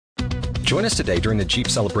Join us today during the Jeep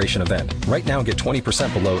Celebration event. Right now, get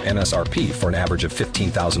 20% below MSRP for an average of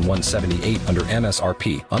 $15,178 under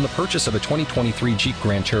MSRP on the purchase of a 2023 Jeep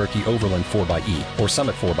Grand Cherokee Overland 4xE or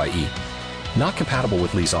Summit 4xE. Not compatible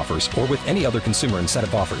with lease offers or with any other consumer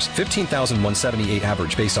incentive offers. $15,178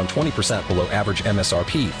 average based on 20% below average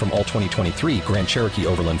MSRP from all 2023 Grand Cherokee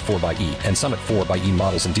Overland 4xE and Summit 4xE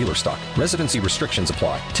models in dealer stock. Residency restrictions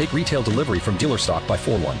apply. Take retail delivery from dealer stock by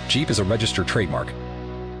 4/1. Jeep is a registered trademark.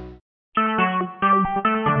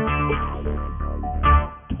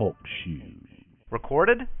 Talk shoes.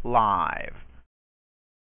 Recorded live.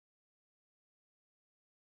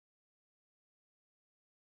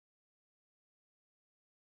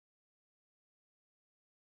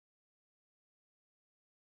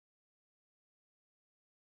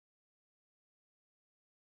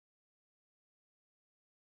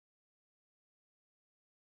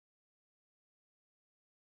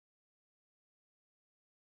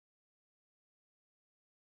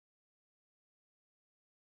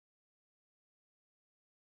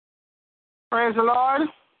 Praise the Lord.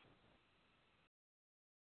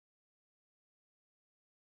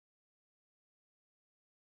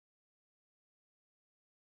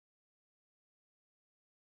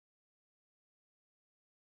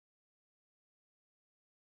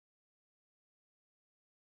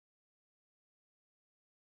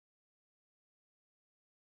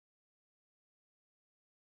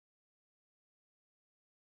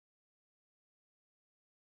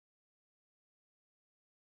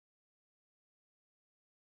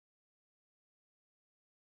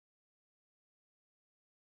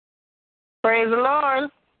 Praise the Lord.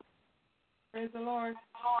 Praise the Lord.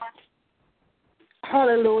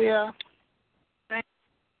 Hallelujah.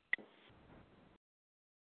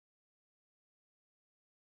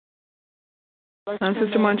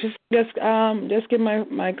 Sister Montes, just give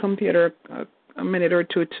my computer a minute or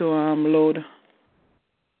two to load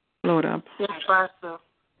up. Yes, Pastor.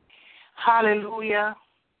 Hallelujah.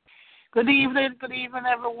 Good evening,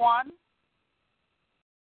 everyone.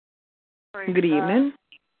 Praise Good evening.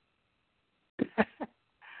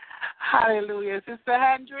 Hallelujah. Sister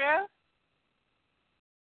Andrea?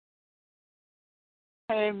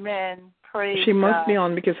 Amen. Praise She must God. be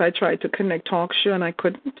on because I tried to connect talk show and I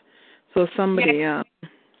couldn't. So somebody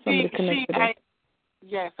connected it.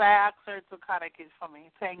 Yes, I asked her to connect it for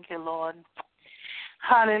me. Thank you, Lord.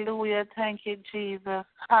 Hallelujah. Thank you, Jesus.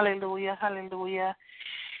 Hallelujah. Hallelujah.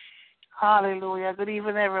 Hallelujah. Good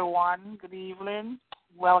evening, everyone. Good evening.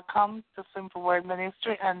 Welcome to Simple Word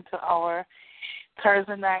Ministry and to our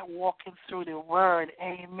Thursday night walking through the Word.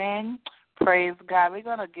 Amen. Praise God. We're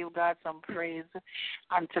going to give God some praise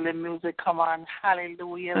until the music come on.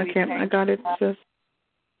 Hallelujah. Okay, I got it, sis.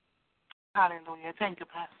 Hallelujah. Thank you,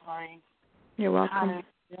 Pastor Maureen. You're welcome.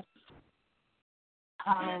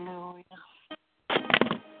 Hallelujah.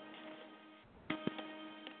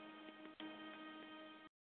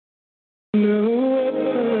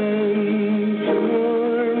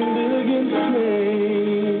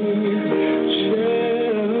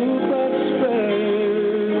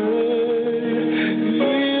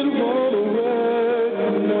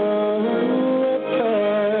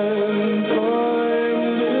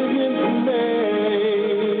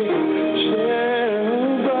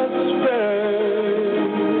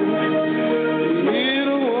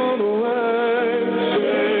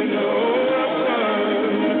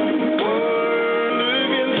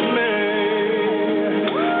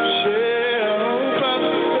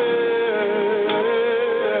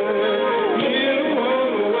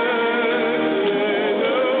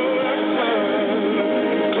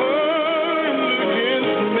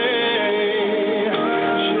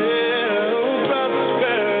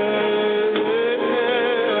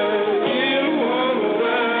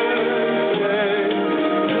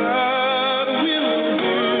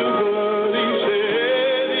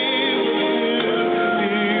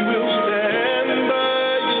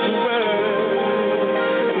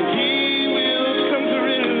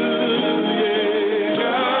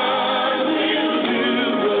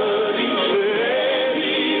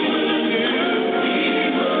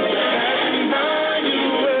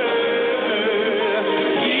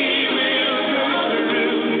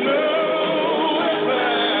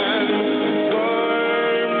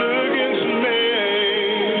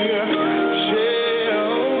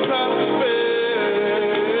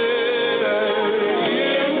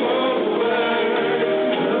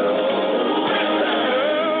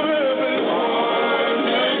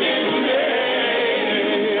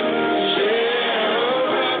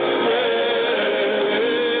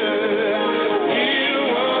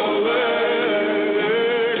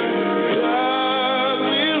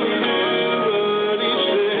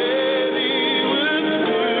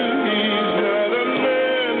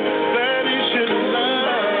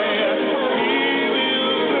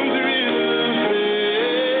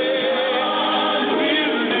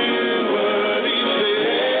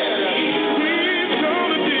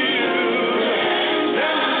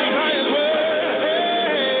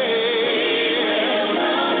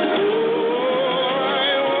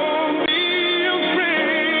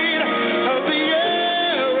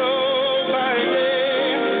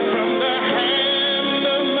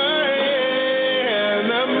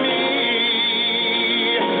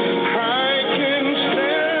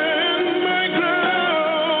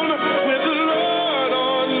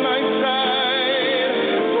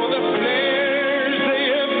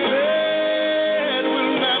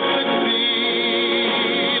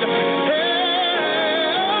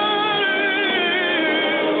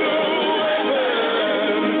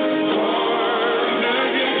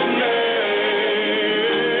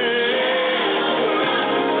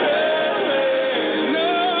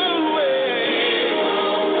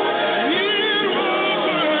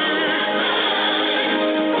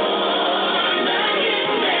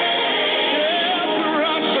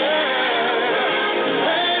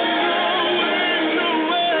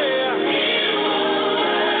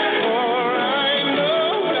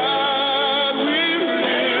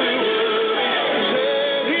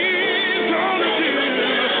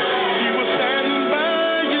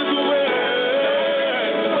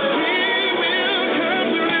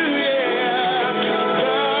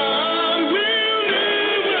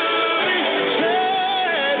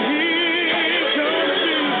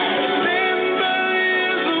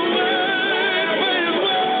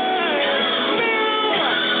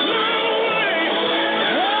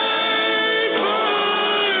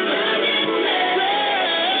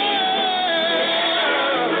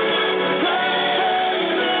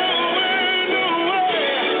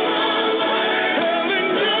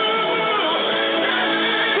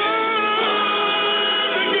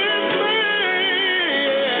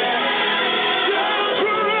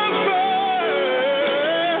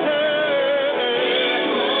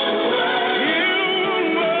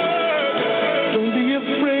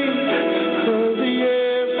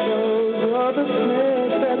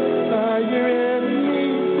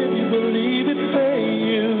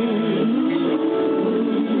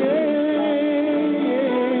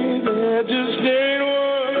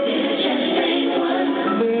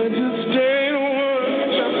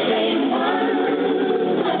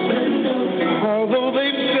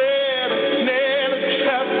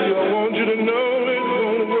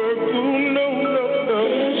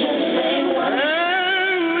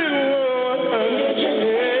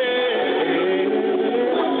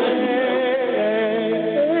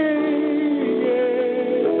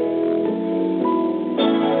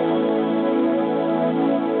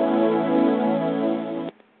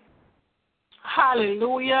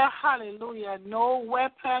 Hallelujah, hallelujah. No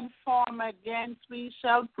weapon formed against me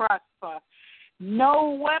shall prosper.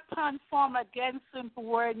 No weapon formed against Simple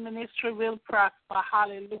Word Ministry will prosper.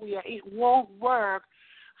 Hallelujah. It won't work.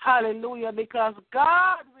 Hallelujah. Because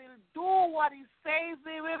God will do what He says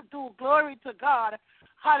He will do. Glory to God.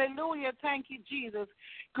 Hallelujah. Thank you, Jesus.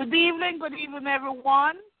 Good evening,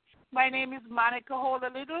 everyone. My name is Monica Hold a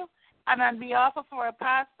Little, and on behalf of our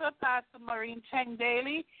pastor, Pastor Maureen Cheng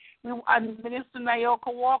Daly, and Minister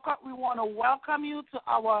Nyoka Walker, we want to welcome you to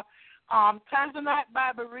our Thursday night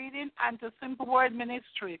Bible reading and to Simple Word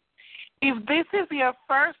Ministry. If this is your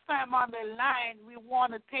first time on the line, we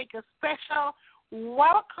want to take a special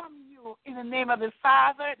welcome you in the name of the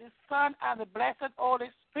Father, the Son, and the blessed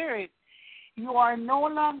Holy Spirit. You are no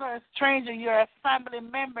longer a stranger. You're a family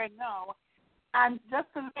member now. And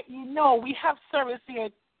just to let you know, we have service here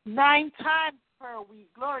 9 times per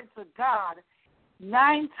week. Glory to God.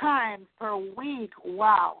 9 times per week.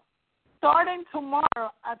 Wow. Starting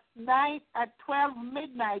tomorrow at 12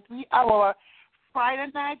 midnight, we have our Friday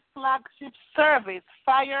night flagship service,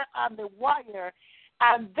 Fire on the Wire.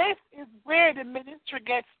 And this is where the ministry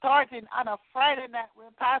gets started on a Friday night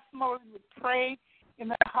where Pastor Maureen would pray in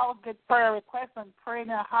the house, get prayer requests and pray in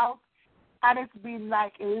the house. And it's been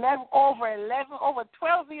like over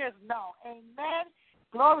 12 years now. Amen.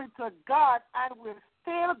 Glory to God. And we're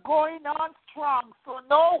still going on strong. So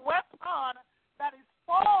no weapon that is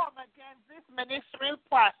formed against this ministry will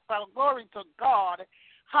prosper. Glory to God.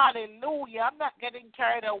 Hallelujah. I'm not getting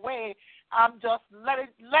carried away. I'm just putting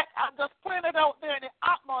it out there in the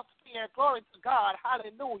atmosphere. Glory to God.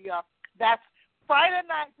 Hallelujah. That's Friday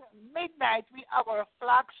night at midnight. We have our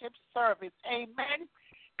flagship service. Amen.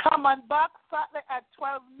 Come on back Saturday at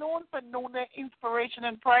 12 noon for noonday inspiration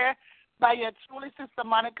and prayer by your truly Sister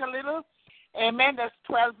Monica Little. Amen. That's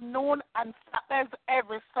 12 noon and Saturdays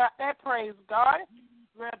every Saturday. Praise God.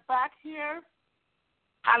 We're back here.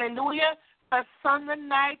 Hallelujah. For Sunday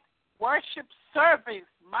night worship service.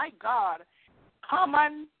 My God. Come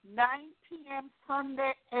on 9 p.m.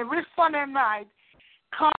 Sunday, every Sunday night.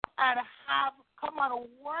 Come on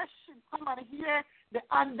worship. Come on hear the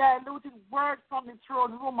undiluted word from the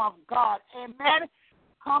throne room of God. Amen.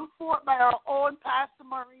 Come forth by our own Pastor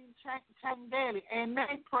Maureen Cheng Daly.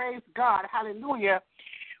 Amen. Praise God. Hallelujah.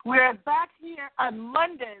 We're back here on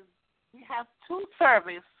Mondays. We have 2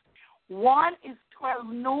 services. One is 12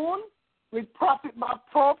 noon with Prophet Bob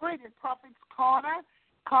Prophet, the Prophet's Corner.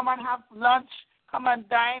 Come and have lunch. Come and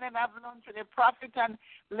dine and have lunch with the prophet and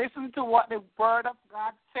listen to what the word of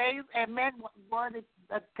God says. Amen. What word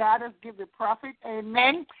that God has given the prophet.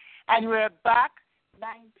 Amen. And we're back 9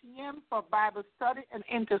 p.m. for Bible study and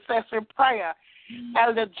intercessory prayer.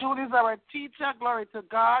 Elder Julie is our teacher. Glory to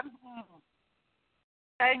God.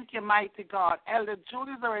 Thank you, mighty God. Elder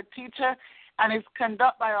Julie is our teacher and is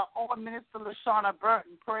conducted by our own minister, LaShawna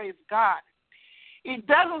Burton. Praise God. It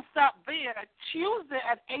doesn't stop there. Tuesday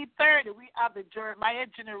at 8:30, we have the Jeremiah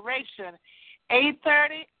Generation.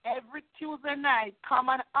 8:30 every Tuesday night. Come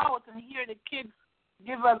on out and hear the kids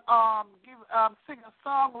sing a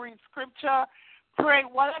song, read scripture, pray,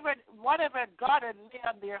 whatever God has laid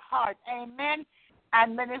on their heart. Amen.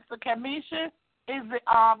 And Minister Kamisha is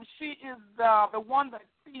the one that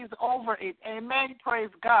sees over it. Amen.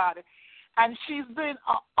 Praise God. And she's doing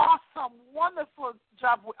an awesome, wonderful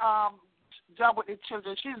job with the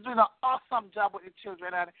children. She's doing an awesome job with the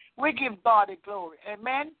children, and we give God the glory.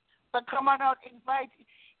 Amen. So come on out, invite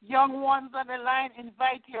young ones on the line,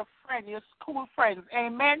 invite your friend, your school friends,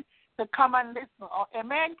 amen, to come and listen.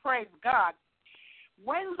 Amen. Praise God.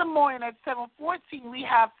 Wednesday morning at 7:14, we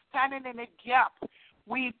have Standing in the Gap.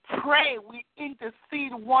 We pray, we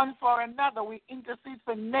intercede one for another. We intercede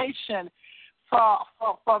for nation,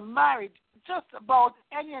 for marriage, just about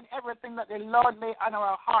any and everything that the Lord lay on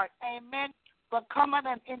our heart. Amen. But come on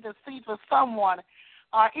and intercede for someone.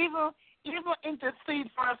 Even intercede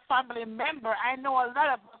for a family member. I know a lot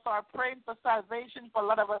of us are praying for salvation for a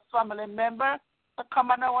lot of us family members. So come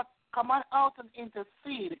on out and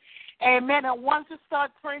intercede. Amen. And once you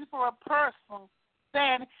start praying for a person,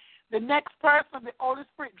 then the next person, the Holy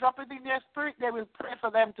Spirit, drop it in their spirit, they will pray for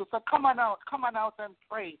them too. So come on out and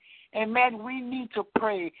pray. Amen. We need to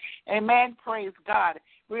pray. Amen. Praise God.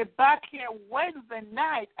 We're back here Wednesday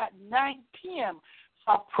night at 9 p.m.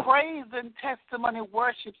 for praise and testimony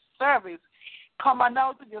worship service. Come on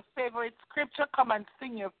out with your favorite scripture. Come and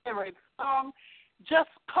sing your favorite song. Just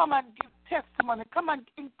come and give testimony. Come and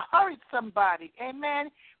encourage somebody.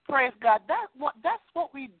 Amen. Praise God. That's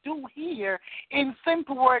what we do here in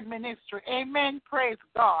Simple Word Ministry. Amen. Praise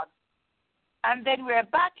God. And then we're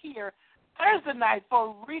back here Thursday night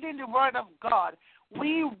for reading the Word of God.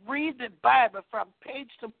 We read the Bible from page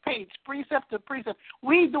to page, precept to precept.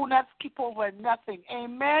 We do not skip over nothing.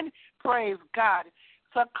 Amen. Praise God.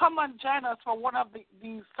 So come and join us for one of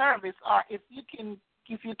these services, or if you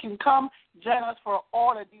can come, join us for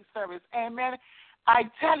all of these services. Amen. I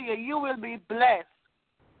tell you, you will be blessed.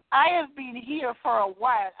 I have been here for a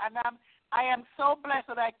while, and I am so blessed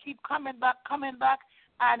that I keep coming back,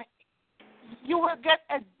 and you will get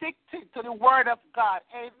addicted to the Word of God.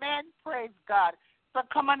 Amen. Praise God. So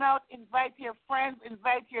come on out, invite your friends,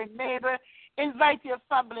 invite your neighbor, invite your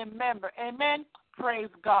family member. Amen. Praise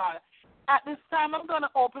God. At this time, I'm going to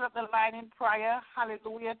open up the line in prayer.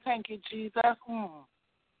 Hallelujah. Thank you, Jesus.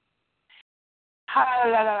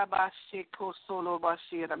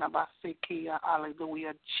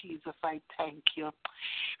 Hallelujah, Jesus, I thank you.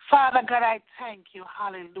 Father God, I thank you.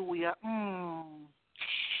 Hallelujah.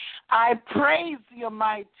 I praise you,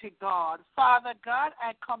 mighty God. Father God,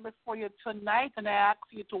 I come before you tonight and I ask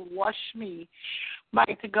you to wash me,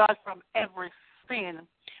 mighty God, from every sin.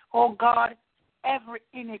 Oh God, every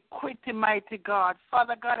iniquity, mighty God.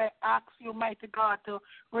 Father God, I ask you, mighty God, to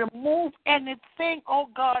remove anything, oh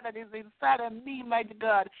God, that is inside of me, mighty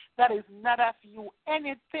God, that is not of you.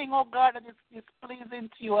 Anything, oh God, that is displeasing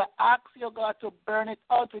to you, I ask you, God, to burn it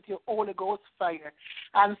out with your Holy Ghost fire.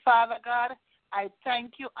 And Father God, I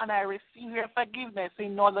thank you and I receive your forgiveness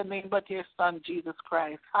in no other name but your Son, Jesus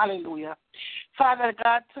Christ. Hallelujah. Father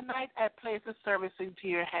God, tonight I place the service into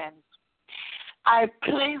your hands. I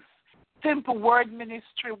place Simple Word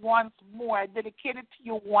Ministry once more. I dedicate it to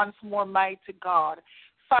you once more, mighty God.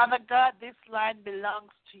 Father God, this line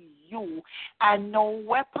belongs to you, and no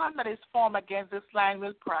weapon that is formed against this line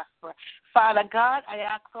will prosper. Father God, I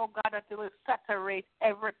ask, oh God, that you will saturate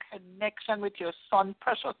every connection with your Son's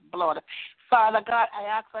precious blood. Father God, I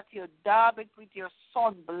ask that you dab it with your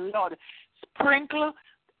Son's blood. Sprinkle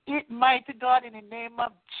it, mighty God, in the name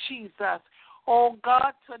of Jesus. Oh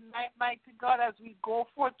God, tonight, mighty God, as we go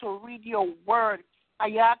forth to read your word, I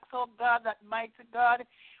ask, oh God, that mighty God,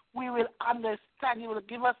 we will understand. You will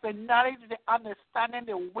give us the knowledge, the understanding,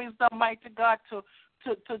 the wisdom, mighty God, to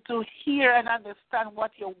hear and understand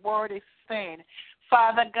what your word is saying.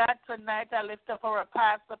 Father God, tonight I lift up our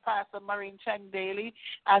Pastor Maureen Chang Daly,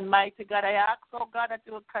 and mighty God, I ask, oh God, that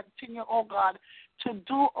you will continue, oh God, to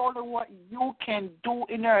do only what you can do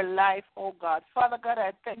in her life, oh God. Father God,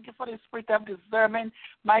 I thank you for the spirit of discernment,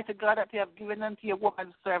 mighty God, that you have given unto your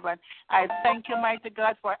woman servant. I thank you, mighty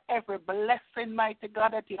God, for every blessing, mighty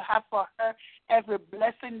God, that you have for her, every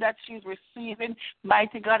blessing that she's receiving.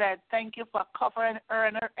 Mighty God, I thank you for covering her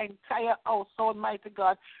and her entire household, mighty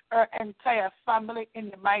God, her entire family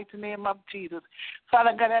in the mighty name of Jesus.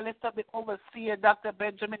 Father God, I lift up the overseer, Dr.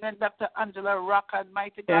 Benjamin and Dr. Angela Rock, and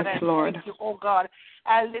mighty God, yes, I Lord. thank you, oh God.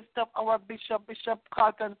 I lift up our Bishop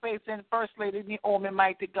Carlton Faith and First Lady Naomi,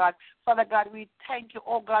 mighty God. Father God, we thank you,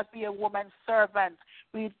 oh God, for your woman servants.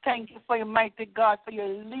 We thank you for your mighty God, for your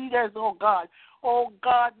leaders, oh God. Oh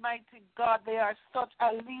God, mighty God, they are such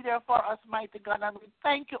a leader for us, mighty God. And we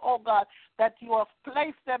thank you, oh God, that you have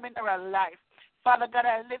placed them in our life. Father God,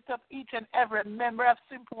 I lift up each and every member of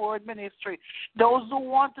Simple Word Ministry, those who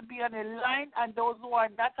want to be on the line and those who are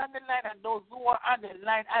not on the line and those who are on the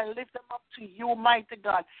line. I lift them up to you, mighty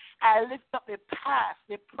God. I lift up the past,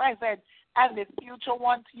 the present, and the future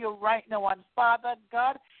one to you right now. And Father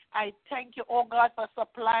God, I thank you, oh God, for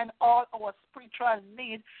supplying all our spiritual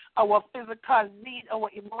need, our physical need, our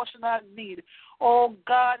emotional need. Oh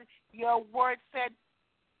God, your word said,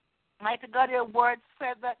 mighty God, your word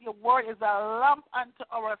said that your word is a lamp unto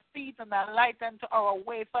our feet and a light unto our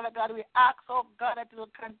way. Father God, we ask, oh God, that you will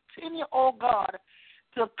continue, oh God,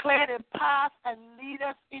 to clear the path and lead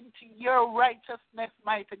us into your righteousness,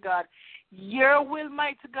 mighty God. Your will,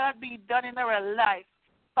 mighty God, be done in our life.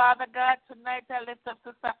 Father God, tonight I lift up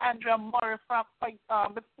Sister Andrea Murray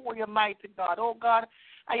before you, mighty God. Oh God,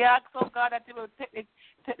 I ask, oh God, that you will take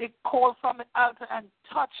the coal from the altar and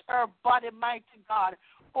touch her body, mighty God.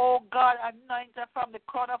 Oh God, anoint her from the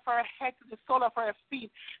crown of her head to the sole of her feet.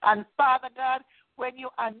 And Father God, when you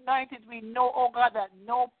anoint it, we know, oh God, that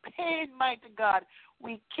no pain, mighty God.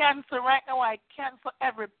 We cancel right now. I cancel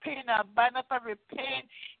every pain. I bind up every pain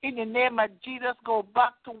in the name of Jesus. Go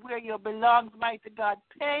back to where you belong, mighty God.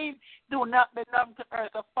 Pain do not belong to her.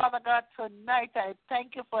 So, Father God, tonight I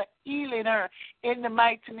thank you for healing her in the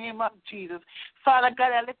mighty name of Jesus. Father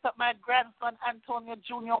God, I lift up my grandson, Antonio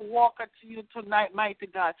Jr. Walker, to you tonight, mighty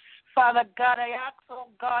God. Father God, I ask, oh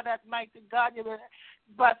God, that mighty God, you will,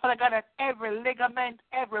 but Father God, that every ligament,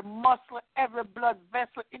 every muscle, every blood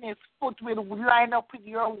vessel in his foot will line up with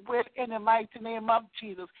your will in the mighty name of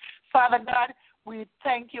Jesus. Father God, We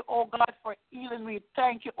thank you, oh God, for healing. We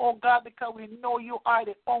thank you, oh God, because we know you are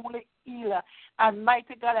the only healer. And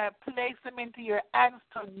mighty God, I place him into your hands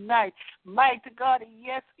tonight. Mighty God,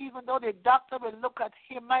 yes, even though the doctor will look at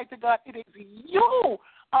him, mighty God, it is you,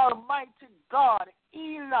 Almighty God,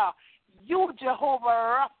 healer. You, Jehovah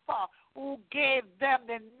Rapha, who gave them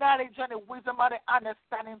the knowledge and the wisdom and the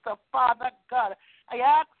understanding. So, Father God, I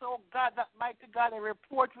ask, oh God, that mighty God, the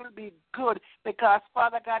report will be good because,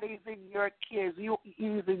 Father God, is in your care. He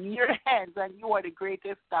is in your hands, and you are the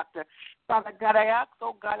greatest doctor. Father God, I ask,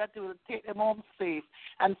 oh God, that you will take them home safe.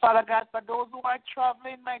 And, Father God, for those who are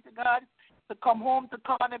traveling, mighty God, to come home, to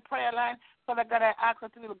come on the prayer line, Father God, I ask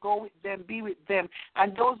that you will go with them, be with them.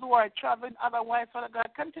 And those who are traveling otherwise, Father God,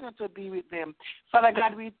 continue to be with them. Father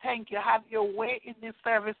God, we thank you. Have your way in this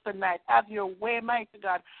service tonight. Have your way, mighty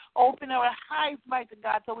God. Open our eyes, mighty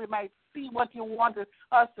God, so we might see what you want us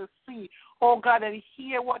to see. Oh God, and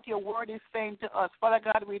hear what your word is saying to us. Father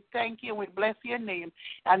God, we thank you. We bless your name.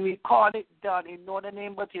 And we call it done in no other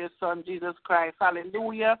name but your Son, Jesus Christ.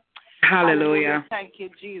 Hallelujah. Hallelujah. Thank you,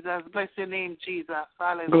 Jesus. Bless your name, Jesus.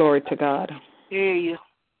 Hallelujah. Glory to God. Hey.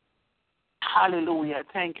 Hallelujah.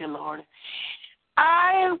 Thank you, Lord.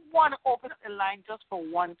 I want to open up the line just for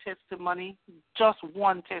one testimony. Just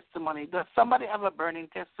one testimony. Does somebody have a burning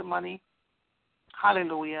testimony?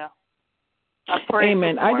 Hallelujah.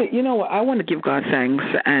 Amen. I want to give God thanks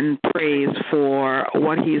and praise for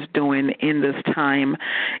what He's doing in this time,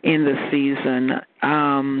 in this season.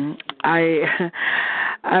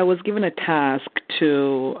 I was given a task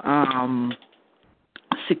to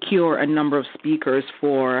secure a number of speakers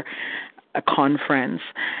for a conference,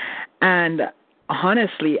 and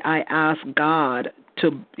honestly, I asked God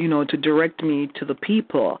to direct me to the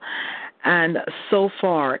people. And so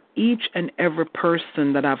far, each and every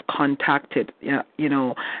person that I've contacted,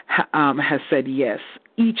 has said yes.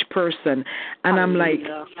 Each person. And I'm like,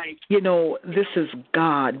 this is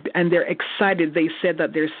God. And they're excited. They said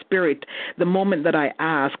that their spirit, the moment that I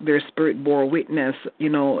asked, their spirit bore witness,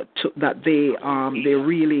 that they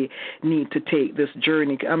really need to take this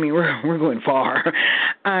journey. I mean, we're going far.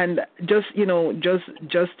 And just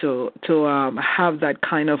to have that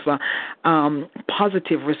kind of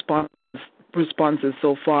positive responses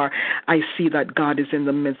so far, I see that God is in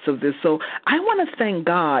the midst of this. So I want to thank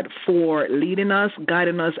God for leading us,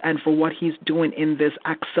 guiding us, and for what He's doing in this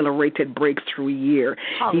accelerated breakthrough year.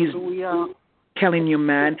 Hallelujah. He's telling you,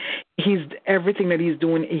 man, everything that he's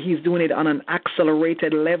doing it on an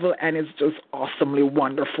accelerated level, and it's just awesomely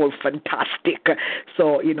wonderful, fantastic.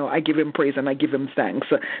 So, I give Him praise and I give Him thanks.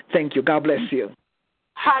 Thank you. God bless you.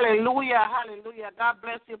 Hallelujah, hallelujah. God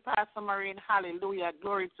bless you, Pastor Marine. Hallelujah.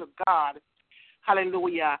 Glory to God.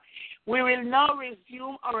 Hallelujah. We will now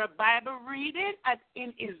resume our Bible reading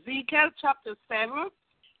in Ezekiel chapter 7,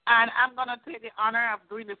 and I'm going to take the honor of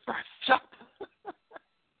doing the first chapter.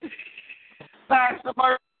 Pastor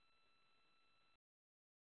Marine.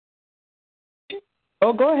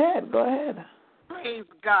 Oh, go ahead. Praise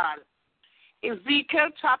God. Ezekiel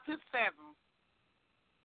chapter 7.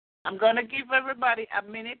 I'm going to give everybody a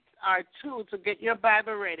minute or two to get your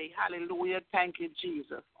Bible ready. Hallelujah. Thank you,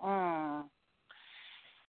 Jesus.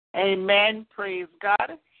 Amen. Praise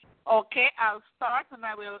God. Okay, I'll start, and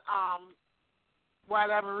I will,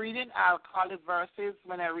 while I'm reading, I'll call the verses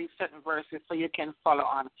when I read certain verses so you can follow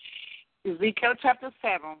on. Ezekiel chapter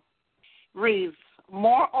 7 reads,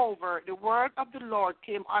 Moreover, the word of the Lord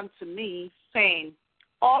came unto me, saying,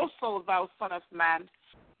 Also, thou son of man,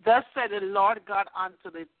 thus said the Lord God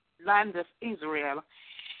unto the land of Israel,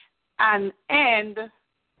 the end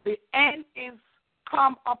is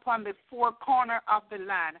come upon the four corner of the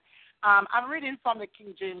land. I'm reading from the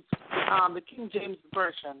King James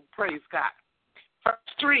Version. Praise God. Verse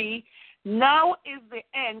 3, Now is the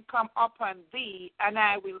end come upon thee, and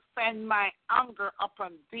I will send my anger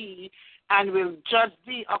upon thee, and will judge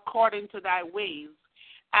thee according to thy ways,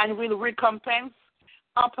 and will recompense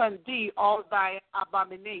upon thee all thy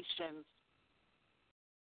abominations.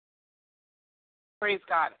 Praise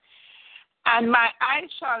God. And my eye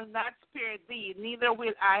shall not spare thee, neither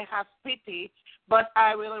will I have pity, but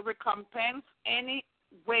I will recompense any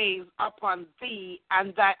ways upon thee,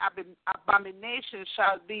 and thy abomination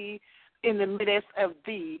shall be in the midst of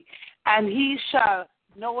thee, and he shall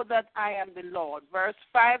know that I am the Lord. Verse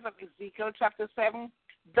 5 of Ezekiel chapter 7,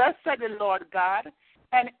 Thus said the Lord God,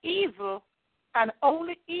 and evil, and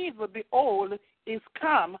only evil, behold, is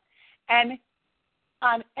come, and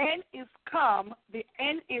an end is come, the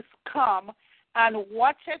end is come, and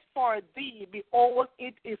watcheth for thee, behold,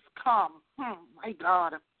 it is come. My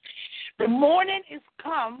God. The morning is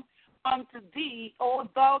come unto thee, O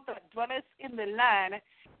thou that dwellest in the land,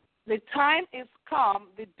 The time is come,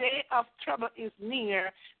 the day of trouble is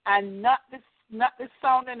near, and not the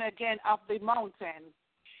sounding again of the mountain.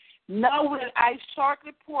 Now will I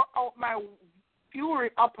shortly pour out my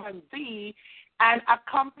fury upon thee, and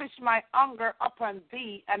accomplish my anger upon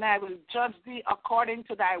thee, and I will judge thee according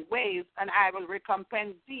to thy ways, and I will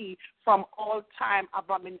recompense thee from all time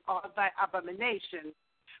all thy abominations.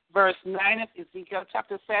 Verse 9 of Ezekiel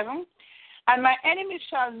chapter 7. And my enemy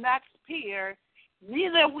shall not spare,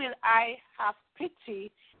 neither will I have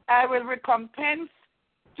pity. I will recompense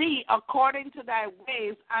thee according to thy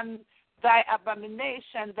ways and thy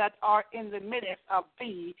abominations that are in the midst of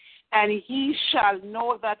thee, and he shall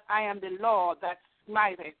know that I am the Lord that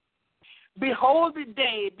smiteth. Behold the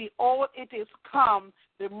day, behold it is come,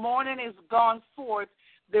 the morning is gone forth,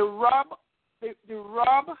 the rod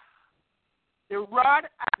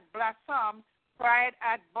hath blossomed, pride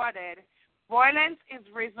hath budded, violence is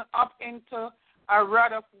risen up into a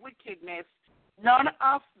rod of wickedness. None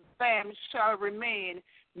of them shall remain,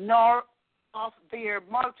 nor of their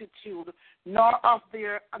multitude, nor of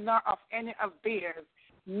any of theirs,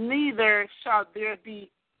 neither shall there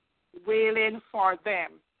be wailing for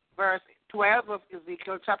them. Verse 12 of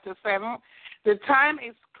Ezekiel chapter 7. The time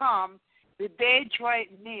is come, the day draweth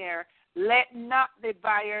near. Let not the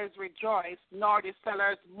buyers rejoice, nor the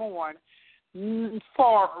sellers mourn,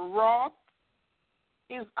 for wrath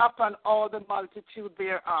is upon all the multitude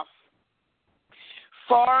thereof.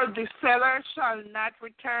 For the seller shall not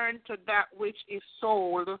return to that which is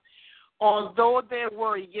sold, although they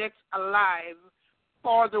were yet alive.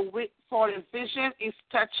 For the vision is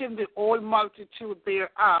touching the whole multitude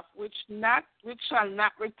thereof, which shall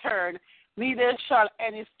not return, neither shall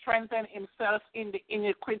any strengthen himself in the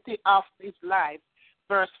iniquity of his life.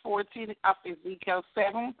 Verse 14 of Ezekiel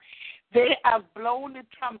 7. They have blown the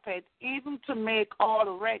trumpet, even to make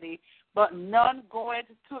all ready, but none goeth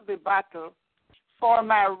to the battle. For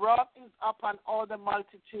my wrath is upon all the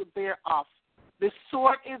multitude thereof. The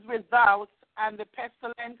sword is without, and the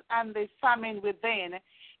pestilence and the famine within,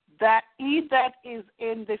 that he that is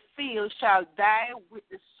in the field shall die with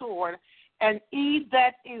the sword, and he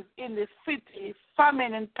that is in the city,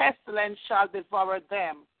 famine and pestilence shall devour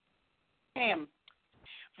him.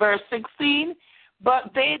 Verse 16,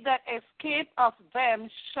 but they that escape of them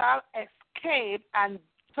shall escape, and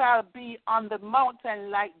shall be on the mountain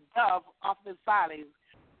like dove of the valleys,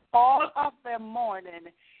 all of them mourning,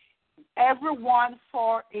 every one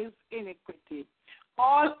for his iniquity.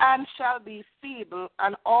 All hands shall be feeble,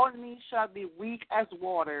 and all knees shall be weak as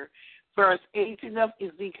water. Verse 18 of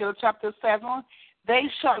Ezekiel chapter 7, they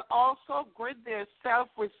shall also gird themselves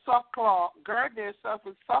with sackcloth,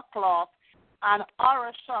 and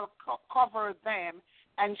horror shall cover them,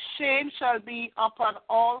 and shame shall be upon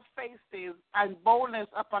all faces, and boldness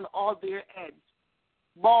upon all their heads.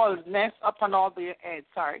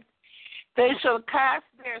 They shall cast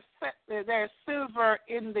their silver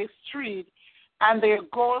in the street, and their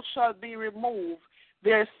gold shall be removed.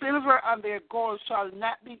 Their silver and their gold shall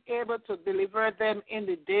not be able to deliver them in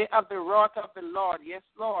the day of the wrath of the Lord. Yes,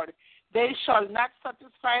 Lord. They shall not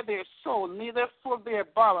satisfy their soul, neither fill their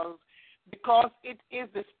bowels, because it is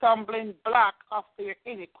the stumbling block of their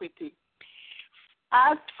iniquity.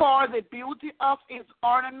 As for the beauty of his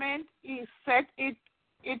ornament, he set it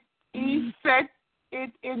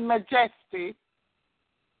in majesty,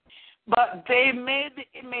 but they made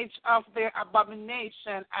the image of their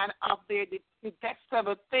abomination and of their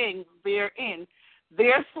detestable things therein.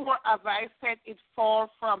 Therefore have I set it far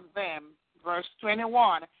from them. Verse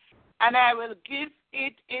 21, and I will give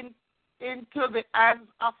it into the hands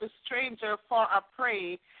of a stranger for a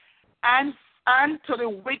prey, and to the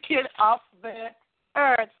wicked of the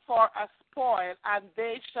earth for a spoil, and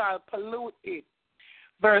they shall pollute it.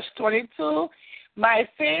 Verse 22, my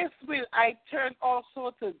face will I turn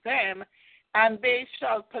also to them, and they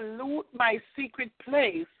shall pollute my secret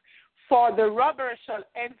place, for the robber shall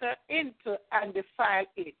enter into and defile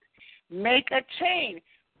it. Make a chain,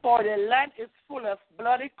 for the land is full of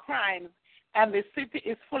bloody crimes, and the city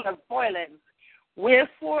is full of violence.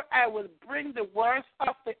 Wherefore I will bring the worst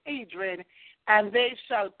of the Adrian, and they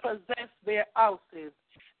shall possess their houses.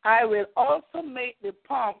 I will also make the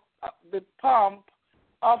pomp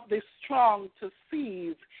of the strong to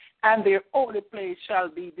cease, and their holy place shall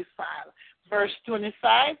be defiled. Verse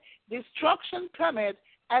 25, destruction cometh,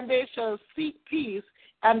 and they shall seek peace,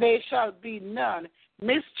 and there shall be none.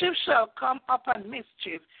 Mischief shall come upon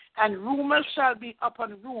mischief, and rumor shall be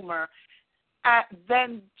upon rumor.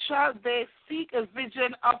 Then shall they seek a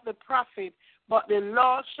vision of the prophet, but the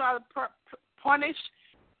Lord shall punish,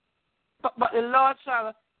 but the Lord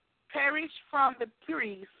shall perish from the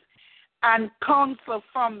priest, and counsel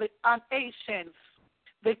from the ancients.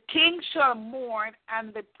 The king shall mourn,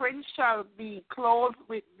 and the prince shall be clothed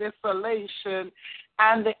with desolation,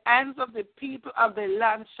 and the ends of the people of the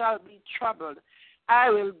land shall be troubled.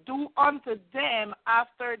 I will do unto them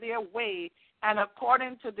after their way, and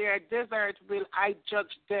according to their desert will I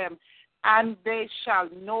judge them, and they shall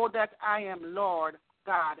know that I am Lord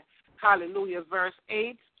God. Hallelujah. Verse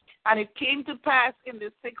 8. And it came to pass in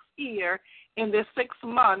the 6th year, in the 6th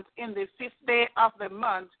month, in the 5th day of the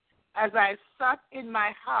month, as I sat in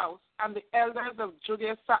my house, and the elders of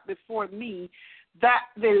Judah sat before me, that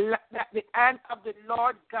the hand of the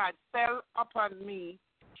Lord God fell upon me.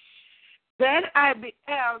 Then I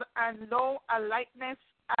beheld, and lo, a likeness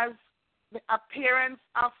as the appearance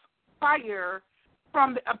of fire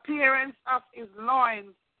from the appearance of his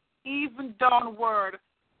loins, even downward,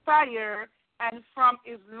 fire, and from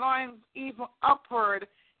his loins even upward,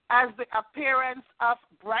 as the appearance of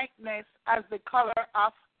brightness, as the color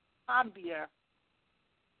of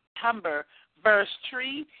amber. Verse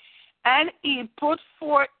 3, and he put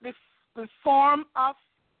forth the form of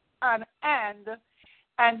an hand,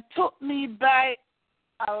 and took me by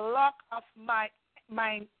a lock of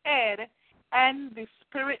mine head, and the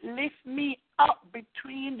Spirit lift me up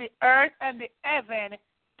between the earth and the heaven,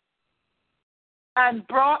 and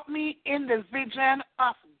brought me in the vision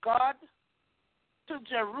of God to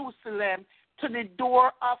Jerusalem, to the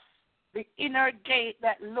door of the inner gate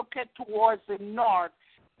that looketh towards the north.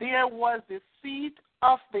 There was the seat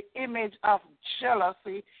of the image of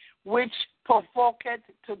jealousy, which provoked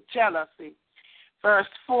to jealousy. Verse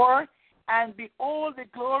 4, and behold, the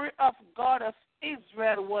glory of God of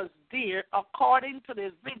Israel was there, according to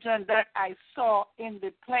the vision that I saw in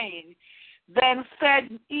the plain. Then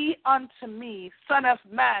said he unto me, Son of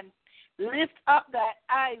man, lift up thy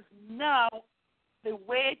eyes now the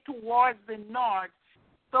way towards the north.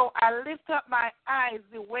 So I lift up my eyes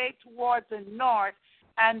the way towards the north,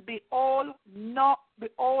 and behold,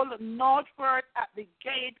 northward at the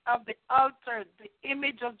gate of the altar, the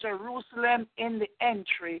image of Jerusalem in the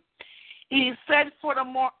entry. He said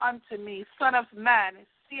furthermore unto me, Son of man,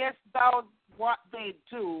 seest thou what they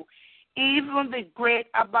do, even the great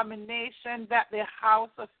abomination that the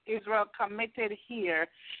house of Israel committed here,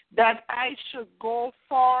 that I should go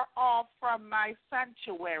far off from my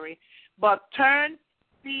sanctuary, but turn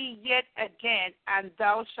thee yet again, and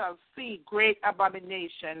thou shalt see great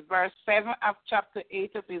abomination. Verse 7 of chapter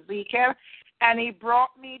 8 of Ezekiel, and he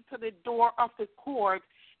brought me to the door of the court,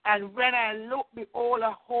 and when I looked, behold,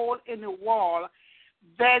 a hole in the wall.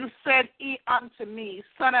 Then said he unto me,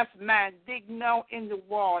 Son of man, dig now in the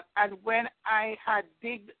wall. And when I had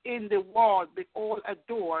digged in the wall, behold, a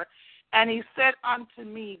door. And he said unto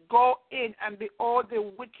me, Go in, and behold the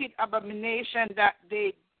wicked abomination that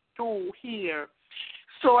they do here.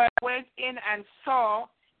 So I went in and saw,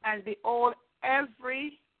 and behold,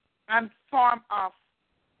 every form of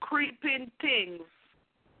creeping things,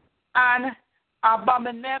 and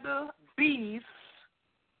abominable beasts,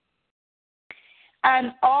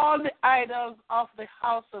 and all the idols of the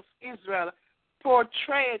house of Israel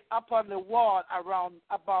portrayed upon the wall around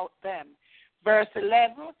about them. Verse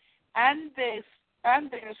 11, and there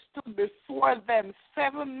stood before them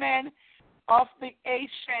 7 men of the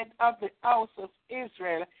ancient of the house of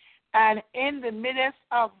Israel, and in the midst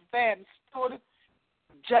of them stood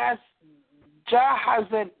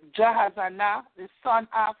Jahazanah, the son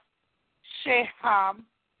of Sheham.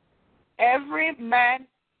 Every man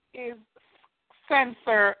is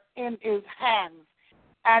censer in his hands,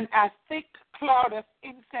 and a thick cloud of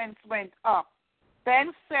incense went up.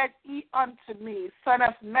 Then said he unto me, Son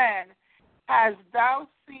of man, hast thou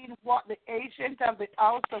seen what the ancient of the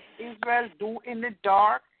house of Israel do in the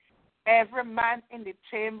dark, every man in the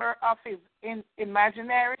chamber of his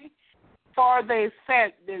imaginary? For they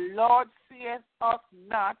said, The Lord seeth us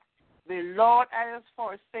not, the Lord has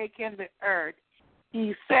forsaken the earth.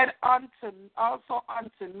 He said also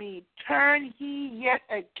unto me, Turn ye yet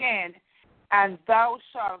again, and thou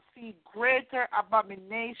shalt see greater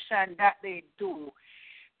abomination that they do.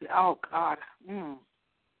 Oh, God.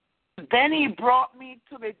 Then he brought me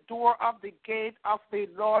to the door of the gate of the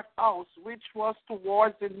Lord's house, which was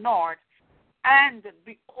towards the north. And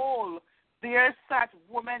behold, there sat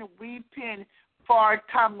women weeping for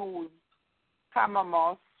Tammuz.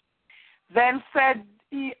 Then said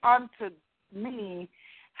he unto me,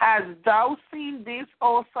 Hast thou seen this,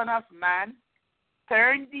 O son of man?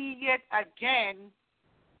 Turn thee yet again,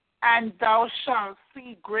 and thou shalt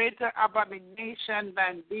see greater abomination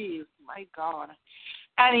than these. My God.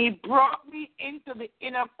 And he brought me into the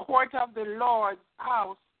inner court of the Lord's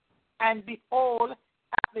house, and behold,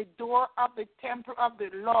 a the door of the temple of the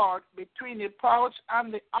Lord, between the porch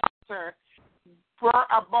and the altar, were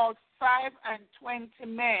about 25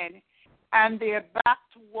 men, and their back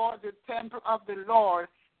toward the temple of the Lord,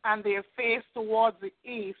 and their face towards the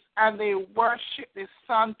east, and they worshipped the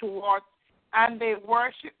sun towards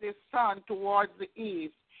the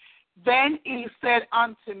east. Then he said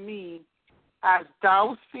unto me, Hast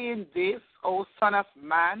thou seen this, O son of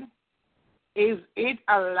man? Is it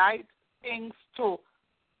a light thing to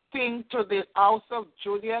the house of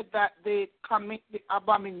Judah that they commit the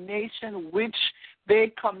abomination which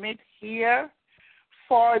they commit here?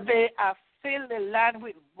 For they have filled the land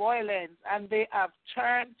with violence, and they have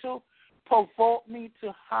turned to provoke me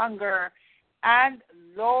to hunger. And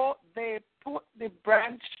lo, they put the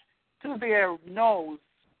branch to their nose.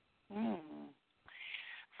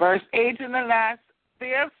 Verse 8 in the last,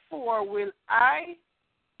 therefore will I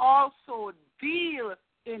also deal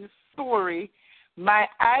in fury. My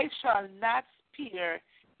eye shall not spare,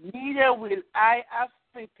 neither will I have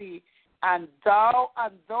pity. And though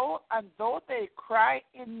they cry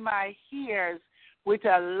in my ears with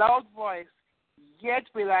a loud voice, yet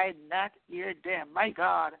will I not hear them. My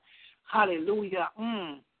God. Hallelujah.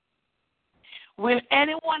 Will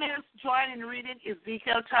anyone else join in reading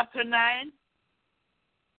Ezekiel chapter 9?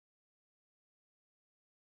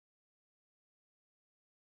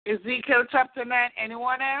 Ezekiel chapter 9.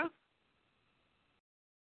 Anyone else?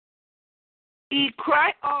 He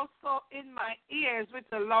cried also in my ears with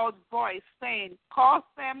a loud voice, saying, Cause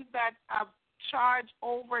them that have charge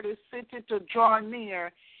over the city to draw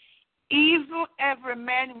near, even every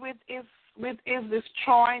man with his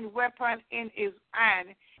destroying weapon in his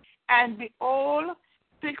hand. And behold,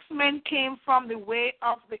 6 men came from the way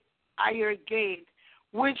of the iron gate,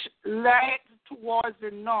 which led towards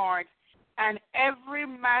the north, and every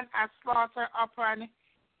man a slaughter upon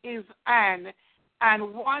his hand.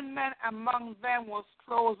 And one man among them was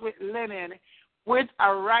clothed with linen, with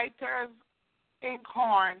a writer's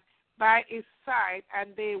inkhorn by his side,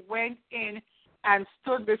 and they went in and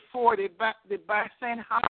stood before the basin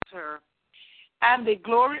altar. And the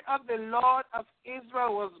glory of the Lord of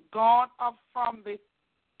Israel was gone up from the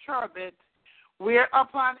cherubim,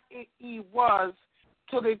 whereupon he was,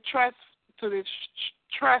 to the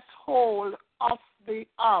threshold of the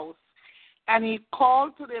house. And he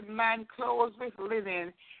called to the man clothed with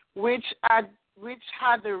linen, which had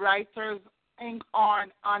the writer's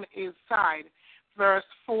inkhorn on his side. Verse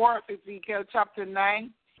 4 of Ezekiel chapter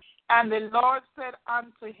 9. And the Lord said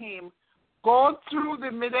unto him, Go through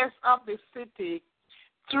the midst of the city,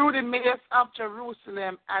 through the midst of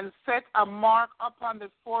Jerusalem, and set a mark upon the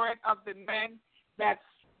forehead of the men that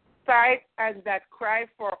sight and that cry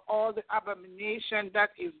for all the abomination that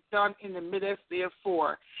is done in the midst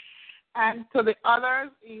therefore. And to the others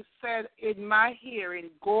he said in my hearing,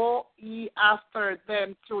 Go ye after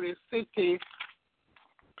them through the city,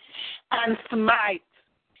 and smite.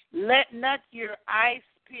 Let not your eyes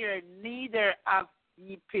spare, neither have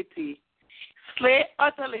ye pity. Slay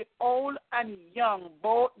utterly old and young,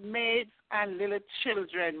 both maids and little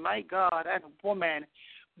children, my God, and women.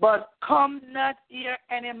 But come not here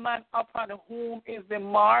any man upon whom is the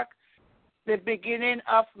mark, the beginning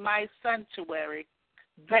of my sanctuary.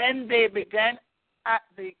 Then they began at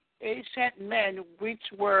the ancient men which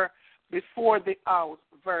were before the house.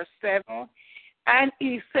 Verse 7. And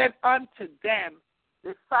he said unto them,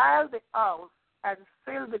 Defile the house, and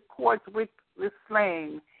fill the court with the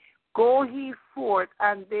slain. Go ye forth.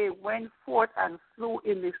 And they went forth and slew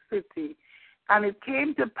in the city. And it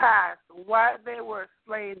came to pass, while they were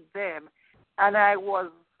slaying them, and I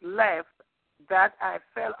was left, that I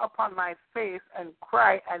fell upon my face and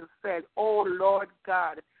cried and said, O Lord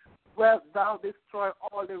God, wilt thou destroy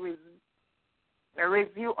all the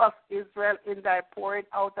residue of Israel in thy pouring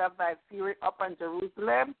out of thy fury upon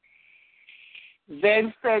Jerusalem?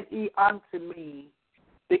 Then said he unto me,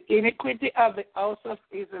 The iniquity of the house of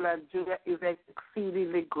Israel and Judah is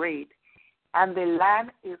exceedingly great, and the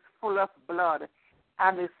land is full of blood,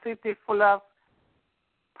 and the city full of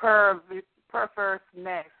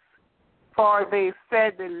perverseness. For they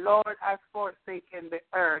said, The Lord has forsaken the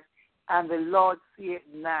earth, and the Lord seeth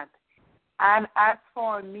not. And as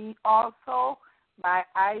for me also, my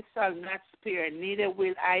eye shall not spare, neither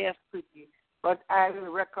will I have pity, but I will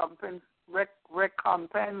recompense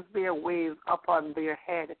their ways upon their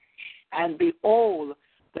head. And behold,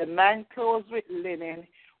 the man clothed with linen,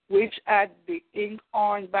 which had the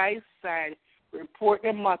inkhorn by his side, report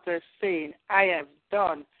the matter, saying, I have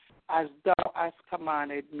done as thou hast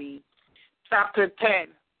commanded me. Chapter 10.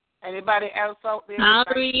 Anybody else out there? I'll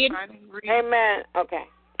read. Amen. Okay.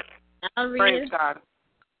 I'll read. Praise God.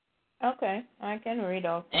 Okay, I can read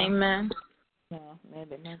also. Amen. No,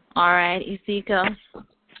 maybe not. All right, Ezekiel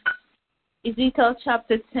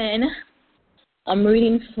chapter 10. I'm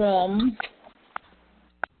reading from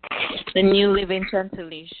the New Living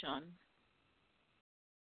Translation.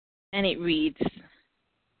 And it reads,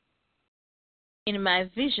 in my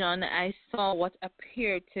vision, I saw what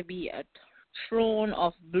appeared to be a throne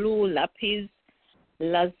of blue lapis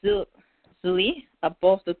lazuli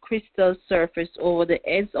above the crystal surface over the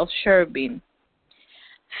heads of cherubim.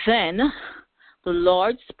 Then the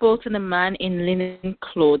Lord spoke to the man in linen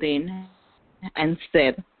clothing and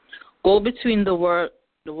said, go between the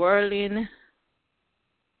whirling.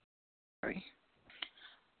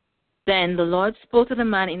 Then the Lord spoke to the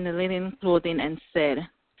man in the linen clothing and said,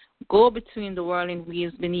 go between the whirling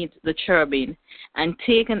wheels beneath the cherubim, and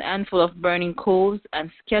take an handful of burning coals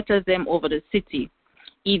and scatter them over the city.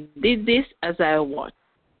 He did this as I watched.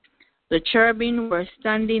 The cherubim were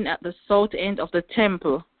standing at the south end of the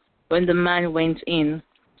temple when the man went in,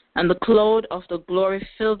 and the cloud of the glory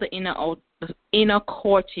filled the inner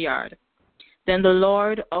courtyard. Then the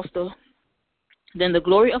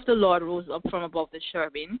glory of the Lord rose up from above the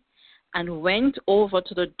cherubim and went over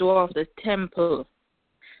to the door of the temple.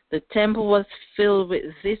 The temple was filled with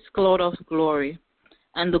this cloud of glory,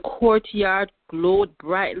 and the courtyard glowed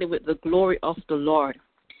brightly with the glory of the Lord.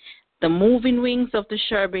 The moving wings of the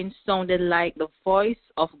cherubim sounded like the voice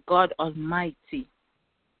of God Almighty,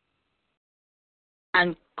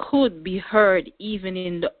 and could be heard even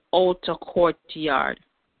in the outer courtyard.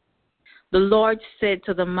 The Lord said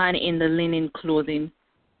to the man in the linen clothing,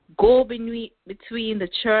 go between the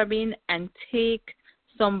cherubim and take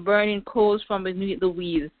some burning coals from beneath the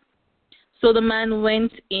wheels. So the man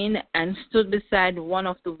went in and stood beside one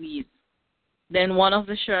of the wheels. Then one of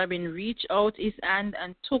the cherubim reached out his hand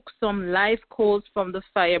and took some live coals from the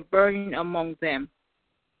fire burning among them.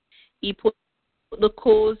 He put the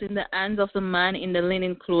coals in the hands of the man in the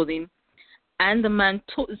linen clothing, and the man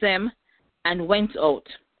took them and went out.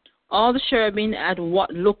 All the cherubim had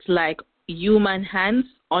what looked like human hands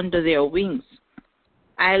under their wings.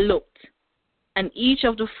 I looked, and each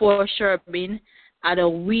of the 4 cherubim had a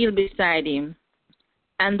wheel beside him,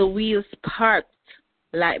 and the wheels sparked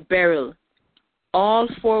like beryl. All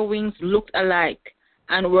 4 wings looked alike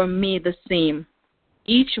and were made the same.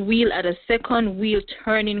 Each wheel had a second wheel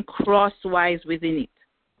turning crosswise within it.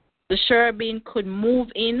 The cherubim could move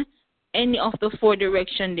in any of the 4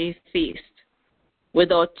 directions they faced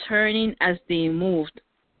without turning as they moved.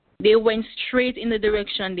 They went straight in the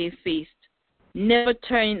direction they faced, never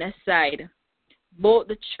turning aside. Both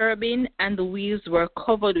the cherubim and the wheels were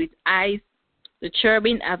covered with eyes. The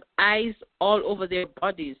cherubim have eyes all over their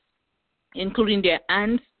bodies, including their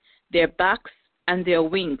hands, their backs, and their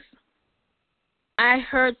wings. I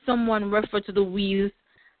heard someone refer to the wheels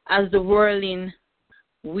as the whirling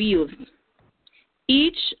wheels.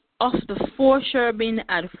 Each of the 4 cherubim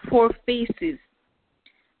had 4 faces.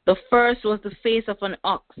 The first was the face of an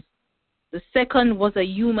ox. The second was a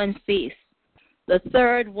human face. The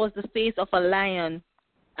third was the face of a lion.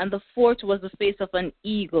 And the fourth was the face of an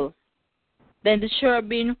eagle. Then the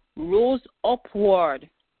cherubim rose upward.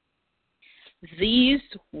 These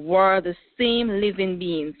were the same living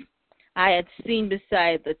beings I had seen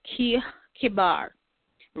beside the Kibar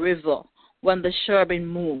River when the cherubim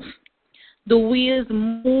moved. The wheels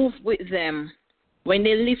moved with them. When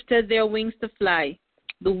they lifted their wings to fly,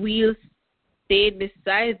 the wheels stayed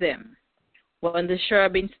beside them. When the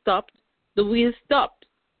cherubim stopped, the wheels stopped.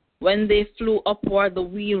 When they flew upward, the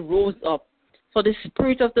wheel rose up. For the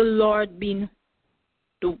spirit of the living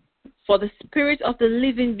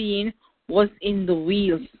being was in the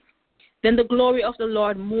wheels. Then the glory of the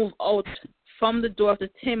Lord moved out from the door of the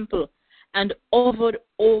temple and hovered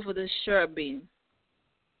over the cherubim.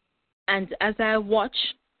 And as I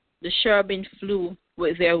watched, the cherubim flew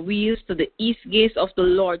with their wheels to the east gates of the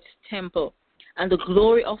Lord's temple, and the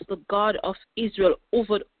glory of the God of Israel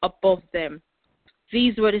hovered above them.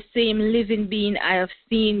 These were the same living being I have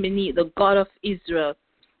seen beneath the God of Israel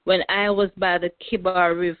when I was by the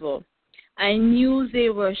Kibar River. I knew they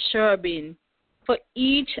were cherubim, for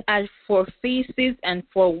each had 4 faces and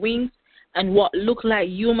 4 wings, and what looked like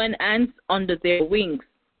human hands under their wings.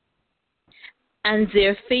 And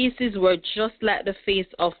their faces were just like the face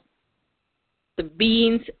of the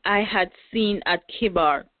beings I had seen at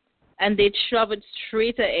Kibar, and they traveled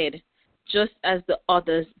straight ahead, just as the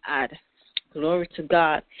others had. Glory to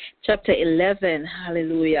God. Chapter 11,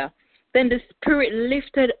 hallelujah. Then the Spirit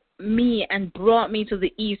lifted me and brought me to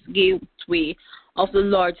the east gateway of the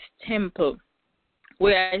Lord's temple,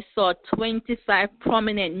 where I saw 25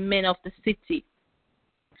 prominent men of the city.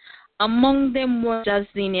 Among them were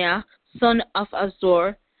Jazania, son of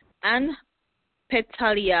Azor, and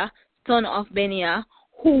Petaliah, son of Beniah,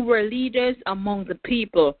 who were leaders among the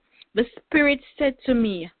people. The Spirit said to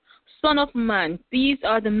me, Son of man, these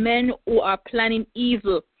are the men who are planning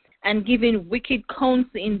evil and giving wicked counsel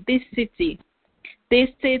in this city.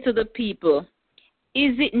 They say to the people,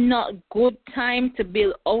 Is it not good time to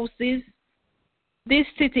build houses? This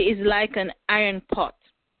city is like an iron pot.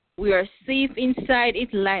 We are safe inside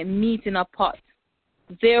it like meat in a pot.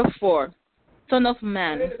 Therefore, Son of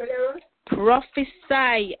man,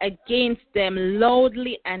 prophesy against them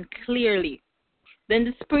loudly and clearly. Then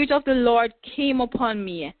the Spirit of the Lord came upon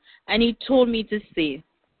me, and he told me to say,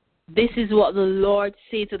 This is what the Lord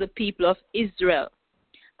says to the people of Israel.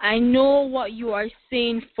 I know what you are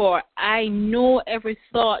saying, for I know every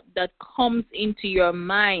thought that comes into your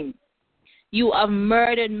mind. You have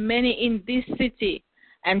murdered many in this city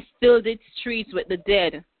and filled its streets with the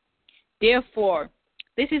dead. Therefore,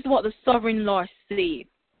 this is what the sovereign Lord says.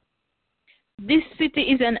 This city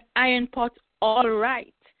is an iron pot, all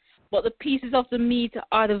right, but the pieces of the meat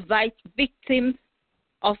are the victims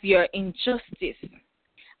of your injustice.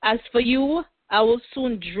 As for you, I will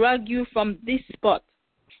soon drag you from this spot.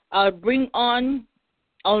 I'll bring on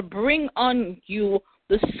you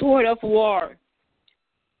the sword of war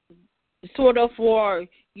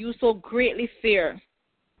you so greatly fear.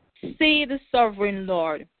 Say the sovereign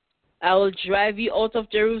Lord, I will drive you out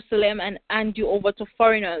of Jerusalem and hand you over to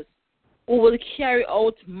foreigners who will carry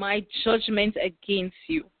out my judgment against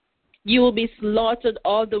you. You will be slaughtered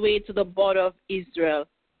all the way to the border of Israel.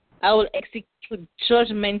 I will execute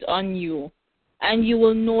judgment on you, and you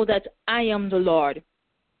will know that I am the Lord.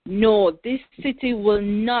 No, this city will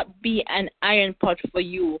not be an iron pot for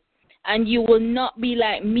you, and you will not be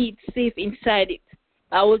like meat safe inside it.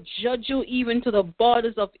 I will judge you even to the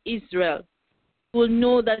borders of Israel. You will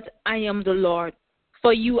know that I am the Lord,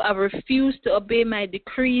 for you have refused to obey my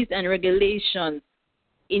decrees and regulations.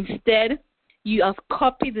 Instead, you have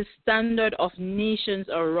copied the standard of nations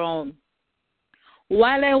around.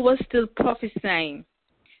 While I was still prophesying,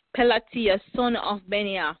 Pelatiah, son of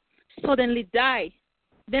Beniah, suddenly died.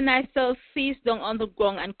 Then I fell face down on the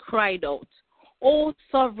ground and cried out, O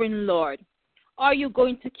sovereign Lord, are you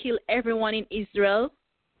going to kill everyone in Israel?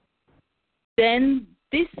 Then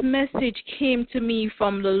this message came to me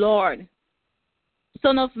from the Lord.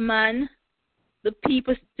 Son of man, the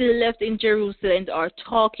people still left in Jerusalem are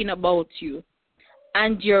talking about you,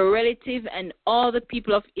 and your relative and all the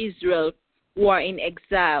people of Israel who are in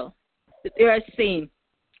exile. They are saying,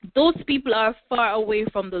 those people are far away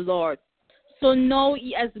from the Lord, so now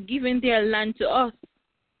he has given their land to us.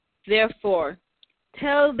 Therefore,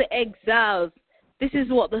 tell the exiles, this is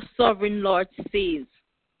what the sovereign Lord says.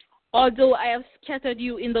 Although I have scattered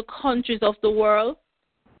you in the countries of the world,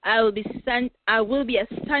 I will be a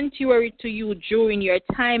sanctuary to you during your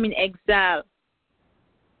time in exile.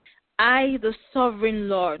 I, the sovereign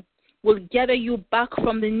Lord, will gather you back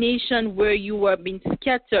from the nation where you were being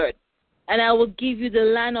scattered, and I will give you the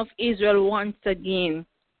land of Israel once again.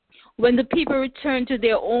 When the people return to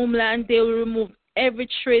their homeland, they will remove every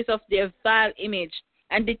trace of their vile image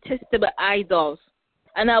and detestable idols,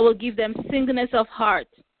 and I will give them singleness of heart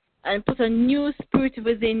and put a new spirit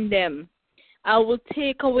within them. I will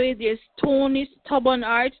take away their stony, stubborn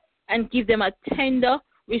heart and give them a tender,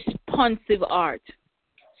 responsive heart,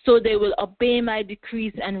 so they will obey my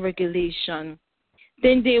decrees and regulations.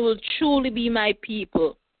 Then they will truly be my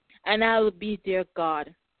people, and I will be their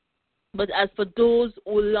God. But as for those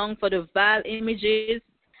who long for the vile images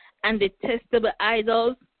and detestable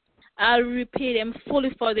idols, I'll repay them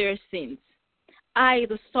fully for their sins. I,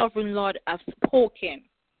 the sovereign Lord, have spoken.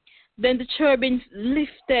 Then the cherubims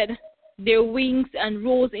lifted their wings and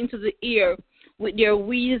rose into the air with their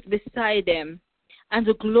wheels beside them, and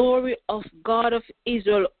the glory of God of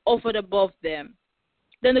Israel hovered above them.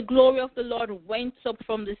 Then the glory of the Lord went up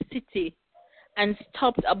from the city and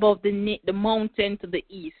stopped above the mountain to the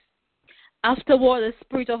east. Afterward, the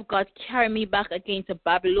Spirit of God carried me back again to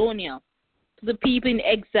Babylonia, to the people in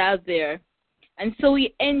exile there. And so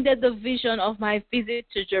he ended the vision of my visit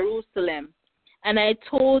to Jerusalem, and I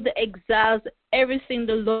told the exiles everything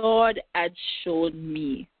the Lord had showed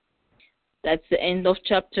me. That's the end of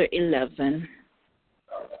chapter 11.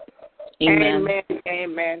 Amen. Amen.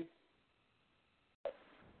 Amen.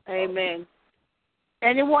 Amen.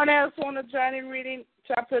 Anyone else want to join in reading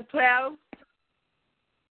chapter 12?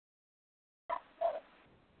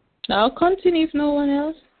 I'll continue if no one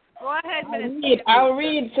else. Go ahead, I'll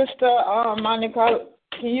read, Sister Monica.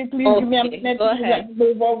 Can you please give me a minute to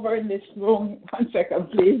move over in this room? 1 second,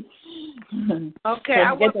 please. Okay,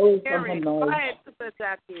 I will hear it. Go ahead, Sister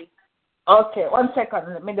Jackie. Okay, 1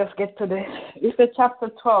 second. Let me just get to this. It's the chapter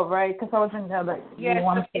 12, right? Because I was in the other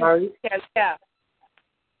one. Sorry. Yeah.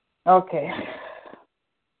 Okay.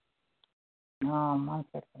 1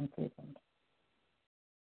 second, please.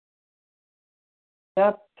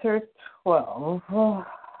 Chapter 12.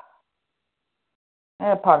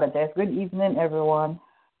 I apologize. Good evening, everyone.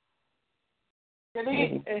 Good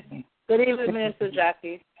evening, Minister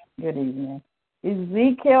Jackie. Good evening.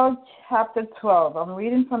 Ezekiel chapter 12. I'm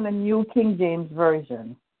reading from the New King James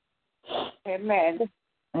Version. Amen.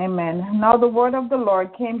 Amen. Now the word of the Lord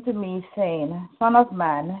came to me, saying, Son of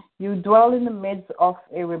man, you dwell in the midst of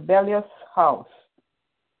a rebellious house,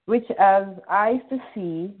 which has eyes to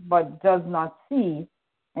see, but does not see,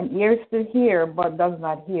 and ears to hear, but does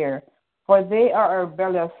not hear. For they are a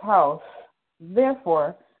rebellious house.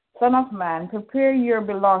 Therefore, Son of man, prepare your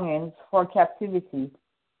belongings for captivity,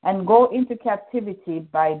 and go into captivity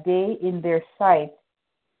by day in their sight.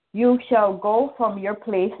 You shall go from your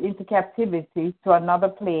place into captivity to another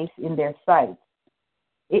place in their sight.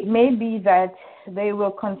 It may be that they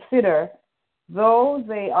will consider, though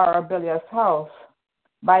they are a rebellious house,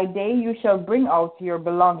 by day you shall bring out your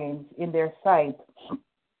belongings in their sight,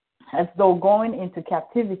 as though going into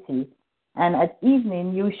captivity, and at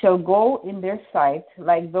evening you shall go in their sight,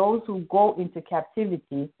 like those who go into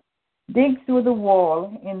captivity. Dig through the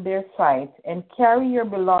wall in their sight, and carry your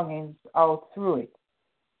belongings out through it.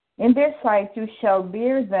 In their sight you shall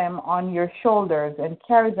bear them on your shoulders, and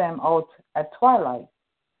carry them out at twilight.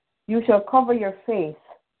 You shall cover your face,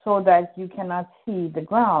 so that you cannot see the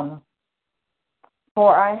ground.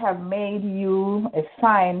 For I have made you a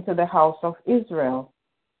sign to the house of Israel.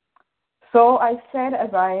 So I said,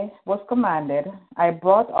 as I was commanded, I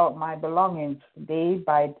brought out my belongings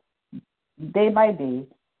belongings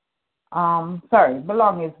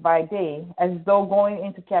by day, as though going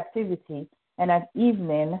into captivity, and at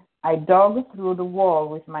evening I dug through the wall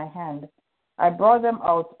with my hand. I brought them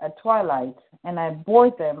out at twilight, and I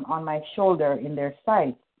bore them on my shoulder in their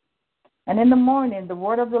sight. And in the morning the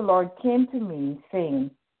word of the Lord came to me,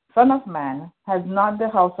 saying, Son of man, has not the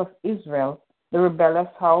house of Israel, the rebellious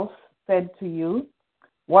house, said to you,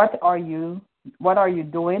 What are you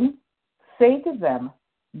doing? Say to them,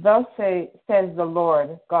 Thus says the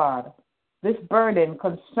Lord God, this burden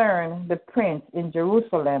concerns the prince in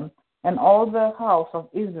Jerusalem and all the house of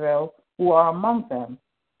Israel who are among them.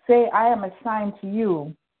 Say, I am assigned to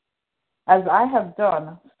you. As I have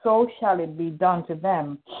done, so shall it be done to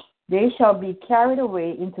them. They shall be carried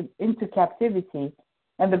away into captivity,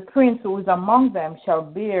 and the prince who is among them shall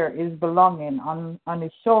bear his belonging on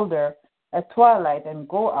his shoulder at twilight and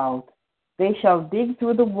go out. They shall dig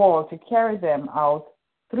through the wall to carry them out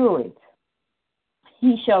through it.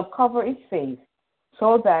 He shall cover his face,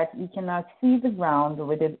 so that he cannot see the ground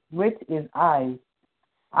with his eyes.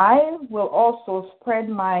 I will also spread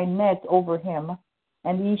my net over him,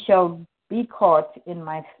 and he shall be caught in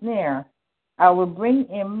my snare. I will bring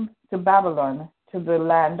him to Babylon, to the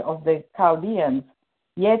land of the Chaldeans,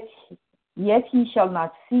 yet he shall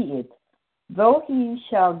not see it, though he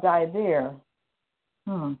shall die there.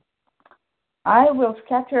 I will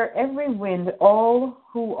scatter every wind all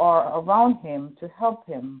who are around him to help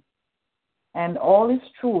him, and all his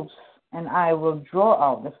troops, and I will draw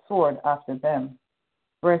out the sword after them.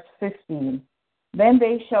 Verse 15. Then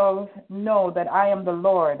they shall know that I am the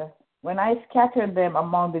Lord, when I scatter them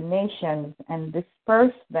among the nations and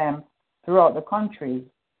disperse them throughout the countries.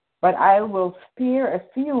 But I will spare a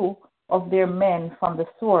few of their men from the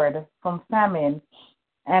sword, from famine,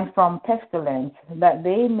 and from pestilence, that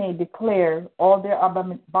they may declare all their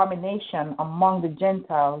abomination among the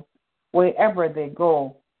Gentiles wherever they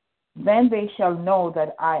go. Then they shall know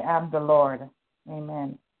that I am the Lord.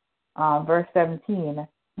 Amen. Verse 17.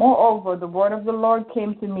 Moreover, the word of the Lord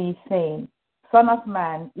came to me, saying, Son of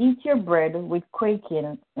man, eat your bread with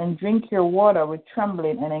quaking, and drink your water with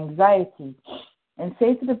trembling and anxiety, and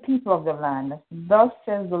say to the people of the land, Thus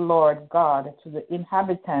says the Lord God to the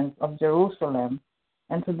inhabitants of Jerusalem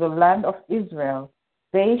and to the land of Israel,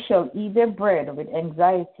 they shall eat their bread with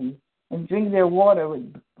anxiety, and drink their water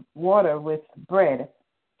with bread,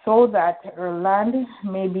 so that her land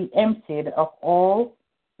may be emptied of all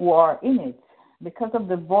who are in it, because of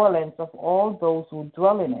the violence of all those who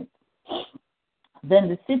dwell in it. Then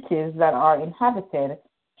the cities that are inhabited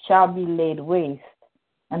shall be laid waste,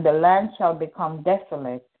 and the land shall become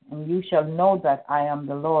desolate, and you shall know that I am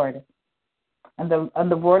the Lord. And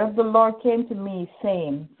the word of the Lord came to me,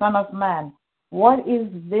 saying, Son of man, what is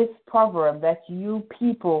this proverb that you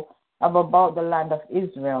people have about the land of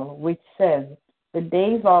Israel, which says, The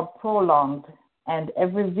days are prolonged, and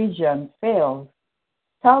every vision fails?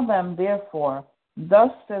 Tell them, therefore,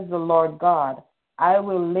 Thus says the Lord God, I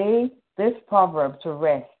will lay this proverb to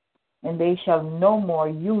rest, and they shall no more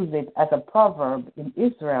use it as a proverb in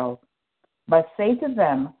Israel. But say to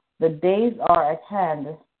them, the days are at hand,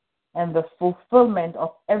 and the fulfillment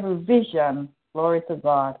of every vision, glory to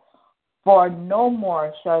God. For no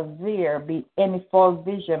more shall there be any false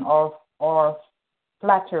vision or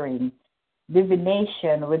flattering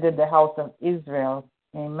divination within the house of Israel.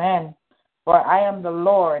 Amen. For I am the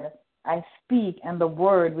Lord, I speak, and the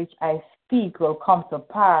word which I speak will come to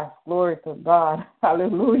pass. Glory to God.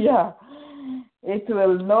 Hallelujah. It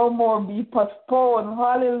will no more be postponed.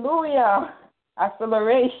 Hallelujah.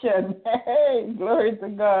 Acceleration. Hey, glory to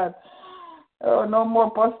God. Oh, no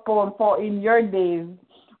more postponed. For in your days,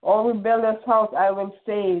 O rebellious house, I will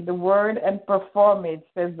say the word and perform it,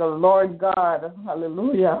 says the Lord God.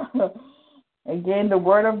 Hallelujah. Again, the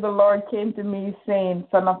word of the Lord came to me, saying,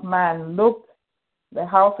 Son of man, look, the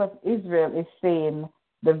house of Israel is saying,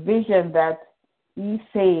 the vision that he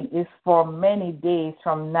said is for many days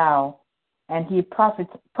from now, and he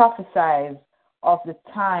prophesies of the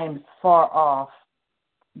times far off.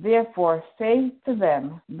 Therefore say to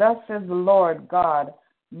them, Thus says the Lord God,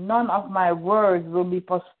 none of my words will be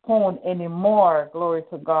postponed anymore, glory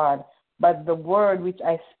to God, but the word which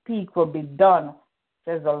I speak will be done,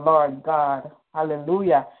 says the Lord God.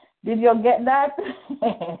 Hallelujah. Did you get that?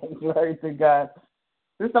 Glory to God.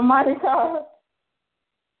 Sister Monica?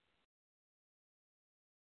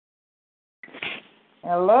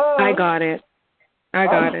 Hello? I got it.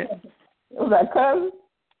 Was that cuz?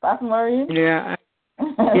 Pastor Maureen? Yeah.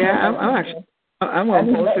 I'm going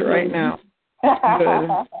to post it right now. Good.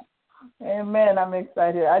 Amen. I'm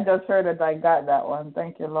excited. I just heard that I got that one.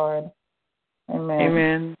 Thank you, Lord.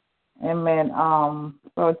 Amen.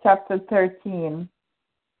 So chapter 13,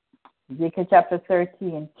 Ezekiel chapter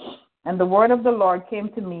 13. And the word of the Lord came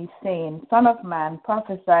to me, saying, Son of man,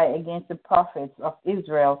 prophesy against the prophets of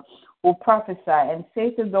Israel who prophesy, and say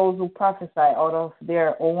to those who prophesy out of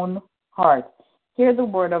their own heart, Hear the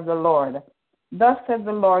word of the Lord. Thus says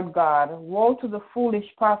the Lord God, Woe to the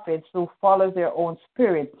foolish prophets who follow their own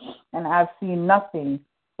spirit, and have seen nothing.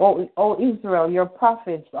 O Israel, your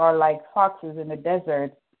prophets are like foxes in the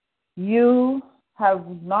desert. You have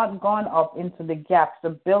not gone up into the gaps to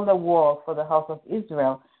build a wall for the house of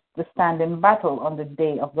Israel, to stand in battle on the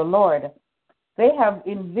day of the Lord. They have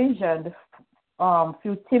envisioned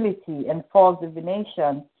futility and false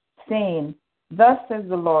divination, saying, Thus says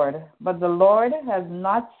the Lord, but the Lord has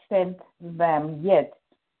not sent them yet.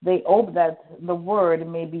 They hope that the word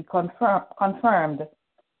may be confirmed.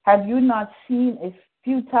 Have you not seen a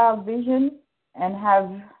futile vision, and have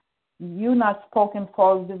you not spoken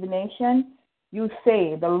false divination? You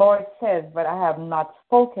say, The Lord says, but I have not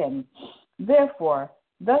spoken. Therefore,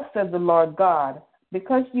 thus says the Lord God,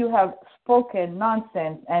 because you have spoken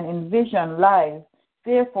nonsense and envisioned lies,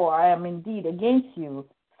 therefore I am indeed against you,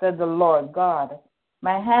 said the Lord God.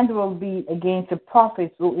 My hand will be against the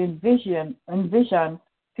prophets who envision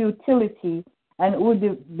futility and who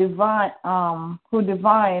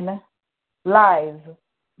divine lies.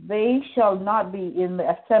 They shall not be in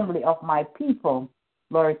the assembly of my people,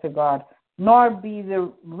 glory to God, nor be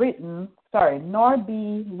written in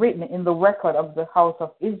the record of the house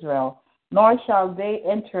of Israel, nor shall they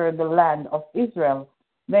enter the land of Israel.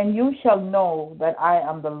 Then you shall know that I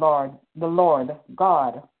am the Lord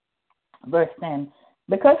God. Verse 10.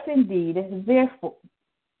 Because indeed, therefore,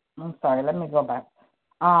 verse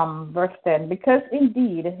 10. Because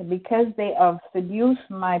they have seduced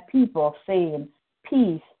my people, saying,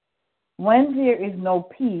 Peace, when there is no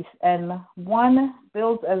peace, and one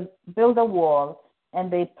build a wall, and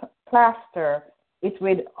they plaster it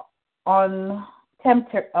with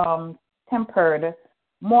tempered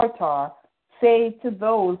mortar, say to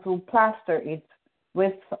those who plaster it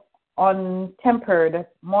with untempered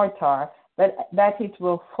mortar that it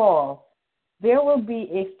will fall. There will be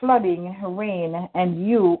a flooding rain, and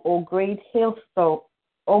you, O great hailstone,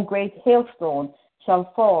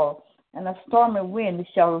 shall fall, and a stormy wind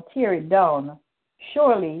shall tear it down.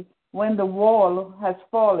 Surely, when the wall has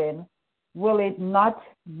fallen, will it not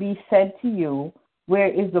be said to you, Where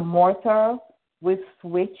is the mortar with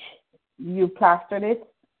which you plastered it?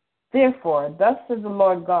 Therefore, thus says the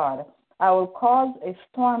Lord God, I will cause a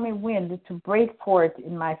stormy wind to break forth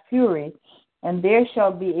in my fury, and there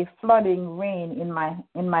shall be a flooding rain in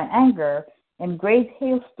my anger, and great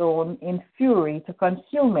hailstone in fury to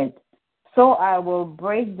consume it. So I will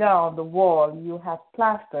break down the wall you have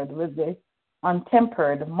plastered with the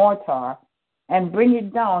untempered mortar, and bring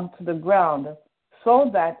it down to the ground,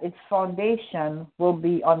 so that its foundation will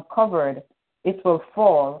be uncovered. It will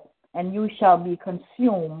fall, and you shall be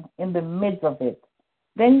consumed in the midst of it.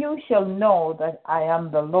 Then you shall know that I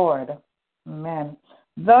am the Lord. Amen.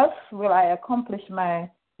 Thus will I accomplish my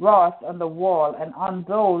wrath on the wall and on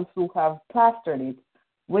those who have plastered it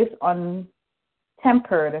with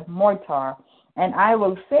untempered mortar. And I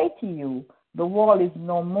will say to you, the wall is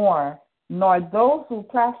no more, nor those who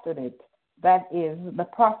plastered it, that is, the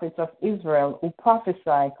prophets of Israel who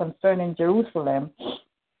prophesy concerning Jerusalem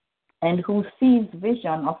and who sees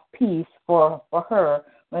vision of peace for her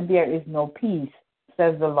when there is no peace,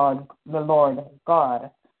 says the Lord God.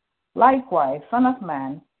 Likewise, Son of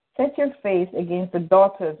man, set your face against the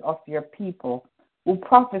daughters of your people, who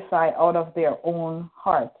prophesy out of their own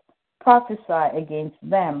heart. Prophesy against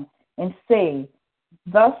them, and say,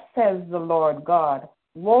 Thus says the Lord God,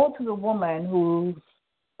 woe to the woman who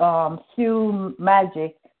sew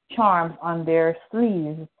magic charms on their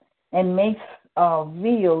sleeves and makes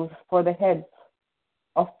veils for the heads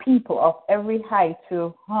of people of every height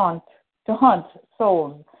to hunt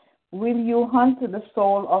souls. Will you hunt the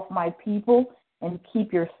soul of my people and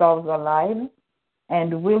keep yourselves alive?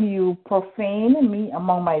 And will you profane me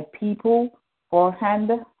among my people for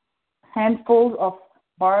handfuls of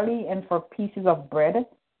barley and for pieces of bread,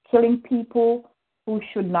 killing people who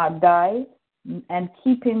should not die, and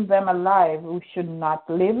keeping them alive who should not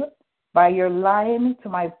live, by your lying to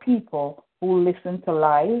my people who listen to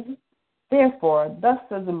lies? Therefore, thus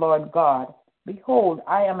says the Lord God, behold,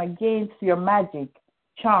 I am against your magic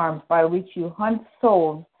charms by which you hunt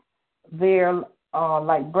souls there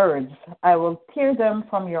like birds. I will tear them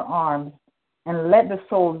from your arms and let the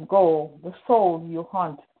souls go, the souls you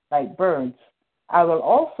hunt like birds. I will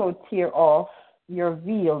also tear off your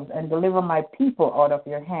veils and deliver my people out of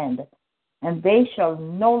your hand, and they shall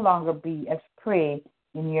no longer be as prey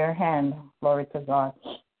in your hand. Glory to God.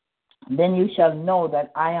 Then you shall know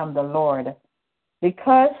that I am the Lord.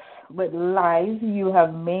 Because with lies you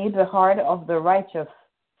have made the heart of the righteous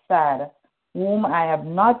sad, whom I have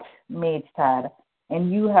not made sad,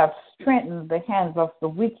 and you have strengthened the hands of the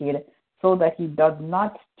wicked, so that he does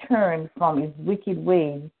not turn from his wicked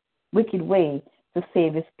way to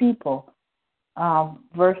save his people.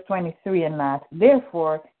 Verse 23 and that.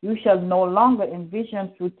 Therefore, you shall no longer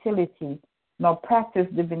envision futility, nor practice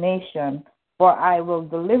divination, for I will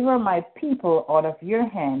deliver my people out of your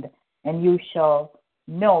hand, and you shall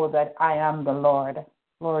know that I am the Lord.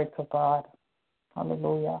 Glory to God.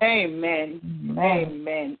 Hallelujah. Amen.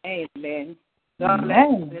 Amen. Amen. God bless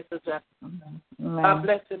you, Minister Jackson. God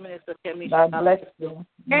bless you, Minister Kemi. God bless you.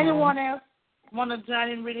 Anyone else want to join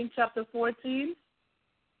in reading chapter 14?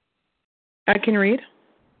 I can read.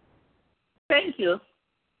 Thank you.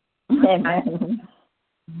 Amen.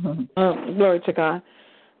 Glory to God.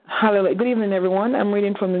 Hallelujah. Good evening, everyone. I'm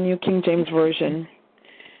reading from the New King James Version.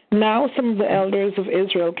 Now some of the elders of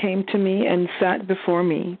Israel came to me and sat before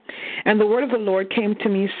me. And the word of the Lord came to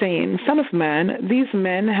me, saying, Son of man, these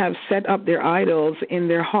men have set up their idols in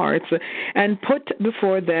their hearts, and put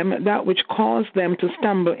before them that which caused them to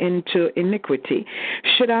stumble into iniquity.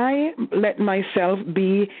 Should I let myself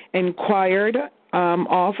be inquired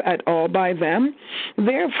of at all by them?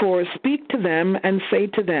 Therefore speak to them and say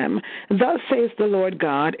to them, Thus says the Lord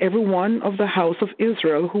God, every one of the house of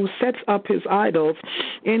Israel who sets up his idols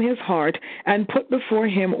in his heart and put before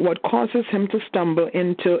him what causes him to stumble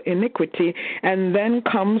into iniquity, and then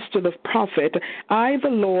comes to the prophet, I, the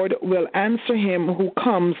Lord, will answer him who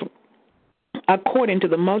comes according to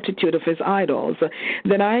the multitude of his idols,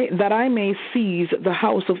 that I may seize the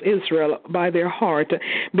house of Israel by their heart,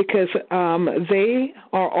 because they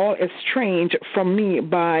are all estranged from me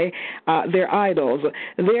by their idols.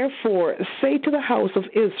 Therefore say to the house of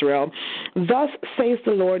Israel, Thus says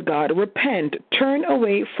the Lord God, repent, turn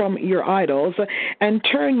away from your idols, and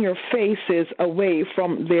turn your faces away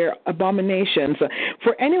from their abominations.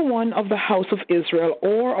 For any one of the house of Israel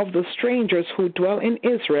or of the strangers who dwell in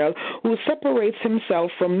Israel, who separates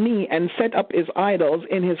himself from me and set up his idols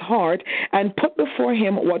in his heart and put before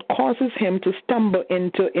him what causes him to stumble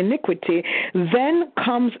into iniquity, then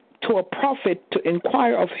comes to a prophet to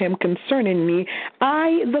inquire of him concerning me,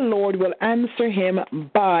 I, the Lord, will answer him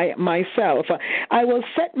by myself. I will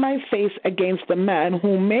set my face against the man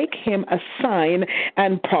who make him a sign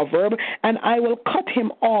and proverb, and I will cut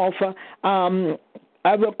him off.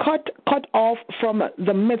 I will cut off from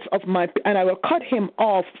the midst of my, and I will cut him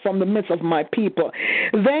off from the midst of my people.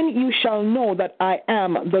 Then you shall know that I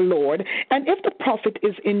am the Lord. And if the prophet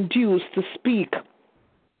is induced to speak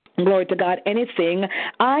glory to God, anything,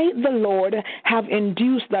 I, the Lord, have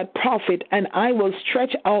induced that prophet, and I will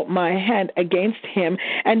stretch out my hand against him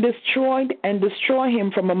and destroy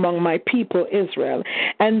him from among my people Israel.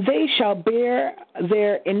 And they shall bear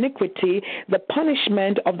their iniquity. The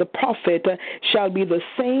punishment of the prophet shall be the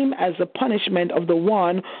same as the punishment of the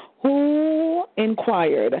one who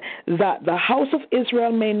inquired, that the house of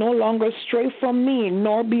Israel may no longer stray from me,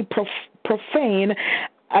 nor be profane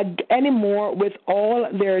anymore with all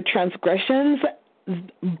their transgressions,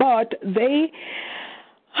 but that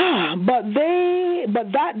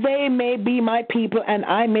they may be my people and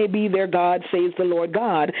I may be their God, says the Lord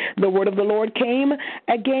God. The word of the Lord came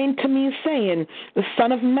again to me, saying,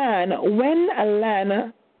 Son of man, when a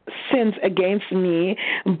land sins against me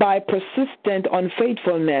by persistent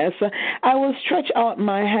unfaithfulness, I will stretch out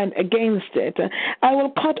my hand against it. I will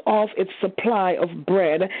cut off its supply of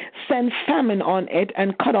bread, send famine on it,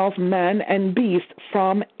 and cut off man and beast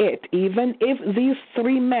from it. Even if these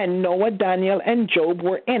three men, Noah, Daniel, and Job,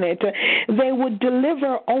 were in it, they would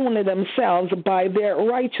deliver only themselves by their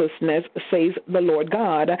righteousness, says the Lord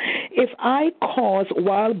God. If I cause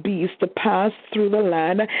wild beasts to pass through the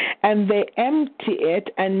land, and they empty it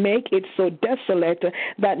and make it so desolate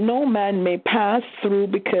that no man may pass through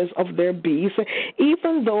because of their beasts,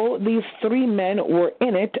 even though these three men were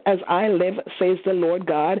in it, as I live, says the Lord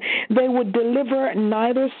God, they would deliver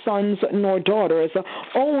neither sons nor daughters,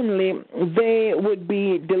 only they would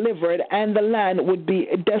be delivered, and the land would be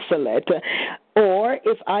desolate. Or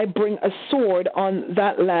if I bring a sword on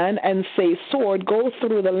that land and say, sword, go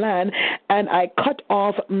through the land, and I cut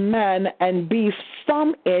off man and beast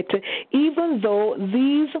from it, even though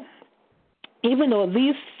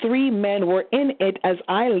these three men were in it, as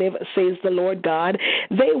I live, says the Lord God,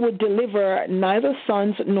 they would deliver neither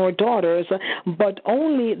sons nor daughters, but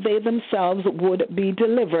only they themselves would be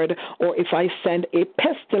delivered. Or if I send a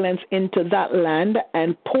pestilence into that land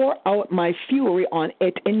and pour out my fury on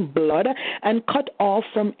it in blood and cut off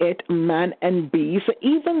from it man and beast,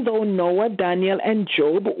 even though Noah, Daniel, and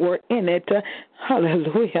Job were in it,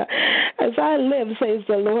 hallelujah, as I live, says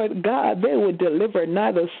the Lord God, they would deliver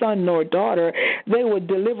neither son nor daughter. They would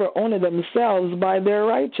deliver only themselves by their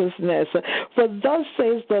righteousness. For thus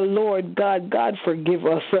says the Lord God, God forgive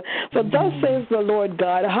us. For thus says the Lord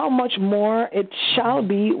God, how much more it shall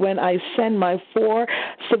be when I send my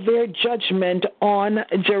severe judgment on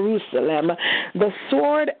Jerusalem. The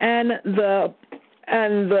sword and the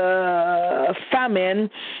famine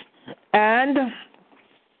and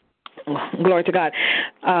glory to God.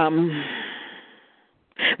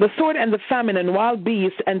 The sword and the famine and wild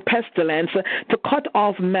beasts and pestilence to cut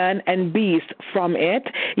off man and beast from it.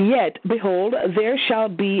 Yet, behold, there shall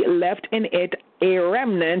be left in it a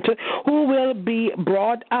remnant who will be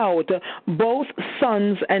brought out, both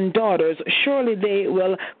sons and daughters. Surely they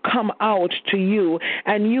will come out to you,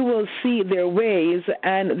 and you will see their ways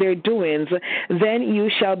and their doings. Then you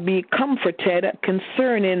shall be comforted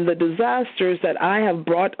concerning the disasters that I have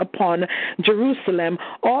brought upon Jerusalem,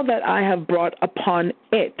 all that I have brought upon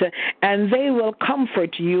it. And they will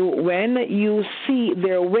comfort you when you see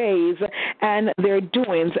their ways and their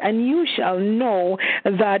doings, and you shall know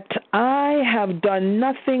that I have done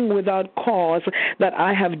nothing without cause, that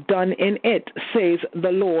I have done in it, says the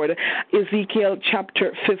Lord. Ezekiel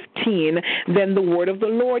chapter 15. Then the word of the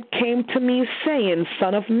Lord came to me, saying,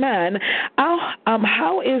 Son of man,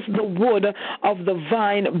 how is the wood of the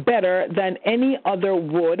vine better than any other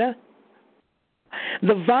wood?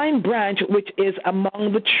 The vine branch which is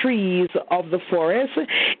among the trees of the forest,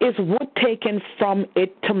 is wood taken from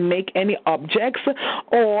it to make any objects,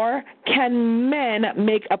 or can men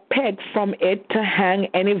make a peg from it to hang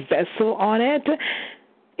any vessel on it?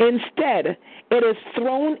 Instead, it is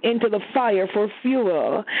thrown into the fire for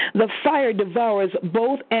fuel. The fire devours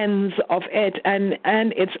both ends of it, and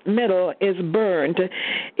its middle is burned.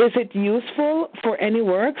 Is it useful for any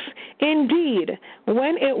works? Indeed,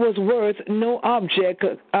 when it was worth no object,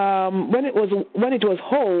 when it was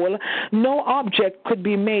whole, no object could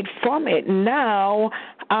be made from it. Now,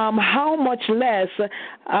 how much less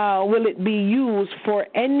will it be used for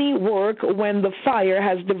any work when the fire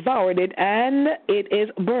has devoured it and it is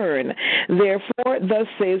burned? Therefore, thus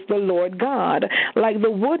says the Lord God, like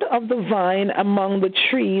the wood of the vine among the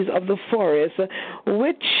trees of the forest,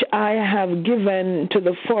 which I have given to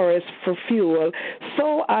the forest for fuel,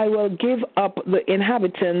 so I will give up the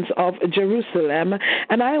inhabitants of Jerusalem,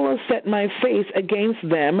 and I will set my face against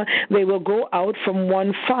them. They will go out from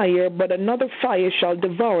one fire, but another fire shall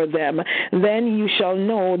devour devour them. Then you shall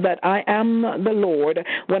know that I am the Lord,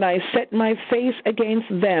 when I set my face against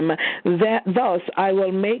them. Thus I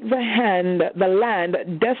will make the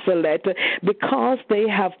land desolate, because they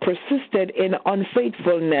have persisted in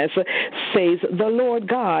unfaithfulness, says the Lord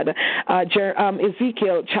God.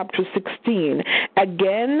 Ezekiel chapter 16.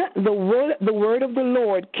 Again, the word of the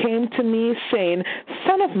Lord came to me, saying,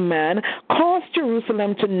 Son of man, cause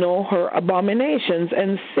Jerusalem to know her abominations,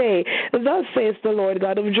 and say, Thus says the Lord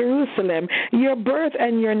God of Jerusalem, your birth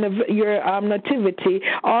and your nativity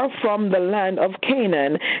are from the land of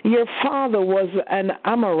Canaan. Your father was an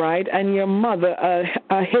Amorite, and your mother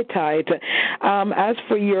a Hittite. As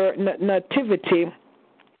for your nativity,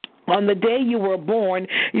 on the day you were born,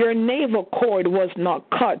 your navel cord was not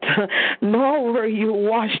cut, nor were you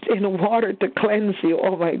washed in water to cleanse you.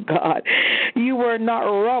 Oh my God. You were not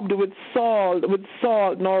rubbed with salt,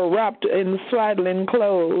 nor wrapped in swaddling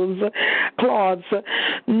cloths.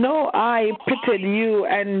 No eye pitied you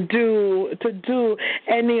and to do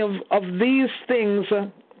any of these things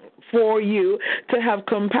for you, to have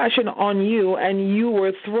compassion on you, and you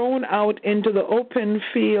were thrown out into the open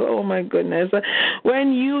field. Oh my goodness.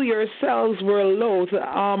 When you yourselves were loath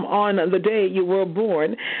on the day you were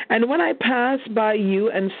born, and when I passed by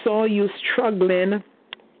you and saw you struggling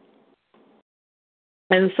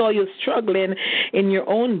in your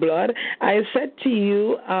own blood, I said to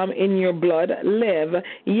you, in your blood, live.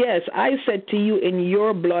 Yes, I said to you, in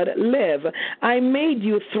your blood, live. I made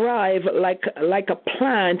you thrive like a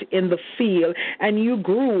plant in the field, and you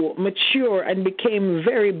grew mature and became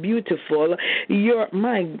very beautiful.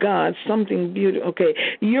 My God, something beautiful. Okay,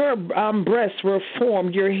 your breasts were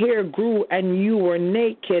formed, your hair grew, and you were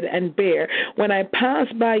naked and bare. When I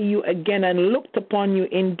passed by you again and looked upon you,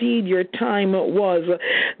 indeed your time was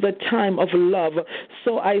the time of love.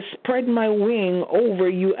 So I spread my wing over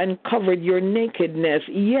you and covered your nakedness.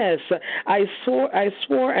 Yes, I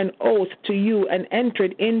swore an oath to you and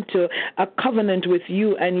entered into a covenant with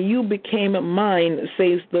you, and you became mine,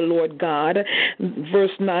 says the Lord God. Verse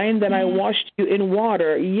 9, then I washed you in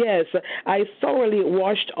water. Yes, I thoroughly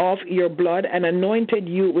washed off your blood and anointed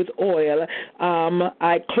you with oil.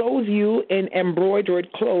 I clothed you in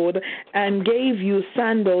embroidered clothes and gave you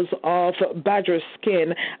sandals of badger skin.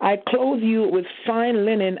 I clothed you with fine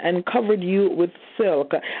linen and covered you with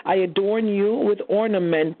silk. I adorn you with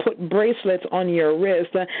ornament, put bracelets on your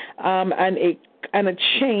wrist, and a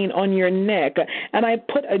chain on your neck, and I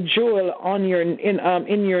put a jewel on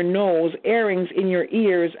in your nose, earrings in your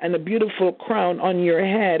ears, and a beautiful crown on your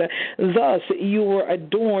head. Thus you were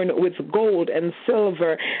adorned with gold and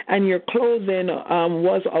silver, and your clothing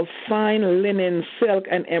was of fine linen, silk,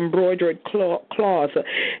 and embroidered cloth.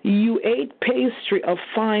 You ate pastry of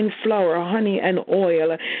fine flour, honey, and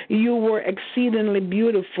oil. You were exceedingly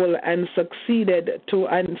beautiful and succeeded to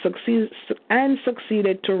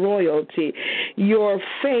royalty. Your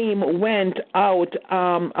fame went out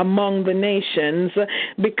among the nations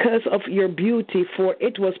because of your beauty, for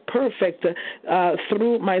it was perfect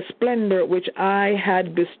through my splendor which I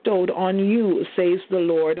had bestowed on you, says the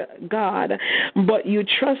Lord God. But you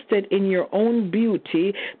trusted in your own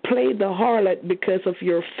beauty, played the harlot because of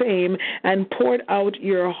your fame, and poured out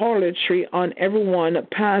your harlotry on everyone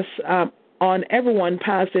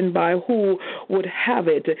passing by who would have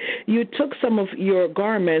it. You took some of your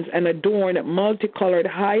garments and adorned multicolored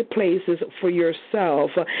high places for yourself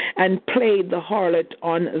and played the harlot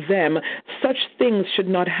on them. Such things should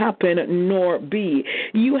not happen nor be.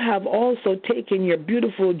 You have also taken your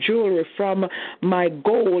beautiful jewelry from my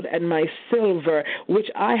gold and my silver, which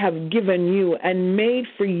I have given you, and made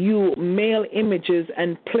for you male images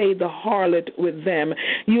and played the harlot with them.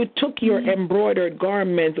 You took your embroidered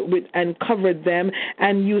garments and covered them,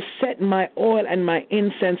 and you set my oil and my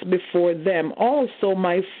incense before them. Also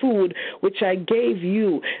my food, which I gave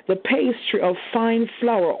you, the pastry of fine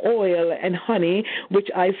flour, oil, and honey, which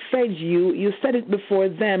I fed you, you set it before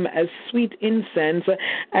them as sweet incense,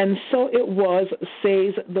 and so it was,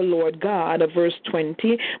 says the Lord God. Verse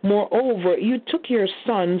 20, moreover, you took your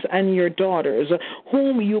sons and your daughters,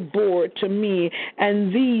 whom you bore to me,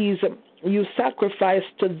 and these you sacrificed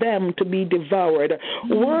to them to be devoured.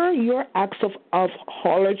 Were your acts of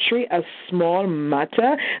harlotry a small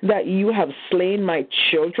matter, that you have slain my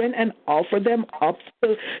children and offered them up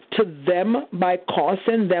to them by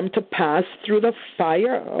causing them to pass through the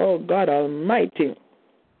fire? Oh, God Almighty.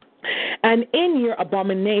 And in your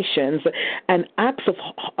abominations and acts of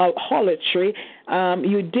harlotry,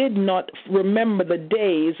 you did not remember the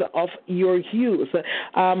days of your youth,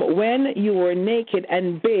 when you were naked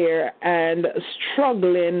and bare and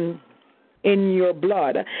struggling in your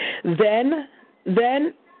blood. Then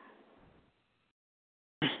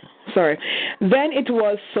Sorry. Then it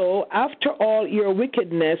was so, after all your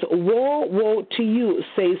wickedness, woe, woe to you,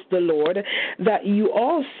 says the Lord, that you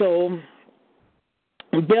also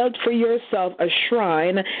built for yourself a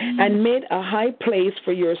shrine and made a high place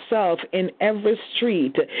for yourself in every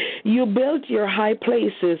street. You built your high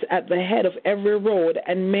places at the head of every road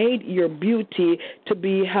and made your beauty to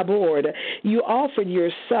be abhorred. You offered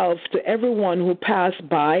yourself to everyone who passed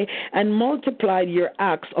by and multiplied your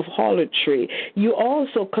acts of harlotry. You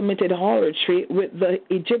also committed harlotry with the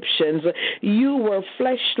Egyptians. You were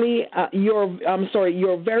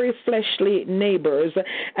your very fleshly neighbors,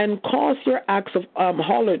 and caused your acts of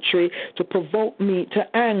harlotry to provoke me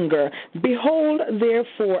to anger. Behold,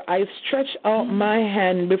 therefore, I stretch out my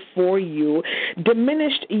hand before you,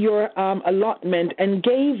 diminished your allotment, and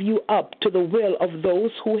gave you up to the will of those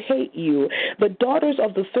who hate you. The daughters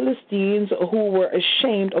of the Philistines who were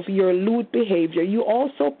ashamed of your lewd behavior, you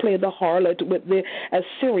also played the harlot with the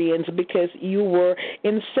Assyrians because you were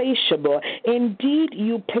insatiable. Indeed,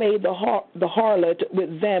 you played the harlot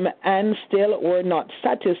with them and still were not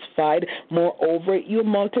satisfied. Moreover, you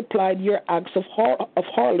multiplied your acts of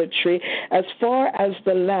harlotry as far as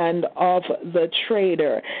the land of the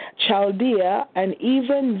trader, Chaldea, and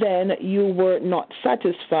even then you were not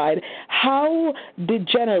satisfied. How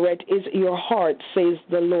degenerate is your heart, says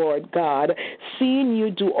the Lord God, seeing you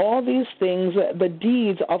do all these things, the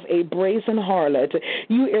deeds of a brazen harlot.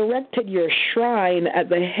 You erected your shrine at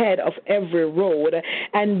the head of every road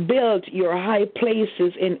and built your high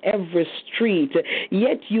places in every street,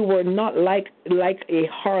 yet you were not like a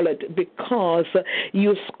harlot because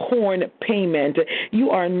you scorn payment.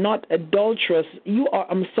 You are not adulterous.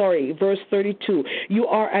 Verse 32. You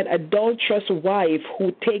are an adulterous wife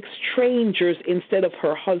who takes strangers instead of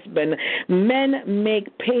her husband. Men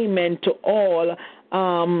make payment to all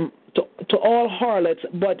harlots,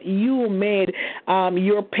 but you made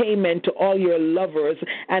your payment to all your lovers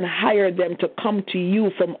and hired them to come to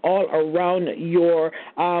you from all around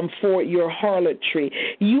for your harlotry.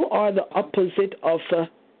 You are the opposite of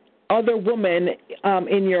other women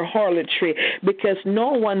in your harlotry, because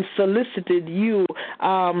no one solicited you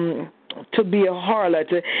to be a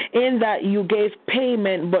harlot, in that you gave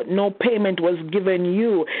payment, but no payment was given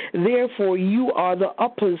you. Therefore, you are the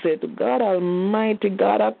opposite. God Almighty,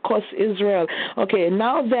 God, I curse Israel. Okay,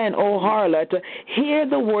 now then, O harlot, hear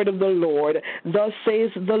the word of the Lord. Thus says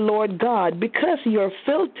the Lord God, because your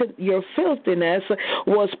filthiness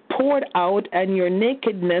was poured out and your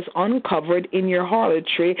nakedness uncovered in your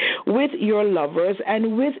harlotry with your lovers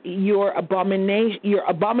and with your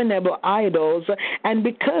abominable idols, and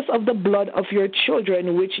because of the blood of your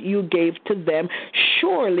children which you gave to them.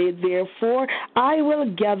 Surely, therefore, I will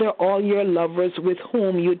gather all your lovers with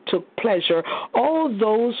whom you took pleasure, all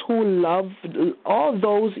those you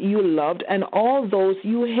loved, and all those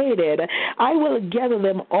you hated. I will gather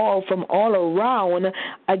them all from all around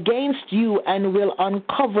against you, and will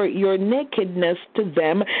uncover your nakedness to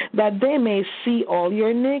them, that they may see all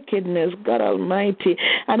your nakedness. God Almighty.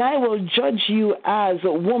 And I will judge you as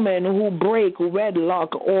a woman who break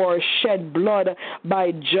wedlock or shed blood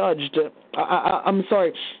by judged.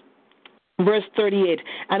 Verse 38,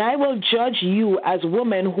 and I will judge you as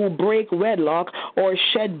women who break wedlock or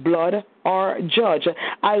shed blood or judge.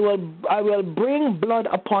 I will bring blood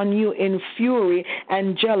upon you in fury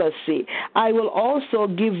and jealousy. I will also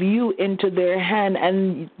give you into their hand,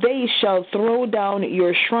 and they shall throw down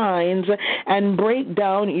your shrines and break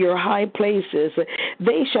down your high places.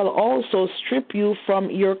 They shall also strip you from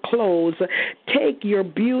your clothes, take your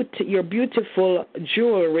beautiful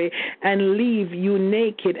jewelry, and leave you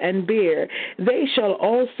naked and bare. They shall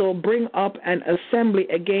also bring up an assembly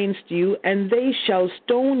against you, and they shall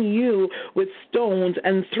stone you with stones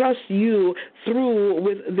and thrust you through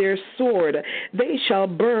with their sword. They shall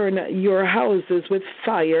burn your houses with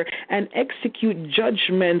fire and execute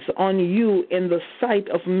judgments on you in the sight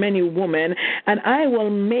of many women, and I will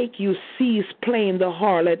make you cease playing the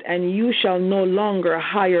harlot, and you shall no longer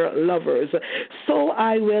hire lovers. So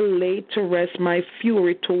I will lay to rest my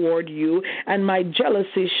fury toward you, and my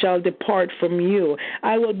jealousy shall depart from you.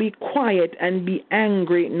 I will be quiet and be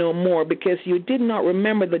angry no more, because you did not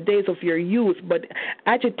remember the days of your youth, but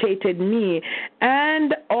agitated me,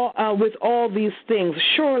 and with all these things.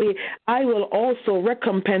 Surely I will also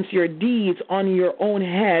recompense your deeds on your own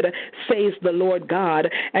head, says the Lord God,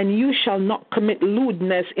 and you shall not commit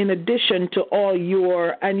lewdness in addition to all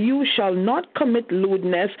your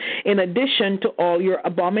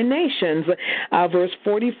abominations. Verse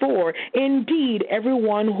 44. Indeed,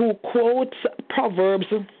 everyone who quotes Proverbs.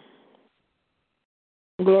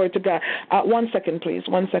 Glory to God. 1 second, please.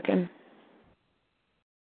 1 second.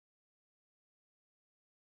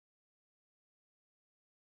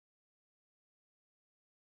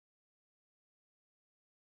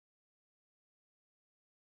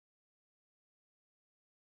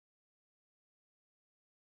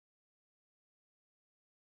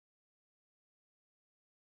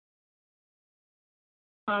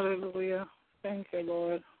 Hallelujah. Thank you,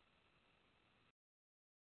 Lord.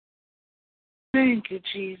 Thank you,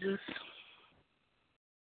 Jesus.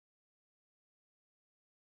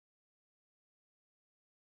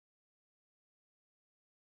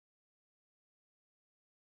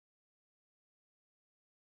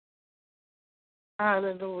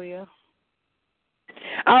 Hallelujah.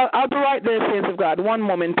 I'll be right there, saints of God. One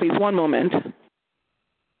moment, please. One moment.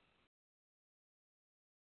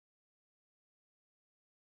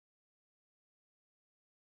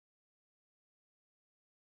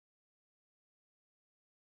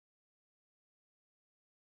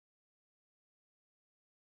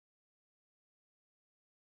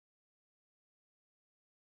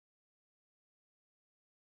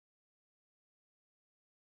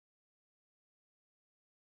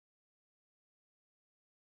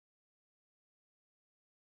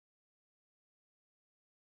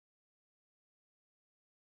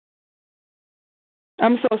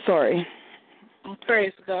 I'm so sorry.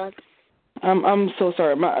 Praise God. I'm so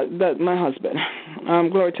sorry. My husband.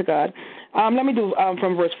 Glory to God. Let me do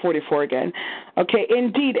from verse 44 again. Okay.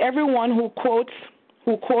 Indeed, everyone who quotes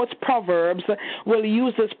Proverbs will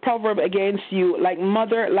use this proverb against you, like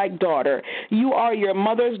mother, like daughter. You are your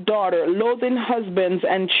mother's daughter, loathing husband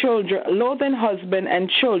and children,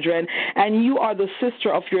 and you are the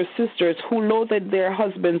sister of your sisters who loathed their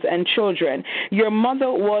husbands and children. Your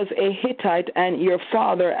mother was a Hittite and your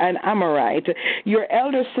father an Amorite. Your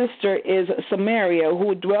elder sister is Samaria,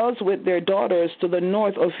 who dwells with their daughters to the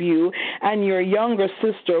north of you, and your younger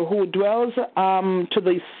sister, who dwells to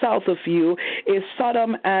the south of you, is Sodom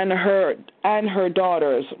and her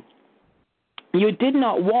daughters. You did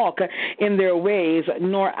not walk in their ways,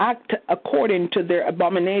 nor act according to their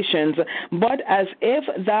abominations, but as if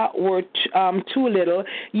that were too little,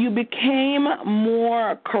 you became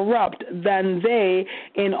more corrupt than they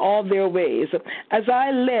in all their ways. As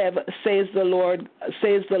I live, says the Lord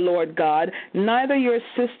God, neither your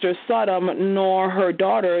sister Sodom nor her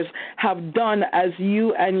daughters have done as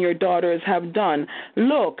you and your daughters have done.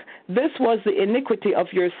 Look, this was the iniquity of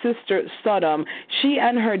your sister Sodom. She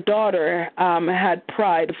and her daughter had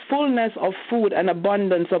pride, fullness of food, and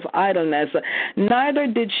abundance of idleness. Neither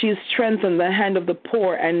did she strengthen the hand of the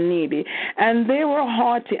poor and needy. And they were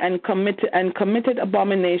haughty and committed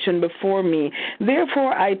abomination before me.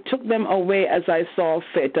 Therefore I took them away as I saw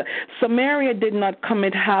fit. Samaria did not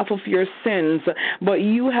commit half of your sins, but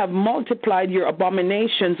you have multiplied your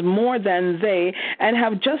abominations more than they, and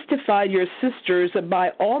have justified your sisters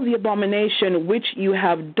by all the abomination which you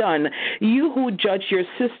have done. You who judge your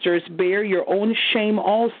sisters bear your own shame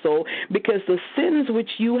also, because the sins which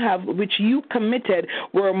you committed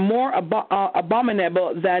were more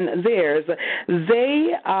abominable than theirs.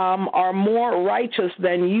 They are more righteous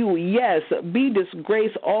than you. Yes, be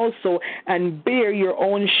disgraced also and bear your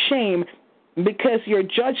own shame, because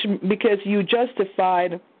you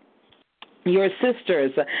justified your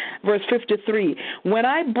sisters. Verse 53, when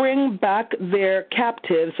I bring back their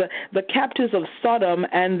captives, the captives of Sodom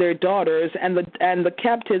and their daughters, and the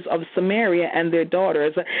captives of Samaria and their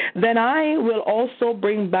daughters, then I will also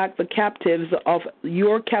bring back the captives of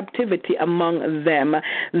your captivity among them,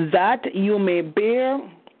 that you may bear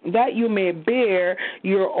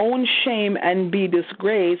your own shame and be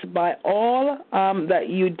disgraced by all that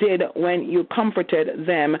you did when you comforted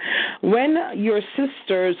them. When your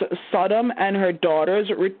sisters Sodom and her daughters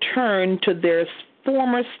return to their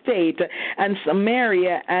former state, and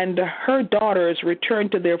Samaria and her daughters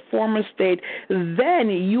return to their former state, then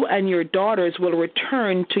you and your daughters will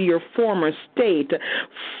return to your former state.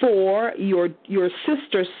 For your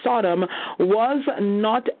sister Sodom was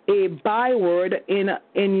not a byword in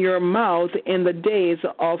your mouth in the days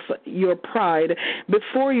of your pride.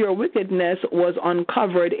 Before your wickedness was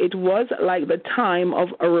uncovered, it was like the time of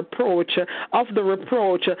the reproach of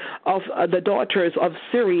the daughters of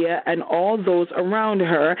Syria and all those around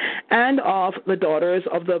her, and of the daughters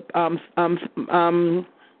of the